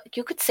what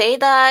you could say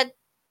that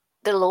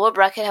the lower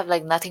bracket have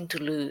like nothing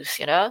to lose.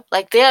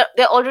 Like they're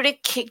already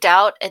kicked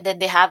out, and then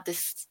they have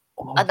this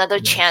another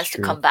that's chance to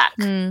true. come back.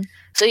 Hmm.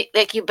 So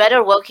like you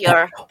better work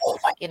your, Oh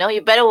my!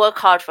 you better work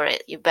hard for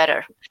it. You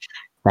better.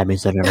 That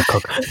means they're gonna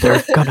cook.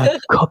 They're gonna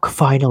cook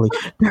finally.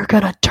 They're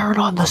gonna turn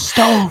on the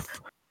stove.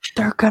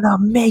 They're gonna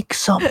make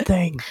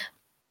something.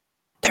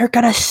 They're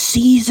gonna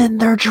season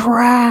their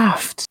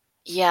draft.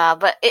 Yeah,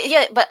 but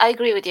I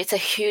agree with you. It's a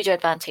huge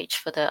advantage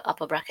for the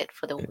upper bracket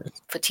for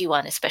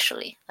T1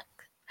 especially.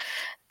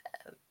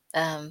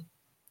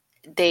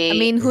 They. I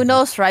mean, who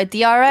knows, right?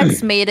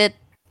 DRX made it.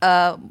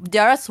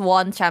 DRX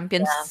won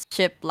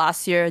championship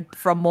last year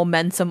from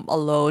momentum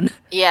alone.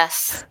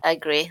 Yes, I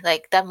agree.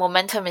 Like that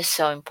momentum is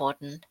so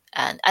important,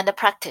 and the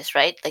practice,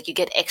 right? Like you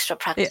get extra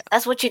practice. Yeah.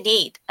 That's what you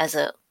need as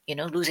a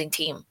losing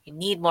team. You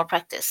need more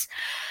practice.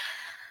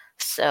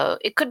 So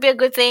it could be a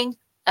good thing.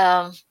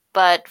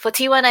 But for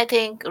T1, I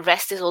think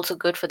rest is also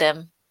good for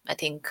them. I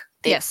think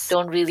they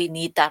don't really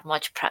need that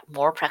much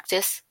more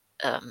practice.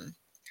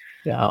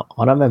 Yeah,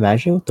 what I'm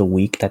imagining with the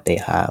week that they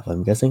have,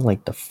 I'm guessing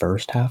like the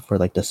first half or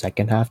like the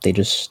second half, they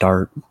just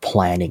start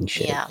planning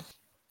shit. Yeah.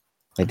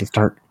 Like they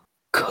start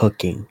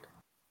cooking.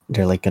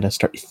 They're like gonna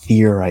start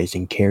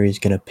theorizing. Carrie's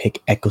gonna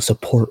pick Echo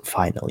Support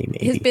finally,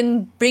 maybe. He's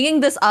been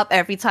bringing this up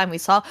every time we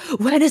saw.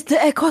 When is the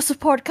Echo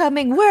Support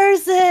coming? Where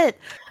is it?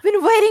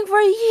 Been waiting for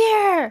a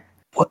year.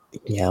 What?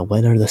 Yeah,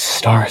 when are the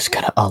stars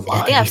gonna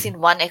align? I think I've seen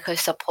one Echo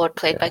Support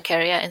played by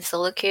Carrier in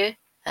solo queue.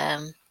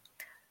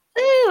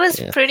 It was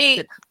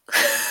pretty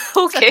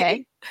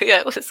okay. Yeah,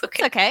 it was okay.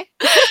 It's okay.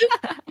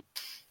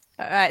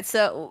 All right,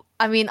 so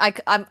I mean, I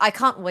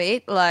can't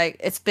wait. Like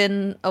it's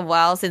been a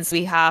while since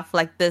we have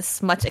like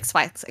this much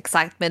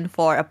excitement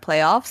for a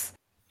playoffs,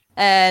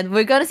 and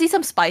we're gonna see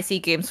some spicy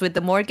games. With the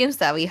more games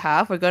that we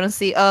have, we're gonna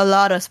see a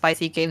lot of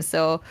spicy games.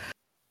 So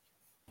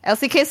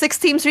LCK 6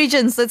 teams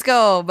regions, let's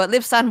go. But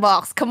Live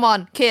Sandbox, come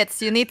on,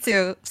 kids, you need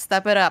to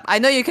step it up. I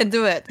know you can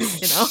do it.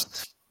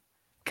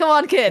 Come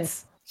on,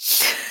 kids.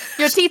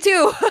 You're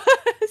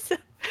T2.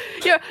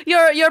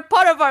 you're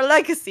part of our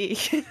legacy.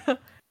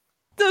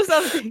 Do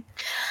something.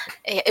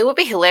 It would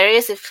be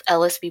hilarious if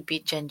LSB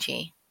beat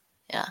Genji.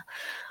 Yeah.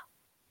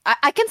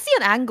 I can see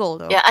an angle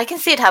though. Yeah, I can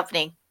see it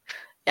happening.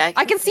 Yeah,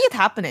 I can see it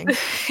happening.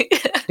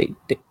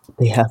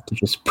 They have to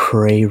just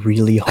pray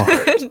really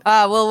hard.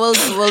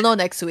 We'll know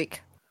next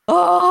week.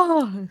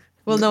 Oh,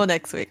 we'll know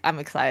next week. I'm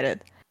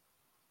excited.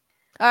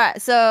 All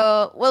right,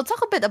 so we'll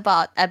talk a bit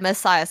about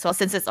MSI as well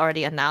since it's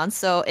already announced.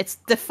 So it's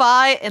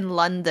Defy in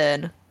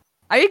London.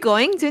 Are you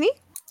going, Donee?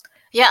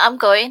 Yeah, I'm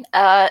going.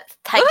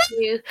 Thank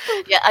you.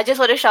 Yeah, I just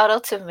want to shout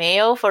out to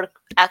Mayo for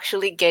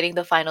actually getting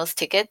the finals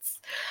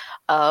tickets.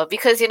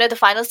 Because the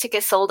finals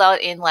tickets sold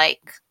out in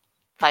like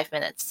 5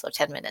 minutes or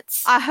 10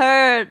 minutes. I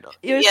heard.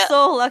 You're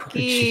so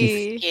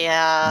lucky.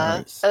 Yeah.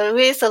 Nice.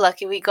 We're so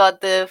lucky. We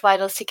got the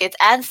finals tickets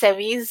and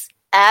semis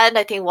and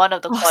I think one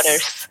of the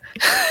quarters.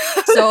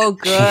 So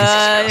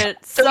good.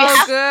 So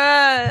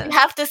good. We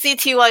have to see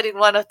T1 in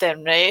one of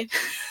them, right?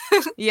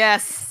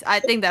 Yes, I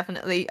think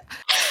definitely.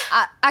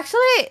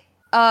 Actually,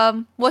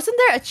 wasn't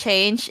there a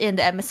change in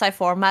the MSI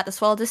format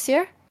as well this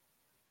year?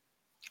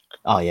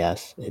 Oh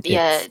yes.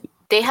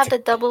 They have the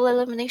double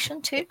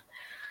elimination too.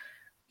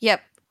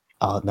 Yep.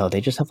 Oh no,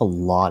 they just have a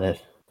lot of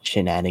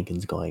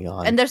shenanigans going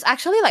on. And there's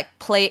actually like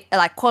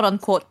quote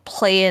unquote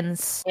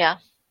play-ins. Yeah.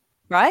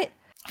 Right?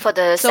 For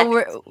the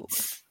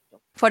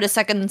for the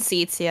second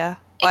seats, yeah.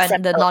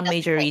 And the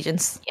non-major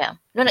regions. Yeah.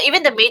 No,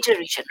 even the major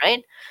region,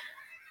 right?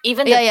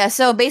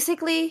 So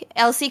basically,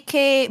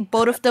 LCK,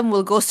 both of them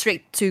will go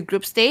straight to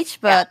group stage,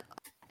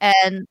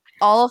 and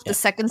all of the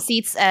second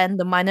seats and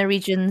the minor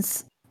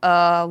regions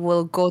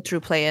will go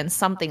through play-in,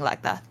 something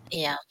like that.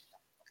 Yeah.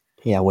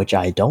 Yeah, which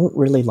I don't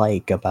really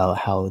like about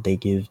how they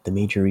give the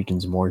major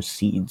regions more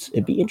seeds.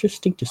 It'd be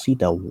interesting to see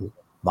the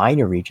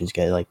minor regions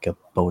get like a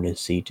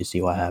bonus seed to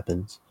see what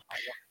happens.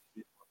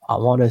 I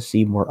want to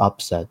see more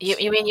upsets.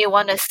 You mean you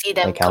want to see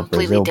them like how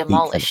completely Brazil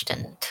demolished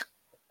and...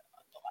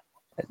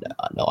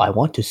 No, I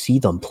want to see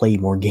them play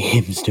more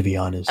games, to be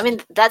honest. I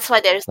mean, that's why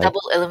there's like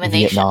double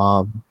elimination.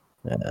 Vietnam.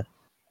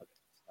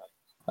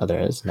 Oh,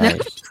 there is.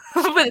 Nice.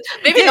 But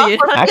maybe not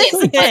for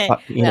Actually,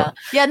 play-ins.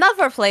 Yeah, not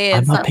for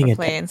play-ins. I'm Not for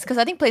play-ins. Because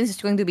I think play-ins is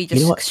going to be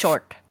just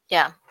short.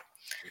 Yeah.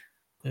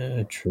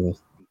 True.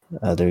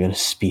 They're going to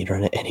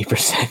speedrun at any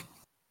percent.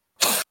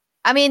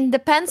 I mean,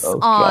 depends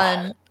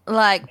on...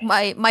 Like,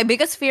 my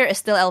biggest fear is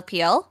still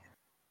LPL.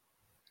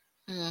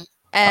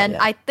 And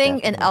I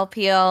think in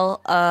LPL,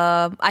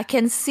 I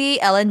can see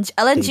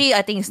LNG,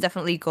 I think, is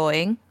definitely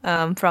going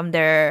from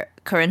their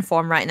current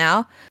form right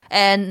now.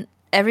 And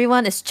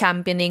everyone is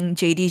championing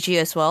JDG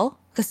as well,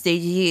 because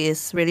JDG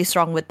is really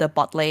strong with the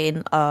bot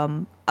lane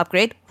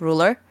upgrade,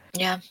 Ruler.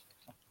 Yeah.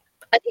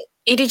 I think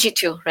EDG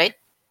too, right?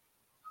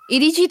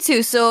 EDG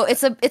too, so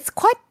it's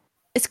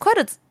quite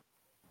a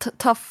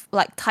tough,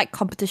 like, tight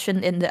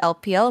competition in the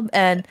LPL.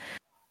 And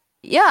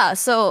yeah,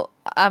 so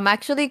I'm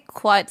actually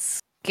quite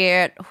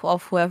scared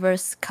of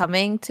whoever's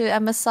coming to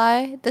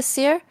MSI this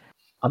year.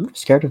 I'm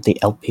just scared of the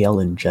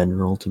LPL in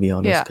general, to be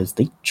honest, because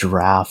they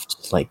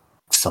draft like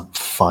some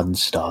fun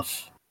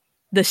stuff.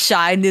 The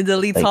Shine in the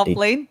lead top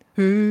lane.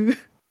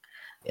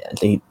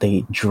 Yeah,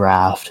 they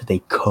draft, they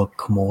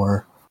cook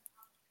more.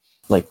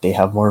 Like they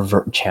have more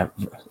champ.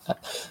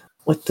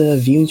 With the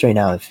views right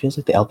now, it feels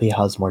like the LPL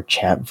has more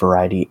champ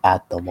variety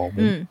at the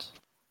moment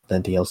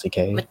than the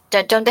LCK.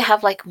 But don't they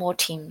have like more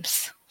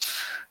teams?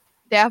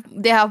 They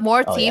have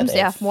more Oh, yeah, teams, they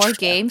they have- have more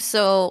games,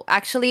 so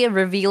actually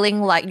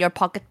revealing like your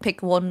pocket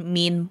pick won't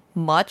mean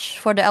much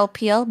for the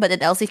LPL, but in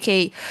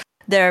LCK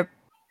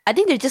I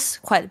think they're just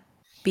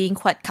being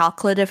quite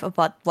calculative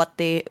about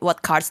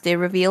what cards they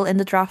reveal in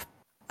the draft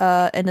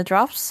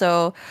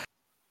so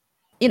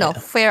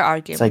fair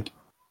argument.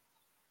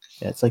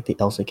 It's like the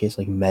LCK is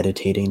like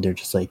meditating, they're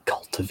just like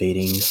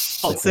cultivating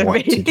like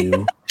what to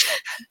do.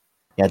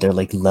 Yeah, they're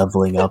like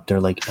leveling up, they're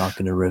like not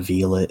gonna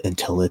reveal it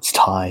until it's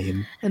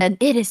time. And then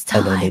it is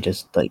time. And then they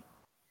just like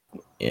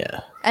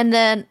And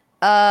then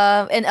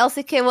in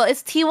LCK, well,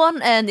 it's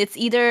T1 and it's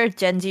either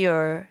Genji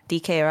or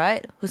DK,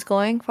 right? Who's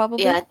going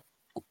probably? Yeah.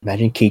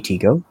 Imagine KT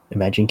go.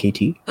 Imagine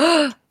KT.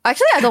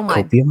 Actually, I don't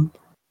mind. Copium.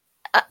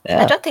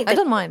 I don't think I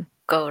don't mind.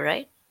 Go,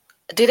 right?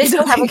 Do they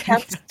still have a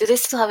chance? Do they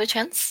still have a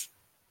chance?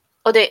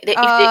 Or if they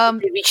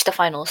reach the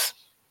finals?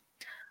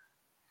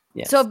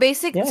 Yes. So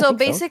basically,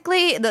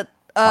 the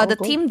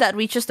Probably. team that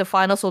reaches the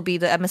finals will be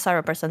the MSI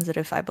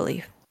representative, I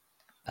believe.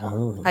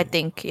 Oh. I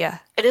think, yeah.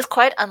 It is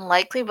quite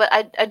unlikely, but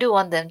I do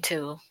want them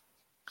to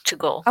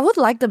go. I would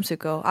like them to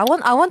go. I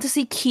want to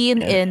see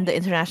Keen in the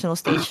international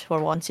stage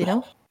for once,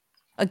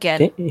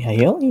 Again.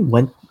 He only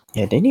went.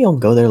 Yeah, didn't he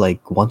only go there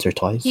like once or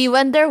twice? He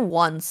went there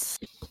once.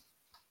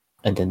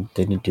 And then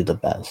didn't do the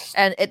best.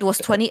 And it was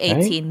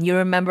 2018. Right? You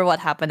remember what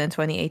happened in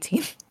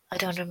 2018? I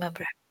don't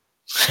remember.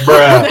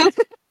 Bruh.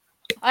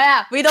 Oh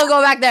yeah, we don't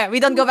go back there. We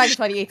don't go back to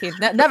 2018.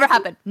 Never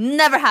happened.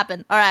 Never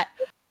happened. All right.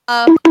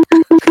 All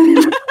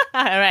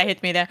right,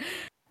 hit me there.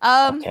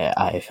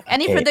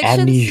 Any predictions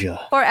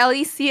amnesia. for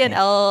LEC and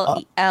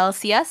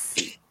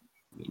LCS?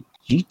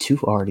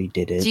 G2 already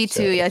did it. G2,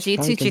 so yeah,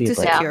 G2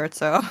 secured.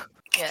 So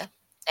yeah.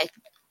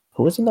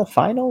 Who was in the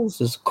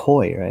finals? Is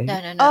Koi, right?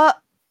 No.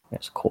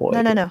 Yes, Koi.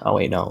 No. Oh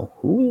wait, no.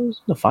 Who was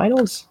in the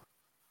finals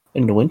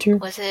in the winter?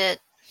 Was it?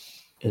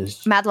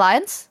 Is Mad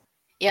Lions?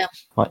 Yeah.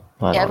 What?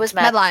 Yeah, it was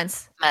Mad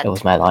Lions. It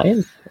was Mad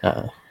Lions.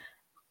 I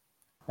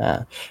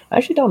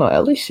actually don't know.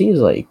 LEC is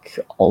like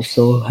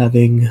also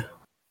having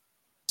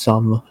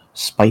some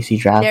spicy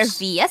drafts. Their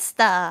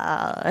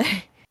Fiesta.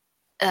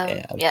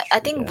 I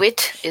think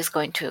Wit is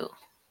going to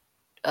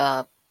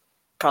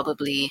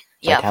probably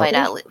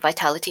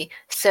Vitality.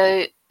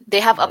 So they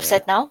have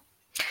upset now.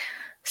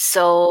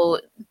 So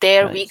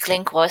their weak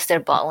link was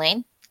their bot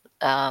lane.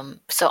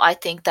 So I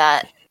think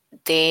that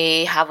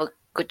they have a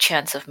good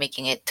chance of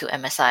making it to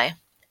MSI.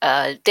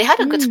 They had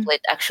a good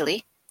split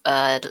actually.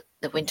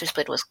 The winter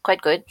split was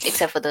quite good,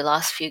 except for the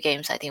last few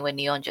games. I think when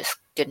Neon just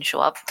didn't show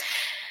up.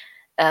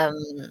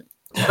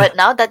 But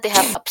now that they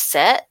have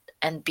upset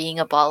and being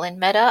a ball in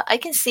meta, I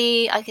can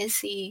see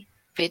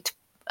Vit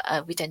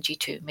and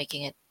G2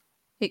 making it.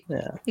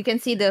 You can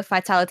see the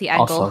Vitality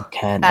angle. Also,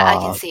 I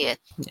can see it.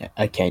 Yeah,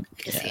 I can.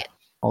 I can see it.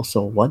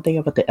 Also, one thing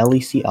about the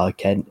LEC,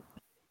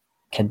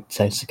 can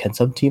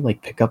some team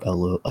like pick up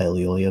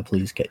Eliolia,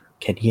 please?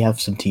 Can he have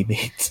some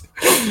teammates?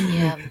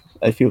 Yeah.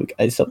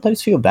 I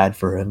sometimes feel bad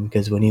for him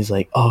because when he's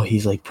like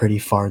pretty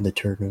far in the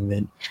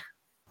tournament,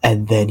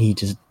 and then he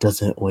just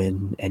doesn't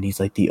win, and he's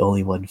like the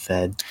only one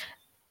fed.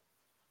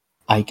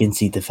 I can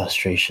see the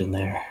frustration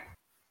there.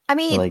 I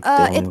mean,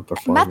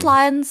 Mad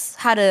Lions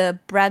had a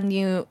brand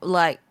new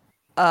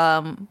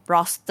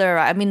roster.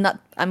 I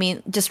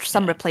mean, just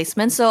some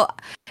replacements. So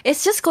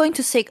it's just going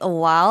to take a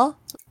while.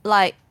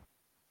 Like,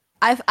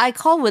 I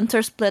call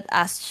Winter Split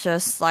as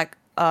just like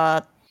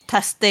a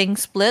testing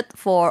split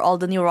for all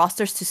the new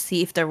rosters to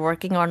see if they're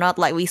working or not.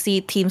 Like we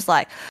see teams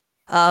like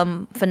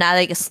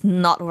Fnatic is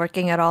not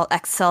working at all.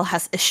 Excel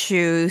has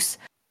issues.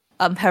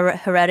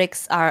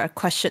 Heretics are a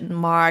question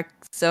mark.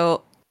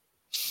 So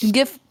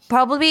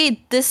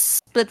probably this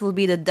split will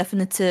be the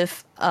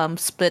definitive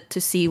split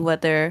to see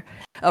whether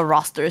a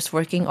roster is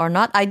working or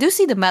not. I do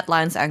see the Mad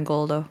Lions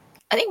angle though.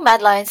 I think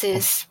Mad Lions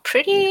is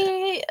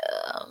pretty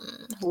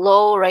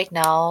low right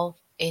now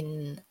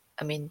in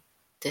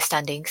the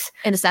standings.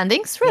 In the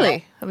standings? Really?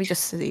 Yeah. Let me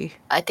just see.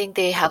 I think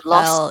they have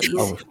lost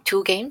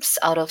 2 games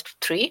out of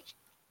 3.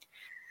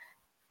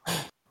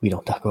 We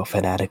don't talk about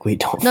Fnatic. We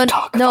don't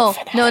talk about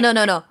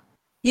Fnatic. No.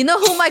 You know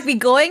who might be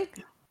going?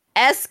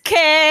 SK!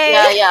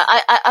 Yeah.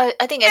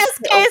 I think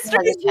SK is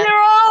 3-0!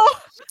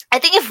 I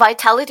think if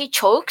Vitality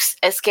chokes,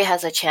 SK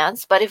has a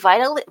chance. But if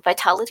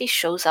Vitality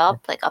shows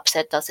up, like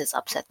Upset does his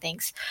Upset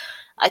things,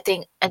 I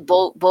think, and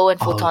Bo and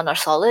Photon are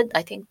solid,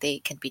 I think they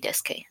can beat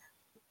SK.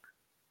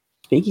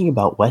 Speaking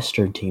about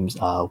Western teams,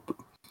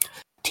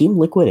 Team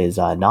Liquid is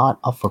not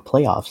up for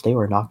playoffs. They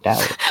were knocked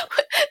out.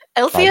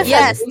 LCS,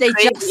 yes,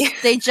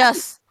 they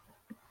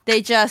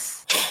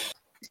just.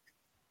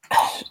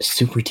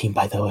 Super team,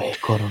 by the way,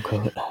 quote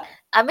unquote.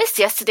 I missed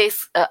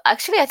yesterday's.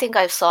 Actually, I think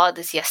I saw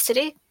this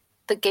yesterday.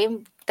 The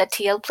game that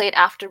TL played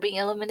after being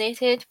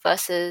eliminated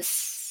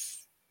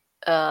versus,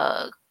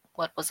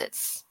 what was it?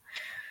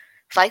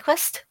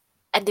 FlyQuest.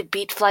 and they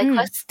beat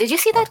FlyQuest. Did you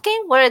see that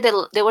game where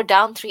they were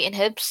down 3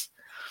 inhibs?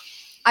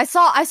 I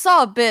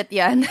saw a bit,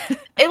 yeah.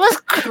 It was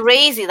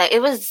crazy. Like I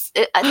think it was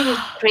the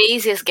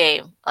craziest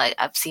game like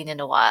I've seen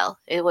in a while.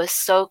 It was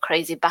so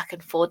crazy, back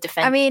and forth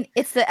defense. I mean,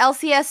 it's the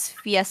LCS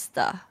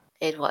Fiesta.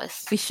 It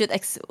was. We should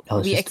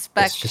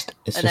expect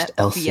it's just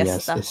LCS.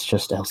 Fiesta. It's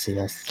just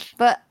LCS.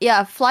 But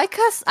yeah,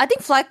 FlyQuest. I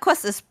think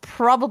FlyQuest is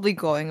probably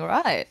going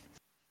right.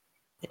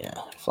 Yeah,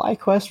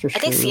 FlyQuest for sure. I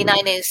think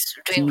C9 is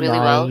doing really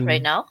well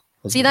right now.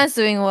 C9 is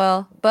doing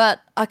well,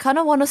 but I kind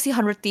of want to see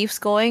 100 Thieves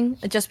going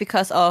just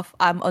because of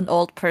I'm an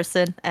old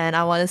person and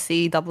I want to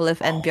see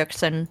Doublelift and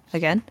Bjergsen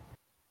again.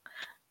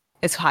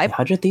 It's hype.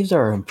 100 Thieves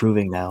are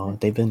improving now.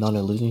 They've been on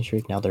a losing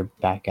streak. Now they're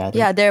back at it.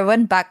 Yeah, they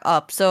went back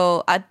up.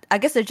 So I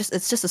guess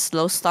it's just a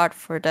slow start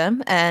for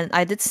them. And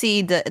I did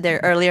see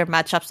their earlier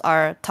matchups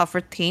are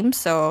tougher teams.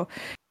 So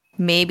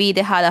maybe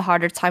they had a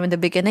harder time in the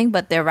beginning,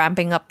 but they're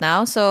ramping up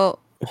now. So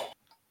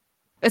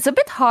it's a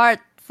bit hard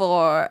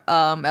for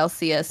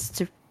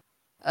LCS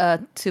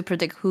to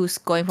predict who's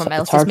going from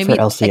LCS. Maybe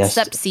LCS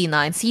except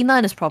C9.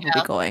 C9 is probably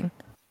going.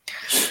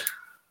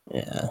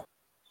 Yeah.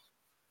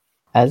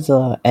 As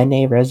a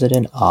NA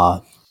resident,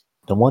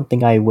 the one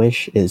thing I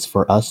wish is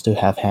for us to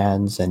have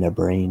hands and a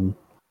brain.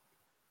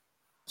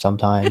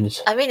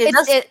 Sometimes. I mean, it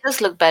does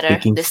look better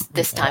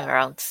this time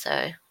around.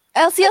 So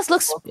LCS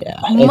looks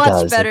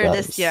much better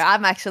this year.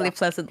 I'm actually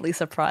pleasantly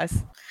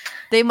surprised.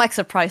 They might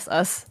surprise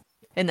us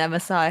in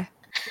MSI.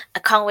 I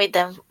can't wait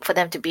for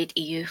them to beat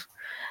EU.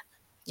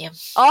 Yeah.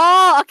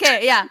 Oh,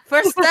 okay, yeah.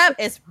 First step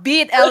is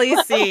beat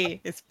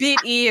LEC. It's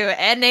beat EU.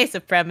 NA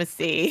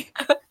supremacy.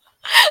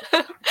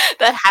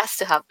 That has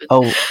to happen.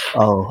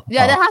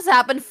 Yeah, that has to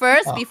happen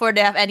first before they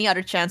have any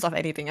other chance of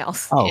anything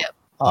else.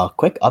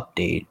 Quick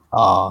update.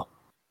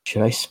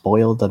 Should I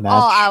spoil the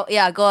match?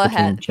 Yeah, go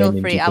ahead. Feel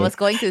free. I was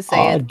going to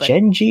say it. But...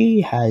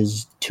 Genji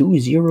has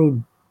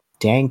 2-0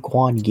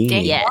 Dangquan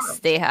Gaming. Yes,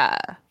 they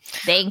have.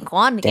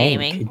 Dangquan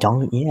Gaming.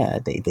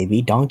 They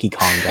beat Donkey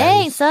Kong, guys.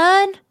 Hey,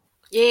 son!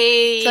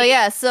 Yay! So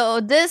yeah, so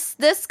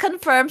this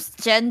confirms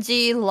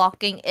Genji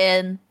locking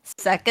in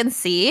second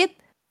seed.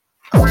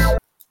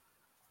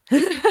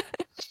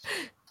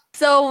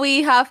 So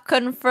we have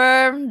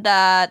confirmed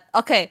that.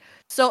 Okay,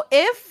 so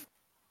if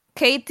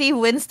KT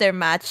wins their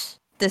match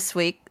this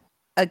week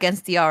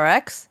against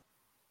DRX,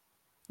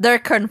 they're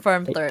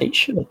confirmed third. They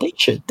should,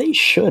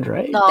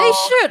 right? No. They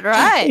should,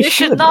 right? They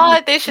should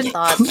not. They should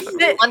not.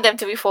 I want them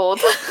to be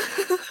fooled.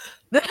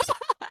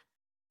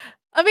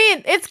 I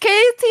mean, it's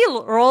KT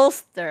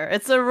roster.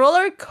 It's a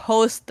roller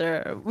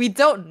coaster. We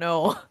don't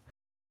know.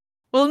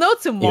 We'll know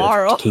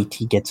tomorrow. If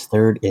KT gets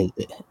third,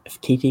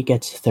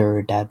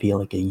 that'd be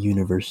like a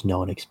universe no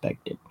one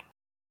expected.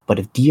 But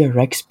if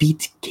DRX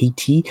beats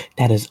KT,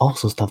 that is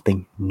also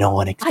something no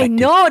one expected. I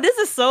know, this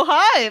is so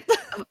hype.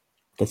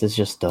 This is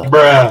just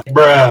bruh.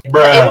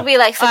 It would be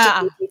like such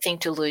a easy thing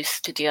to lose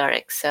to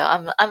DRX. So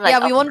I'm like,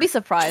 yeah, we won't be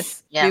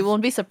surprised. Yeah. We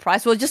won't be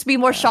surprised. We'll just be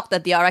more shocked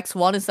that DRX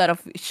won instead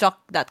of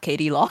shocked that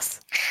KT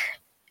lost.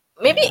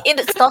 Maybe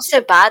it's not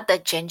so bad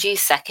that Genji is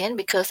second,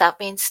 because that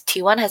means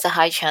T1 has a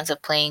high chance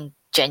of playing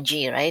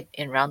Genji, right,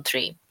 in round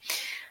 3.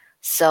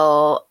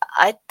 So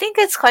I think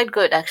it's quite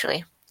good,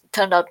 actually. It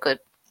turned out good.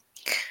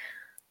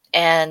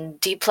 And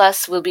D+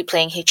 will be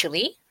playing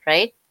HLE,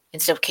 right,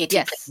 instead of KT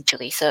playing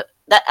HLE. So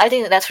that, I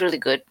think that's really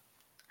good.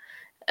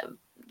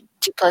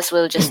 D+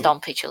 will just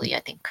stomp HLE, I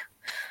think.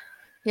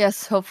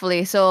 Yes,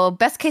 hopefully. So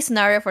best case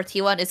scenario for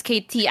T1 is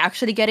KT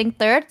actually getting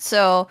third.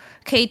 So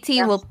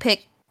KT will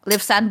pick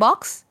Live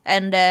Sandbox,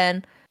 and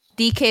then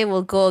DK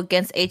will go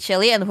against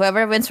HLE, and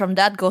whoever wins from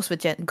that goes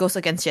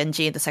against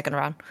Genji in the second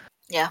round.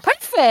 Yeah.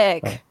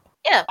 Perfect!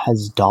 Yeah.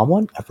 Has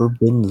Damwon ever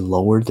been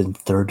lower than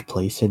third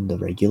place in the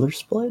regular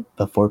split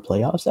before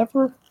playoffs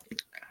ever?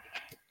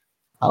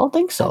 I don't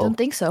think so.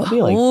 That'd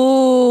be like,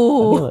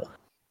 ooh.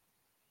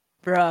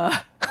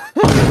 Bruh.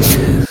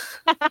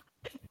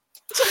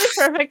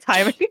 Perfect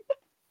timing.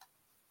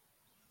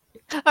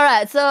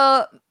 Alright,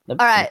 so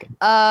back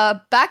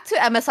to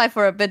MSI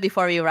for a bit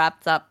before we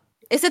wrapped up.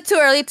 Is it too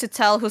early to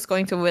tell who's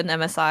going to win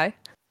MSI?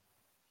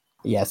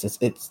 Yes,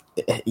 it's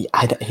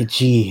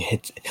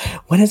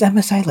when is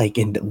MSI, like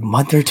in a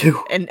month or two?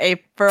 In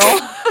April.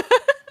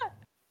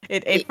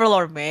 In April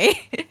or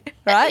May,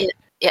 right?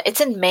 Yeah,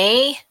 it's in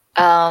May.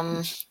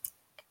 And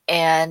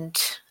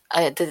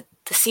the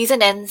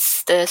season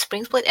ends, the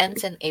spring split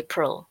ends in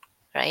April,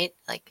 right?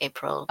 Like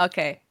April.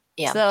 Okay.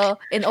 Yeah. So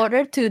in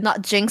order to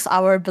not jinx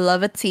our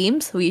beloved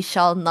teams, we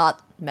shall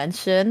not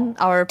mention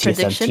our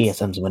predictions.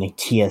 TSM's winning.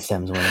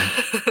 TSM.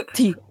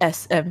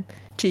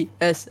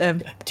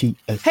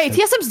 Hey,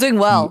 TSM's doing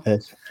well.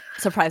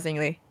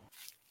 Surprisingly.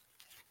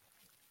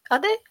 Are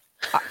they?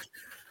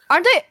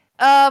 Aren't they?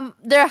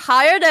 They're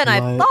higher than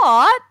I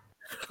thought.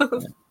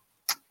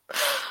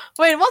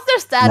 Wait, what's their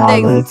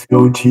standing? Now let's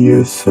go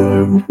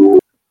TSM.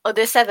 Oh,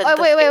 they're 7th. Oh,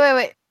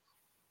 wait.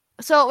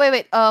 So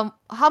wait.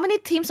 How many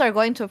teams are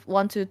going to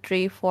 1, 2,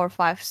 3, 4,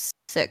 5,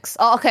 6?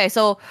 Oh, okay.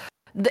 So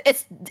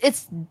it's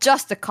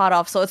just the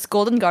cutoff. So it's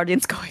Golden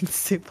Guardians going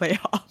to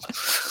playoff.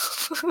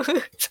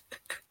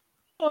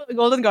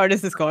 Golden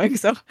Gardens is going.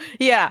 So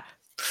yeah.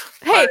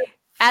 Hey,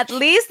 at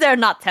least they're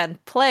not 10th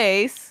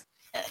place.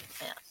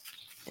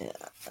 Yeah.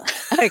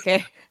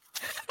 Okay.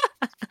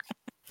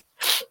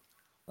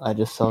 I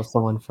just saw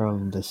someone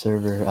from the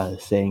server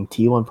saying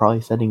T1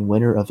 probably sending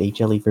winner of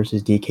HLE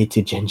versus DK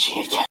to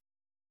Genji again.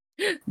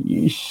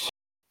 Yeesh.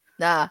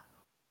 Nah.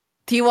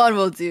 T1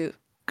 will do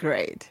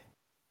great.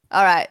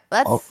 All right,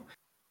 let's. Oh,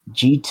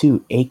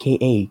 G2,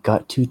 aka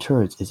got 2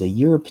 turrets, is a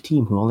Europe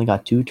team who only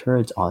got 2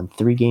 turrets on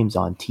 3 games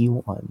on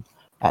T1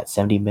 at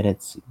 70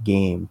 minutes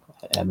game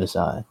at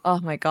MSI. Oh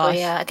my Oh gosh.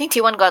 yeah, I think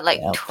T1 got like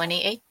Yeah.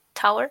 28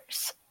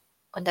 towers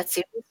on that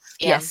series.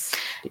 Yeah. Yes.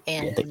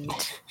 And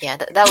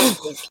that was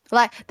crazy.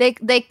 Like they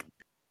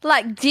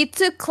like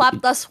G2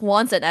 clapped us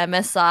once at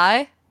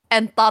MSI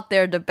and thought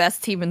they're the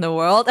best team in the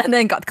world and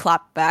then got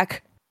clapped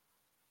back.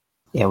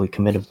 Yeah, we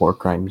committed war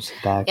crimes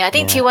back. Yeah, I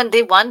think T1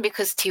 they won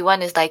because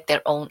T1 is like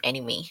their own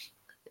enemy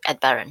at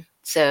Baron.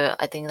 So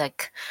I think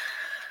like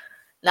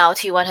now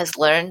T1 has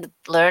learned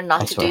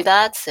not to do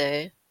that.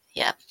 So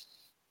yeah.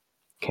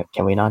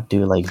 Can we not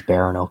do like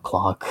Baron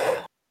O'Clock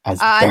as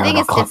I Baron think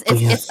O'Clock,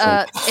 please?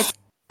 it's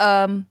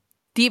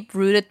deep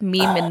rooted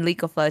meme in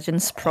League of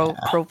Legends pro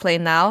play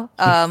now.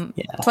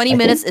 20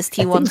 minutes is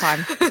T1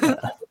 time.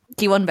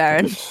 T1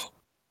 Baron.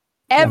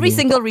 Every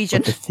single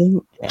region. But the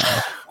thing,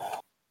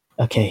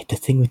 okay, the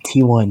thing with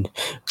T1,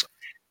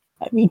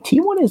 I mean,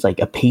 T1 is like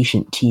a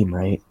patient team,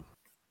 right?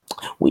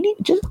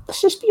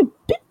 Let's just be a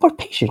bit more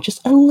patient,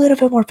 just a little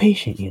bit more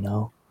patient, you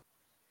know.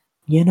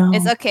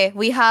 It's okay.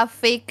 We have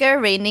Faker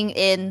reigning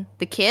in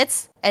the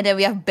kids, and then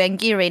we have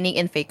Bengi reigning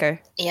in Faker.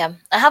 Yeah,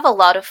 I have a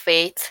lot of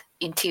faith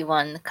in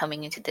T1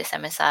 coming into this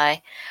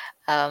MSI,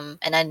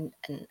 and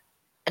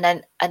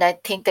I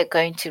think they're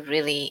going to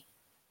really.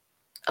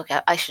 Okay,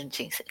 I shouldn't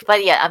jinx it,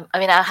 but yeah,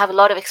 I have a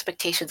lot of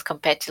expectations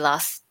compared to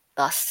last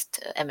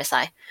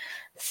MSI,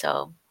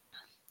 so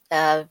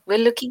we're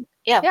looking,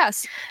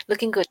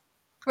 looking good.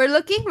 We're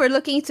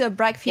looking to a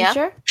bright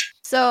future. Yeah.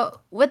 So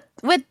with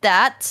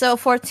that, so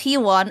for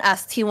T1,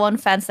 as T1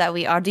 fans that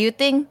we are, do you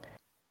think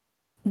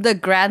the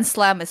Grand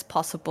Slam is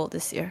possible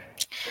this year?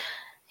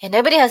 Yeah,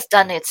 nobody has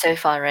done it so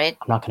far, right?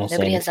 I'm not gonna say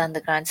nobody has done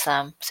the Grand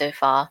Slam so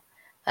far.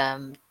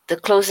 The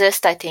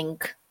closest I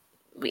think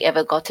we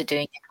ever got to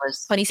doing it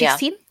was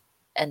 2016,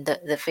 and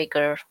the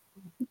Faker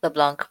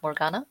LeBlanc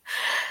Morgana.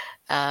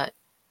 That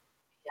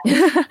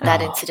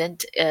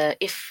incident. So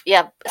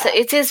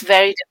it is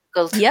very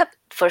difficult. Yep,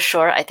 for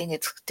sure. I think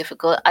it's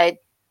difficult.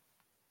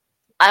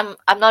 I'm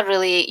not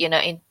really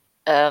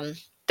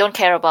don't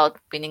care about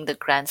winning the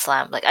Grand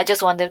Slam. Like I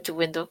just want them to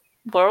win the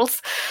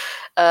Worlds.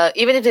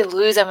 Even if they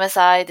lose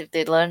MSI, if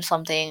they learn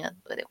something,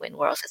 but they win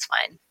Worlds, it's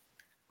fine.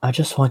 I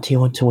just want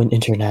T1 to win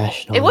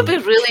internationally. It would be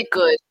really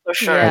good for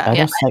sure.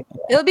 Yeah.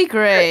 It'll be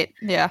great.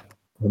 Yeah.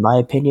 In my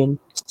opinion,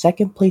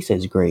 second place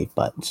is great,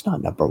 but it's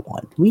not number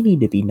 1. We need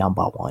to be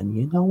number 1.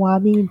 You know what I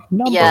mean?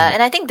 Number 1.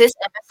 And I think this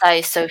MSI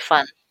is so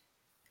fun.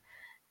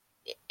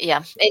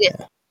 Yeah, it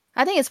is.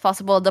 I think it's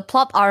possible. The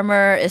plot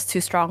armor is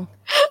too strong.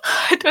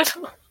 I don't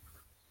know.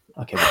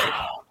 Okay.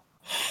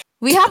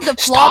 We have the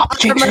plot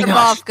armor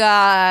buff,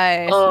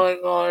 guys. Oh my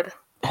god.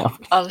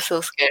 I'm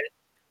so scared.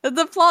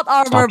 The plot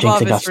armor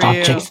buff is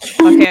real.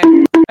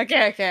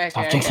 Okay.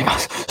 Stop jinxing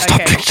us.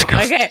 Stop jinxing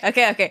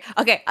us.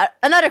 Okay.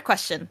 Another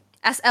question.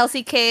 As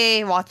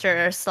LCK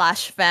watchers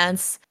 /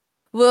 fans,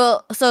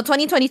 so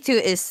 2022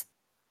 is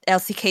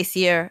LCK's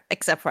year,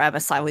 except for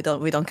MSI.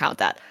 We don't count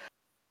that.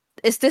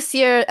 Is this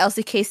year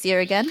LCK's year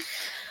again?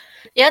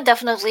 Yeah,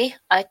 definitely.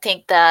 I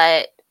think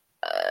that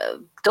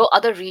though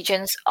other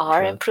regions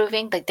are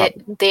improving, like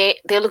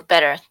they look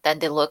better than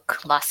they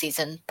look last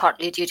season,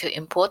 partly due to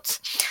imports.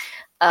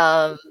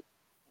 But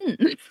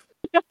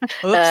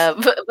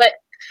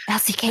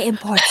LCK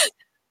imports.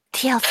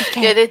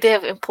 TLCK. Yeah, they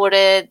have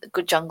imported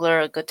good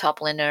jungler, a good top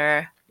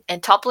laner,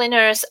 and top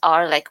laners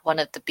are like one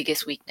of the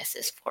biggest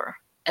weaknesses for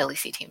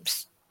LEC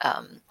teams.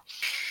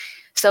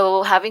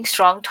 So having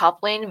strong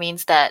top lane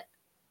means that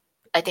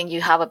I think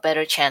you have a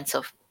better chance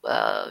of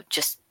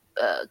just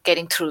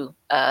getting through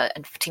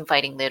and team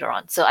fighting later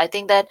on. So I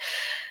think that,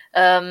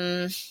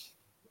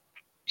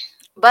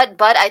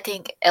 but I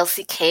think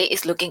LCK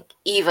is looking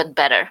even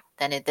better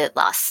than it did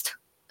last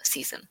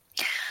season.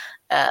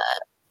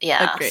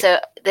 So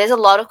there's a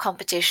lot of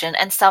competition,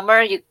 and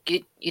summer you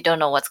don't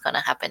know what's going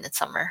to happen in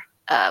summer.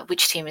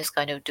 Which team is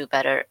going to do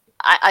better?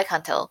 I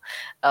can't tell.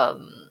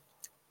 And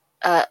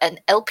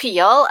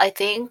LPL, I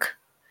think,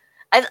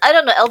 I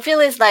don't know.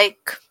 LPL is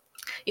like,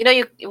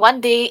 you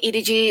one day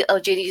EDG or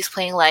JDG is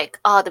playing like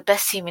the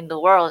best team in the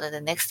world, and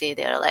the next day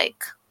they're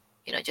like,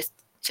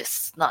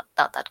 just not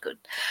that good.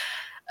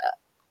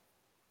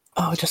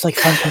 Just like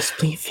Fantasy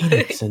Spring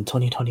Phoenix in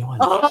 2021.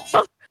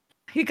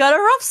 You got a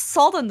rough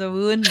salt on the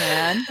wound,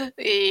 man.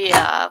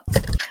 Yeah.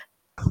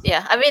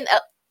 I mean,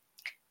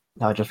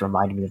 that just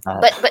reminded me of that.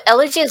 But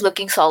LG is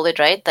looking solid,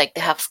 right? Like they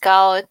have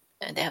Scout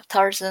and they have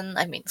Tarzan.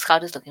 I mean,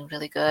 Scout is looking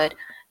really good.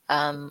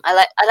 I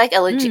like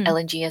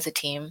LNG as a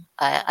team.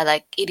 I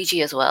like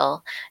EDG as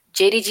well.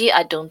 JDG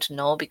I don't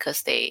know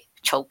because they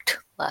choked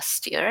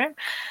last year,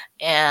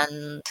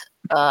 and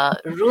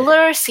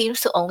Ruler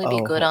seems to only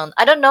be good Oh. on.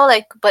 I don't know,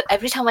 like, but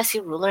every time I see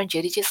Ruler and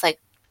JDG, it's like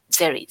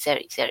Zeri.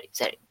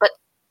 But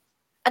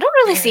I don't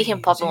really see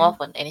him popping off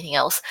on anything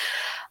else.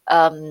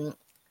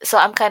 So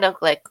I'm kind of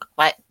like,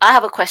 I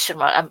have a question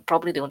mark. I'm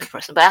probably the only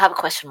person, but I have a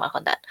question mark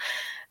on that.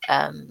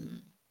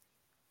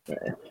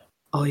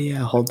 Oh yeah,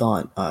 hold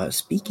on.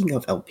 Speaking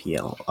of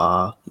LPL,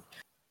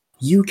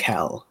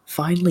 UCal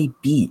finally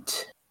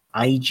beat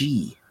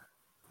IG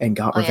and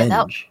got Oh, yeah,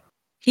 that- revenge.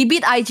 He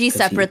beat IG 'Cause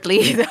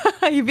separately.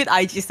 He beat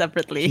IG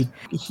separately.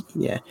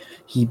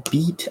 He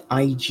beat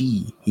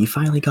IG. He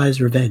finally got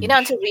his revenge. You know,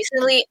 until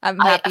recently,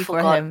 I'm I happy for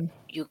forgot him.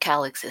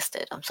 UCal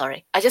existed. I'm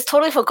sorry. I just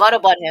totally forgot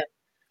about him.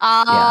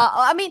 Yeah.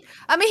 I mean,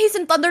 he's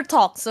in Thunder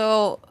Talk,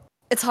 so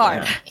it's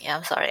hard. Yeah,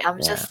 I'm sorry.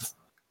 I'm just.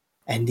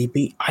 And they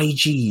beat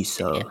IG,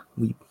 so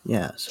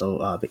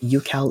but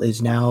UCal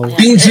is now Yeah,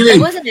 it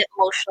wasn't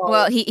emotional.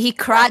 Well, he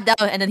cried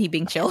down and then he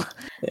being chill.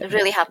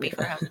 Really happy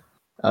for him.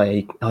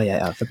 I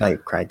forgot he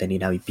cried, then he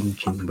being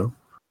chill, bro.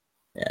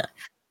 Yeah.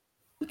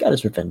 He got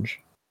his revenge.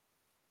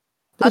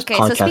 This Okay,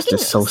 so podcast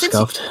is so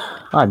scuffed.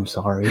 I'm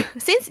sorry.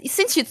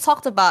 Since you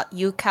talked about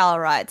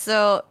UCal, right?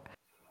 So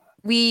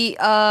we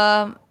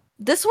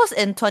this was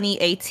in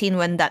 2018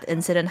 when that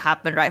incident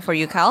happened, right, for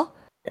UCal?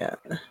 Yeah.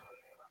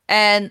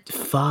 And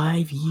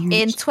 5 years.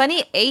 in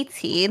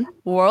 2018,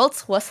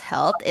 Worlds was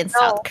held in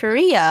South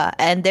Korea,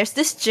 and there's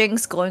this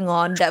jinx going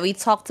on that we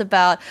talked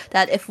about,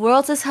 that if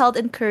Worlds is held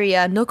in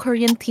Korea, no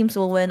Korean teams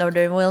will win or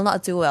they will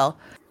not do well.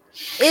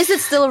 Is it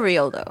still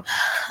real though?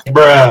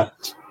 Bruh.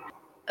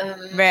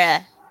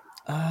 Bruh.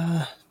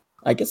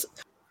 I guess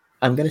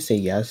I'm gonna say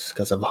yes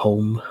because of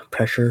home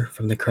pressure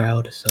from the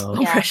crowd. So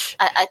Yeah,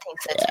 I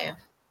think so too.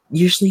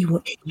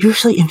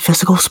 Usually in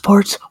physical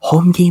sports,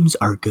 home games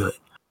are good,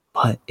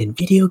 but in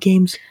video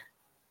games,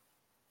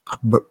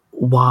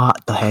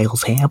 what the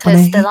hell's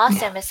happening? Because the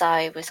last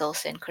MSI was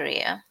also in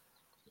Korea.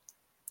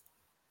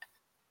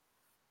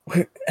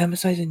 Where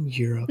MSI's in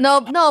Europe.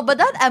 No, but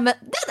that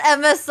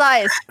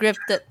MSI is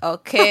scripted.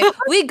 Okay,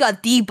 we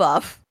got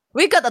debuff.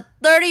 We got a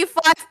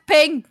 35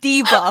 ping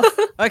debuff.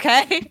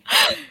 Okay.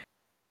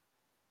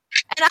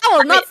 And I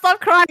will not stop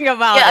crying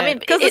about it. Yeah, I mean,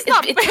 because it's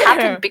not it fair.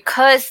 happened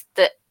because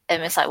the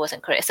MSI was in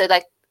Korea. So,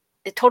 like,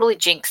 it totally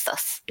jinxed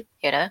us,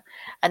 you know?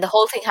 And the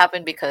whole thing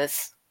happened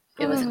because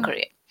it was in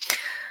Korea.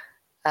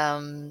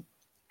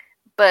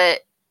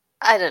 But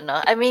I don't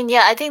know. I mean,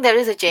 yeah, I think there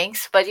is a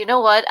jinx. But you know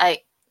what?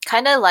 I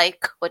kind of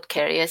like what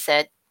Carrier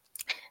said,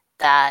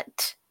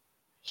 that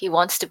he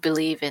wants to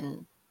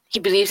he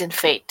believes in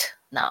fate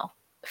now.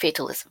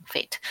 Fatalism,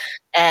 fate.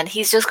 And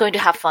he's just going to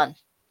have fun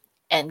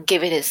and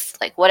give it his,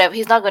 like, whatever.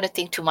 He's not going to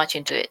think too much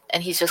into it,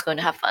 and he's just going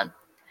to have fun.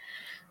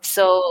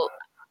 So,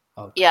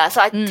 yeah, so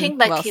I think,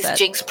 like, well he's said.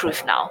 jinx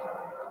proof now.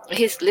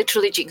 He's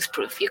literally jinx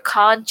proof. You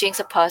can't jinx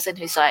a person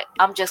who's like,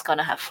 I'm just going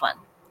to have fun.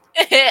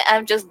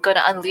 I'm just going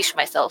to unleash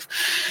myself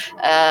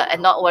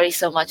and not worry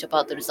so much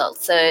about the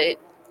results. So,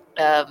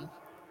 I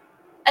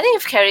think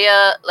if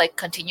Carrier, like,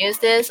 continues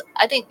this,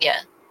 I think,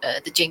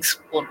 the jinx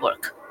won't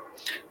work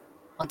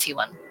on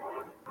T1.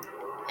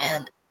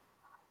 And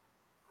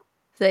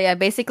So yeah,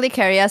 basically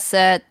Carrier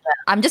said,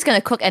 I'm just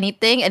gonna cook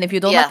anything, and if you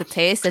don't like the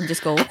taste, then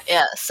just go.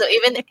 Yeah, so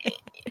even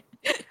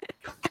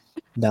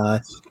Nah,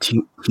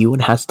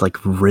 T1 has to, like,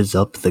 rizz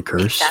up the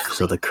curse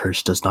so the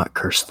curse does not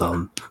curse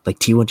them. Like,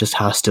 T1 just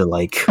has to,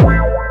 like,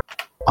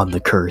 on the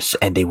curse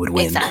and they would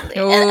win. Exactly.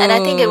 And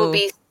I think it would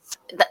be,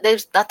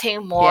 there's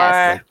nothing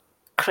more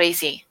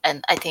crazy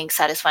and I think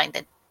satisfying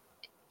than,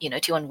 you know,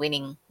 T1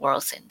 winning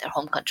Worlds in their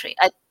home country.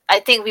 I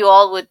think we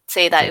all would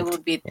say that it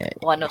would be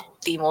one of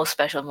the most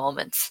special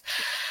moments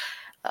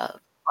for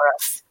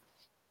us.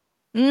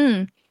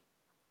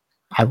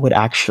 I would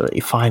actually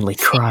finally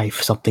cry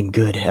for something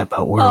good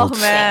about Worlds.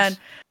 Oh man,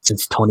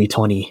 since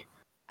 2020.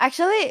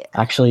 Actually,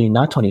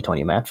 not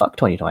 2020, man. Fuck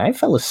 2020. I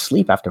fell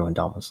asleep after when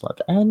Dominus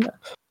left, and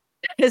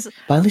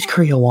but at least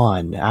Korea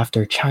won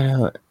after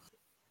China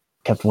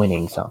kept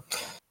winning, so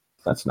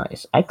that's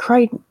nice. I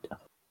cried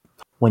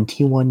when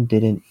T1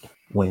 didn't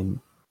win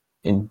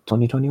in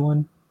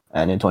 2021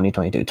 and in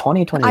 2022.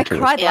 2022. I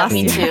cried last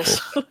me year.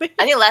 too.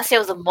 I think last year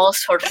was the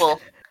most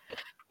hurtful.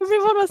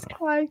 Everyone was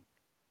crying.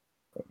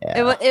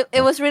 Yeah.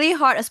 It was really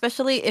hard,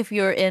 especially if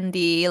you're in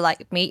the,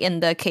 like me,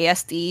 in the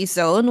KSD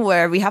zone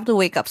where we have to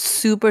wake up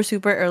super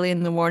early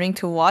in the morning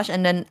to watch,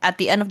 and then at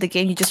the end of the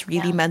game you're just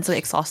really mentally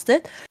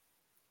exhausted.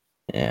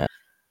 Yeah,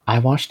 I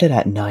watched it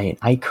at night.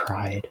 I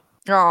cried.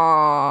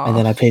 Aww. And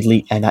then I played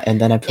League, and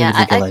then I played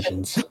League of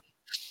Legends.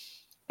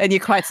 And you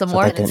cried some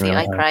more.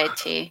 I cried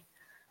too.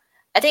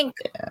 I think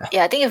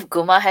I think if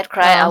Guma had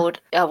cried,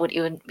 I would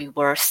even be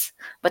worse.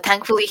 But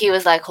thankfully he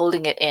was like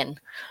holding it in.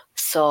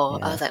 So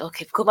I was like,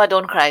 okay, Guma,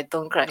 don't cry.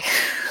 I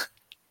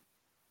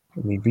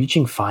mean,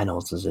 reaching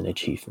finals is an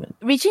achievement.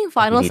 Reaching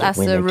finals as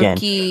a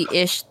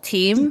rookie-ish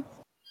team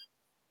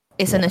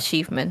is an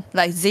achievement.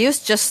 Like,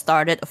 Zeus just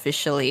started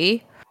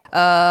officially.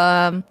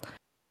 Guma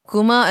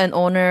and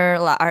Owner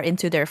are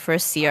into their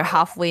first year,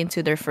 halfway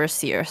into their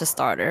first year as a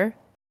starter.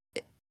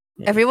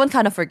 Yeah. Everyone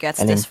kind of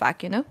forgets this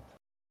fact, you know?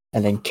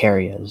 And then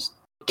Carrier is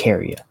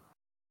Carrier.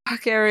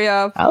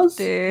 Carrier, I was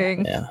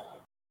dang. yeah.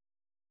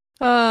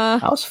 Uh,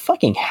 I was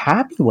fucking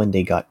happy when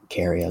they got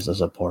Carrie as a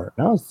support.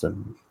 That was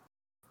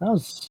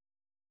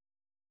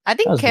I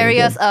think That was very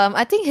Carrier's good.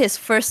 I think his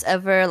first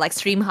ever like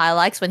stream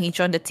highlights when he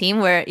joined the team,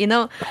 where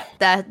there's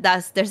that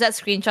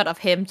screenshot of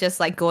him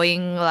just like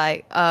going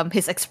like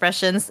his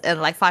expressions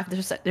and like 5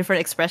 different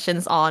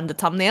expressions on the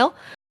thumbnail.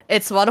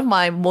 It's one of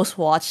my most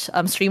watched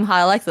stream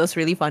highlights. It was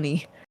really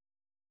funny.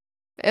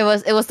 It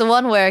was the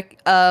one where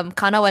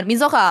Kana went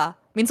Minsoka,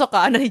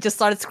 and then he just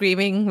started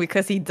screaming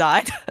because he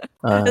died.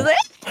 It's like,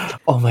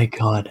 Oh my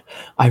god.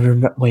 I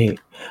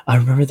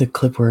remember the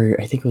clip where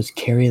I think it was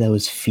Carrie that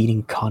was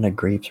feeding Kana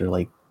grapes, or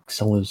like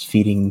someone was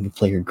feeding the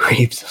player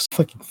grapes. It was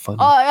fucking funny.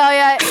 oh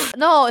yeah,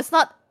 no, it's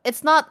not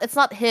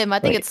him. I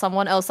think Wait. it's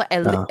someone else. Like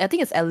I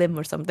think it's Elim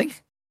or something.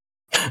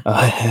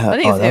 Yeah.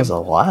 think it's That was him.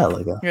 a while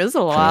ago. It was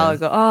a while Yeah.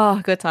 ago.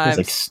 Oh, good It was times.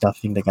 like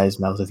stuffing the guy's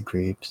mouth with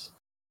grapes.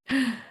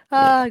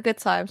 Good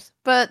times.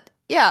 But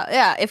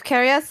yeah. If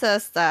Carrier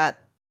says that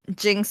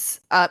Jinx,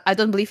 I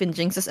don't believe in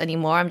jinxes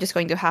anymore. I'm just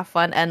going to have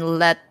fun and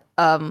let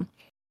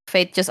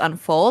fate just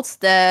unfolds.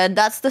 Then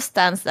that's the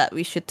stance that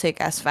we should take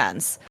as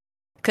fans,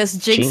 because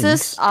jinxes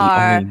Jinx, the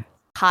are only-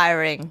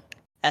 tiring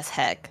as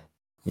heck.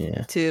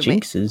 Yeah. To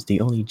Jinxes, the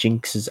only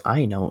jinxes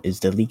I know is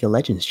the League of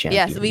Legends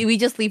champion. Yes, we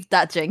just leave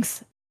that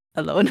jinx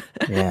alone.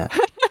 Yeah.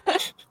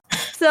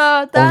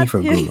 So that Only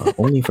for Guma.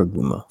 Only for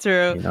Guma.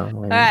 True. You know,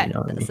 All right. you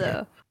know what I mean?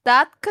 So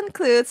that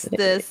concludes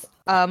this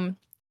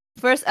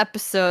first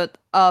episode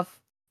of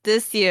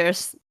this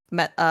year's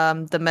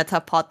the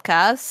Meta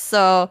podcast.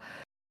 So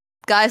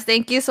guys,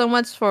 thank you so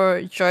much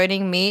for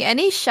joining me.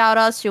 Any shout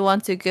outs you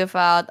want to give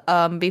out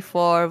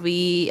before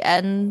we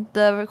end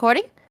the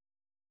recording?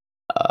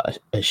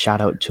 A shout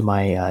out to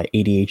my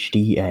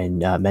ADHD and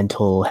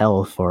mental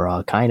health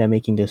for kind of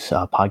making this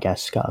podcast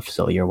scuff.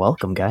 So you're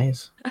welcome,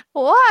 guys.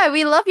 Why?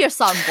 We love your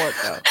soundboard,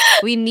 though.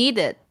 We need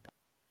it.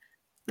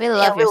 We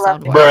love we your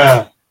loved soundboard.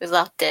 Bruh. We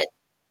loved it.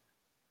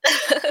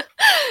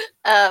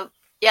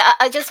 Yeah,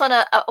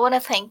 I wanna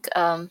thank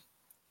the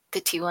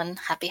T1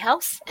 Happy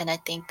House, and I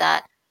think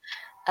that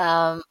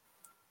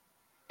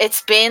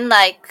it's been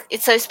like,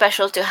 it's so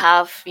special to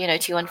have, you know,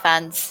 T1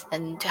 fans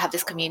and to have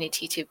this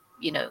community to,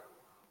 you know,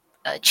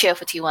 cheer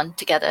for T1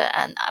 together.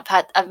 And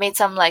I've made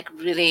some like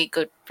really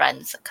good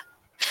friends.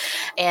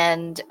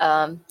 And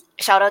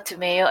shout out to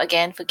Mayo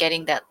again for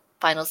getting that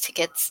finals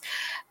tickets.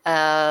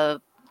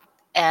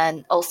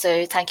 And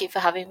also thank you for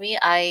having me.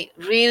 I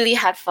really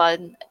had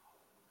fun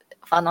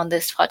on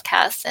this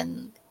podcast,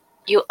 and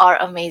you are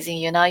amazing.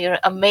 You know, you're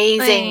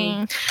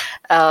amazing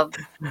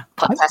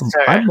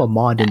podcaster. I'm a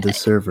mod in the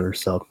server,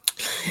 so.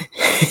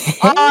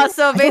 Oh,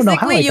 so I don't know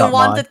how basically I you got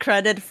wanted mod.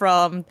 credit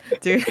from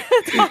dude.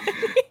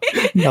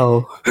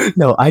 No,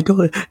 I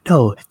don't.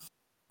 No,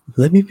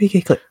 let me make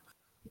it clear.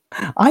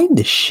 I'm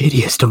the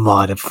shittiest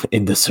mod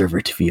in the server,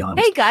 to be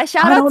honest. Hey guys,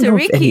 shout I out don't to know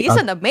if Ricky. any He's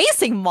an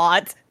amazing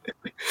mod.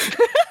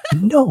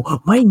 No,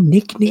 my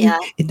nickname Yeah.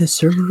 in the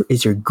server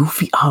is your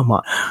goofy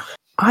mod.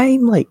 I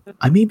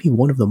may be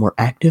one of the more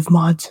active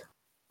mods,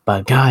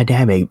 but god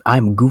damn it,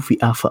 I'm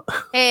goofy alpha.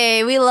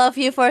 Hey, we love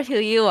you for who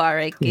you are,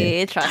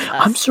 Ricky. Trust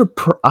us.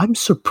 I'm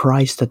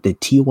surprised that the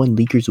T1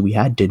 leakers we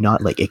had did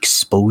not like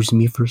expose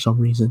me for some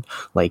reason.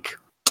 Like,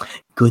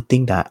 good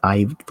thing that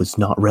I was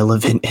not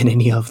relevant in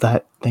any of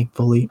that,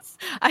 thankfully.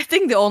 I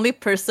think the only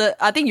person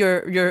I think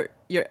you're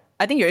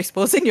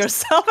exposing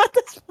yourself at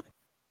this point.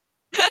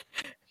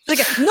 Like,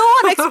 no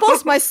one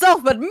exposed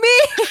myself but me.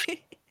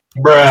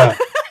 Bruh.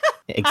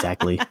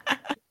 Exactly.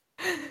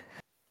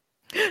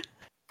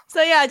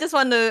 So yeah, I just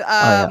want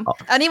to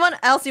anyone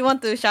else you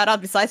want to shout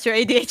out besides your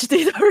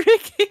ADHD, though,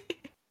 Ricky?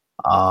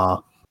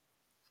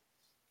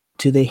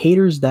 To the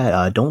haters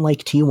that don't like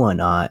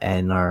T1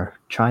 and are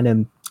trying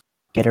to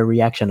get a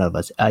reaction of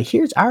us,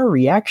 here's our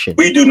reaction.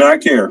 We do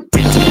not care.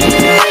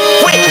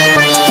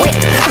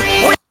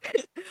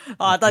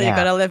 Oh, I thought you were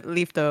gonna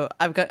leave though.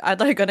 I thought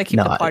you were gonna keep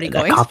the party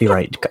going.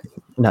 Copyright.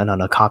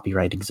 No,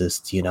 copyright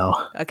exists, you know.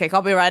 Okay,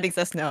 copyright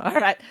exists now. All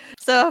right.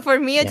 So for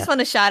me, I just want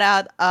to shout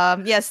out,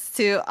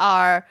 to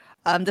our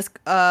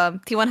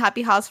T1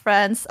 Happy House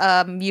friends.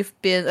 You've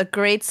been a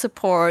great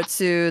support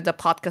to the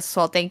podcast.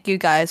 So thank you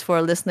guys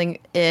for listening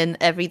in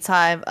every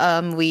time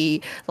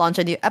we launch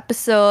a new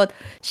episode.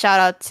 Shout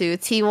out to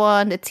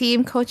T1, the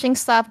team, coaching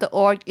staff, the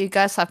org. You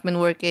guys have been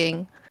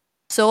working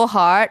so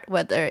hard,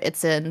 whether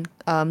it's in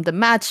the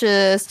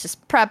matches,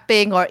 just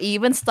prepping, or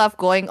even stuff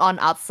going on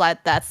outside.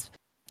 That's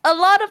a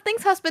lot of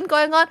things has been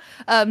going on.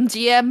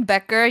 GM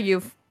Becker,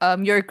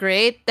 you're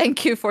great.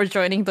 Thank you for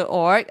joining the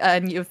org,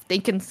 and you've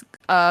taken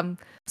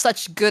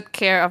such good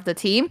care of the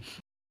team.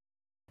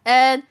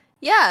 And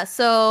yeah,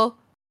 so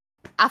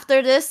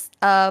after this,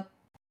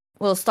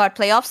 we'll start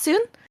playoffs soon.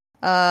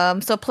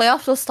 So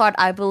playoffs will start,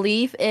 I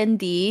believe, in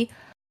the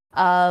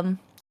 22nd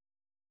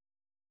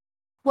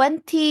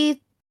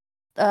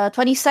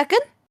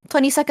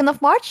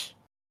of March,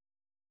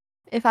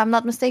 if I'm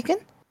not mistaken.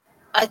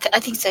 I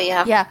think so,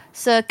 yeah. Yeah,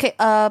 so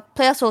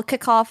playoffs will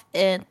kick off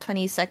in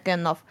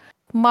 22nd of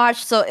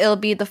March, so it'll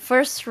be the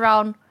first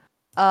round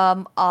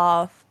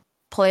of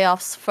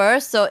playoffs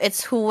first. So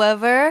it's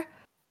whoever,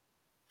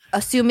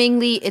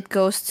 assumingly it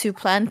goes to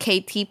plan,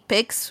 KT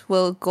picks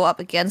will go up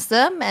against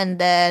them, and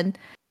then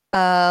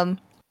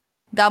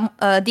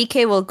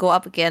DK will go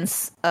up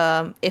against,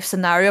 if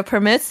scenario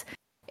permits,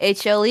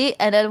 HLE,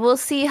 and then we'll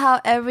see how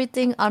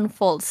everything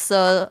unfolds.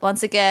 So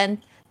once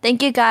again,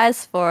 thank you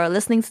guys for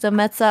listening to the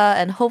Meta,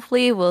 and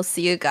hopefully we'll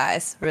see you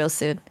guys real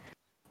soon.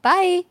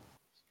 Bye!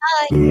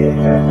 Bye!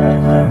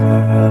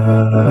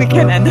 We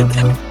can end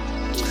it.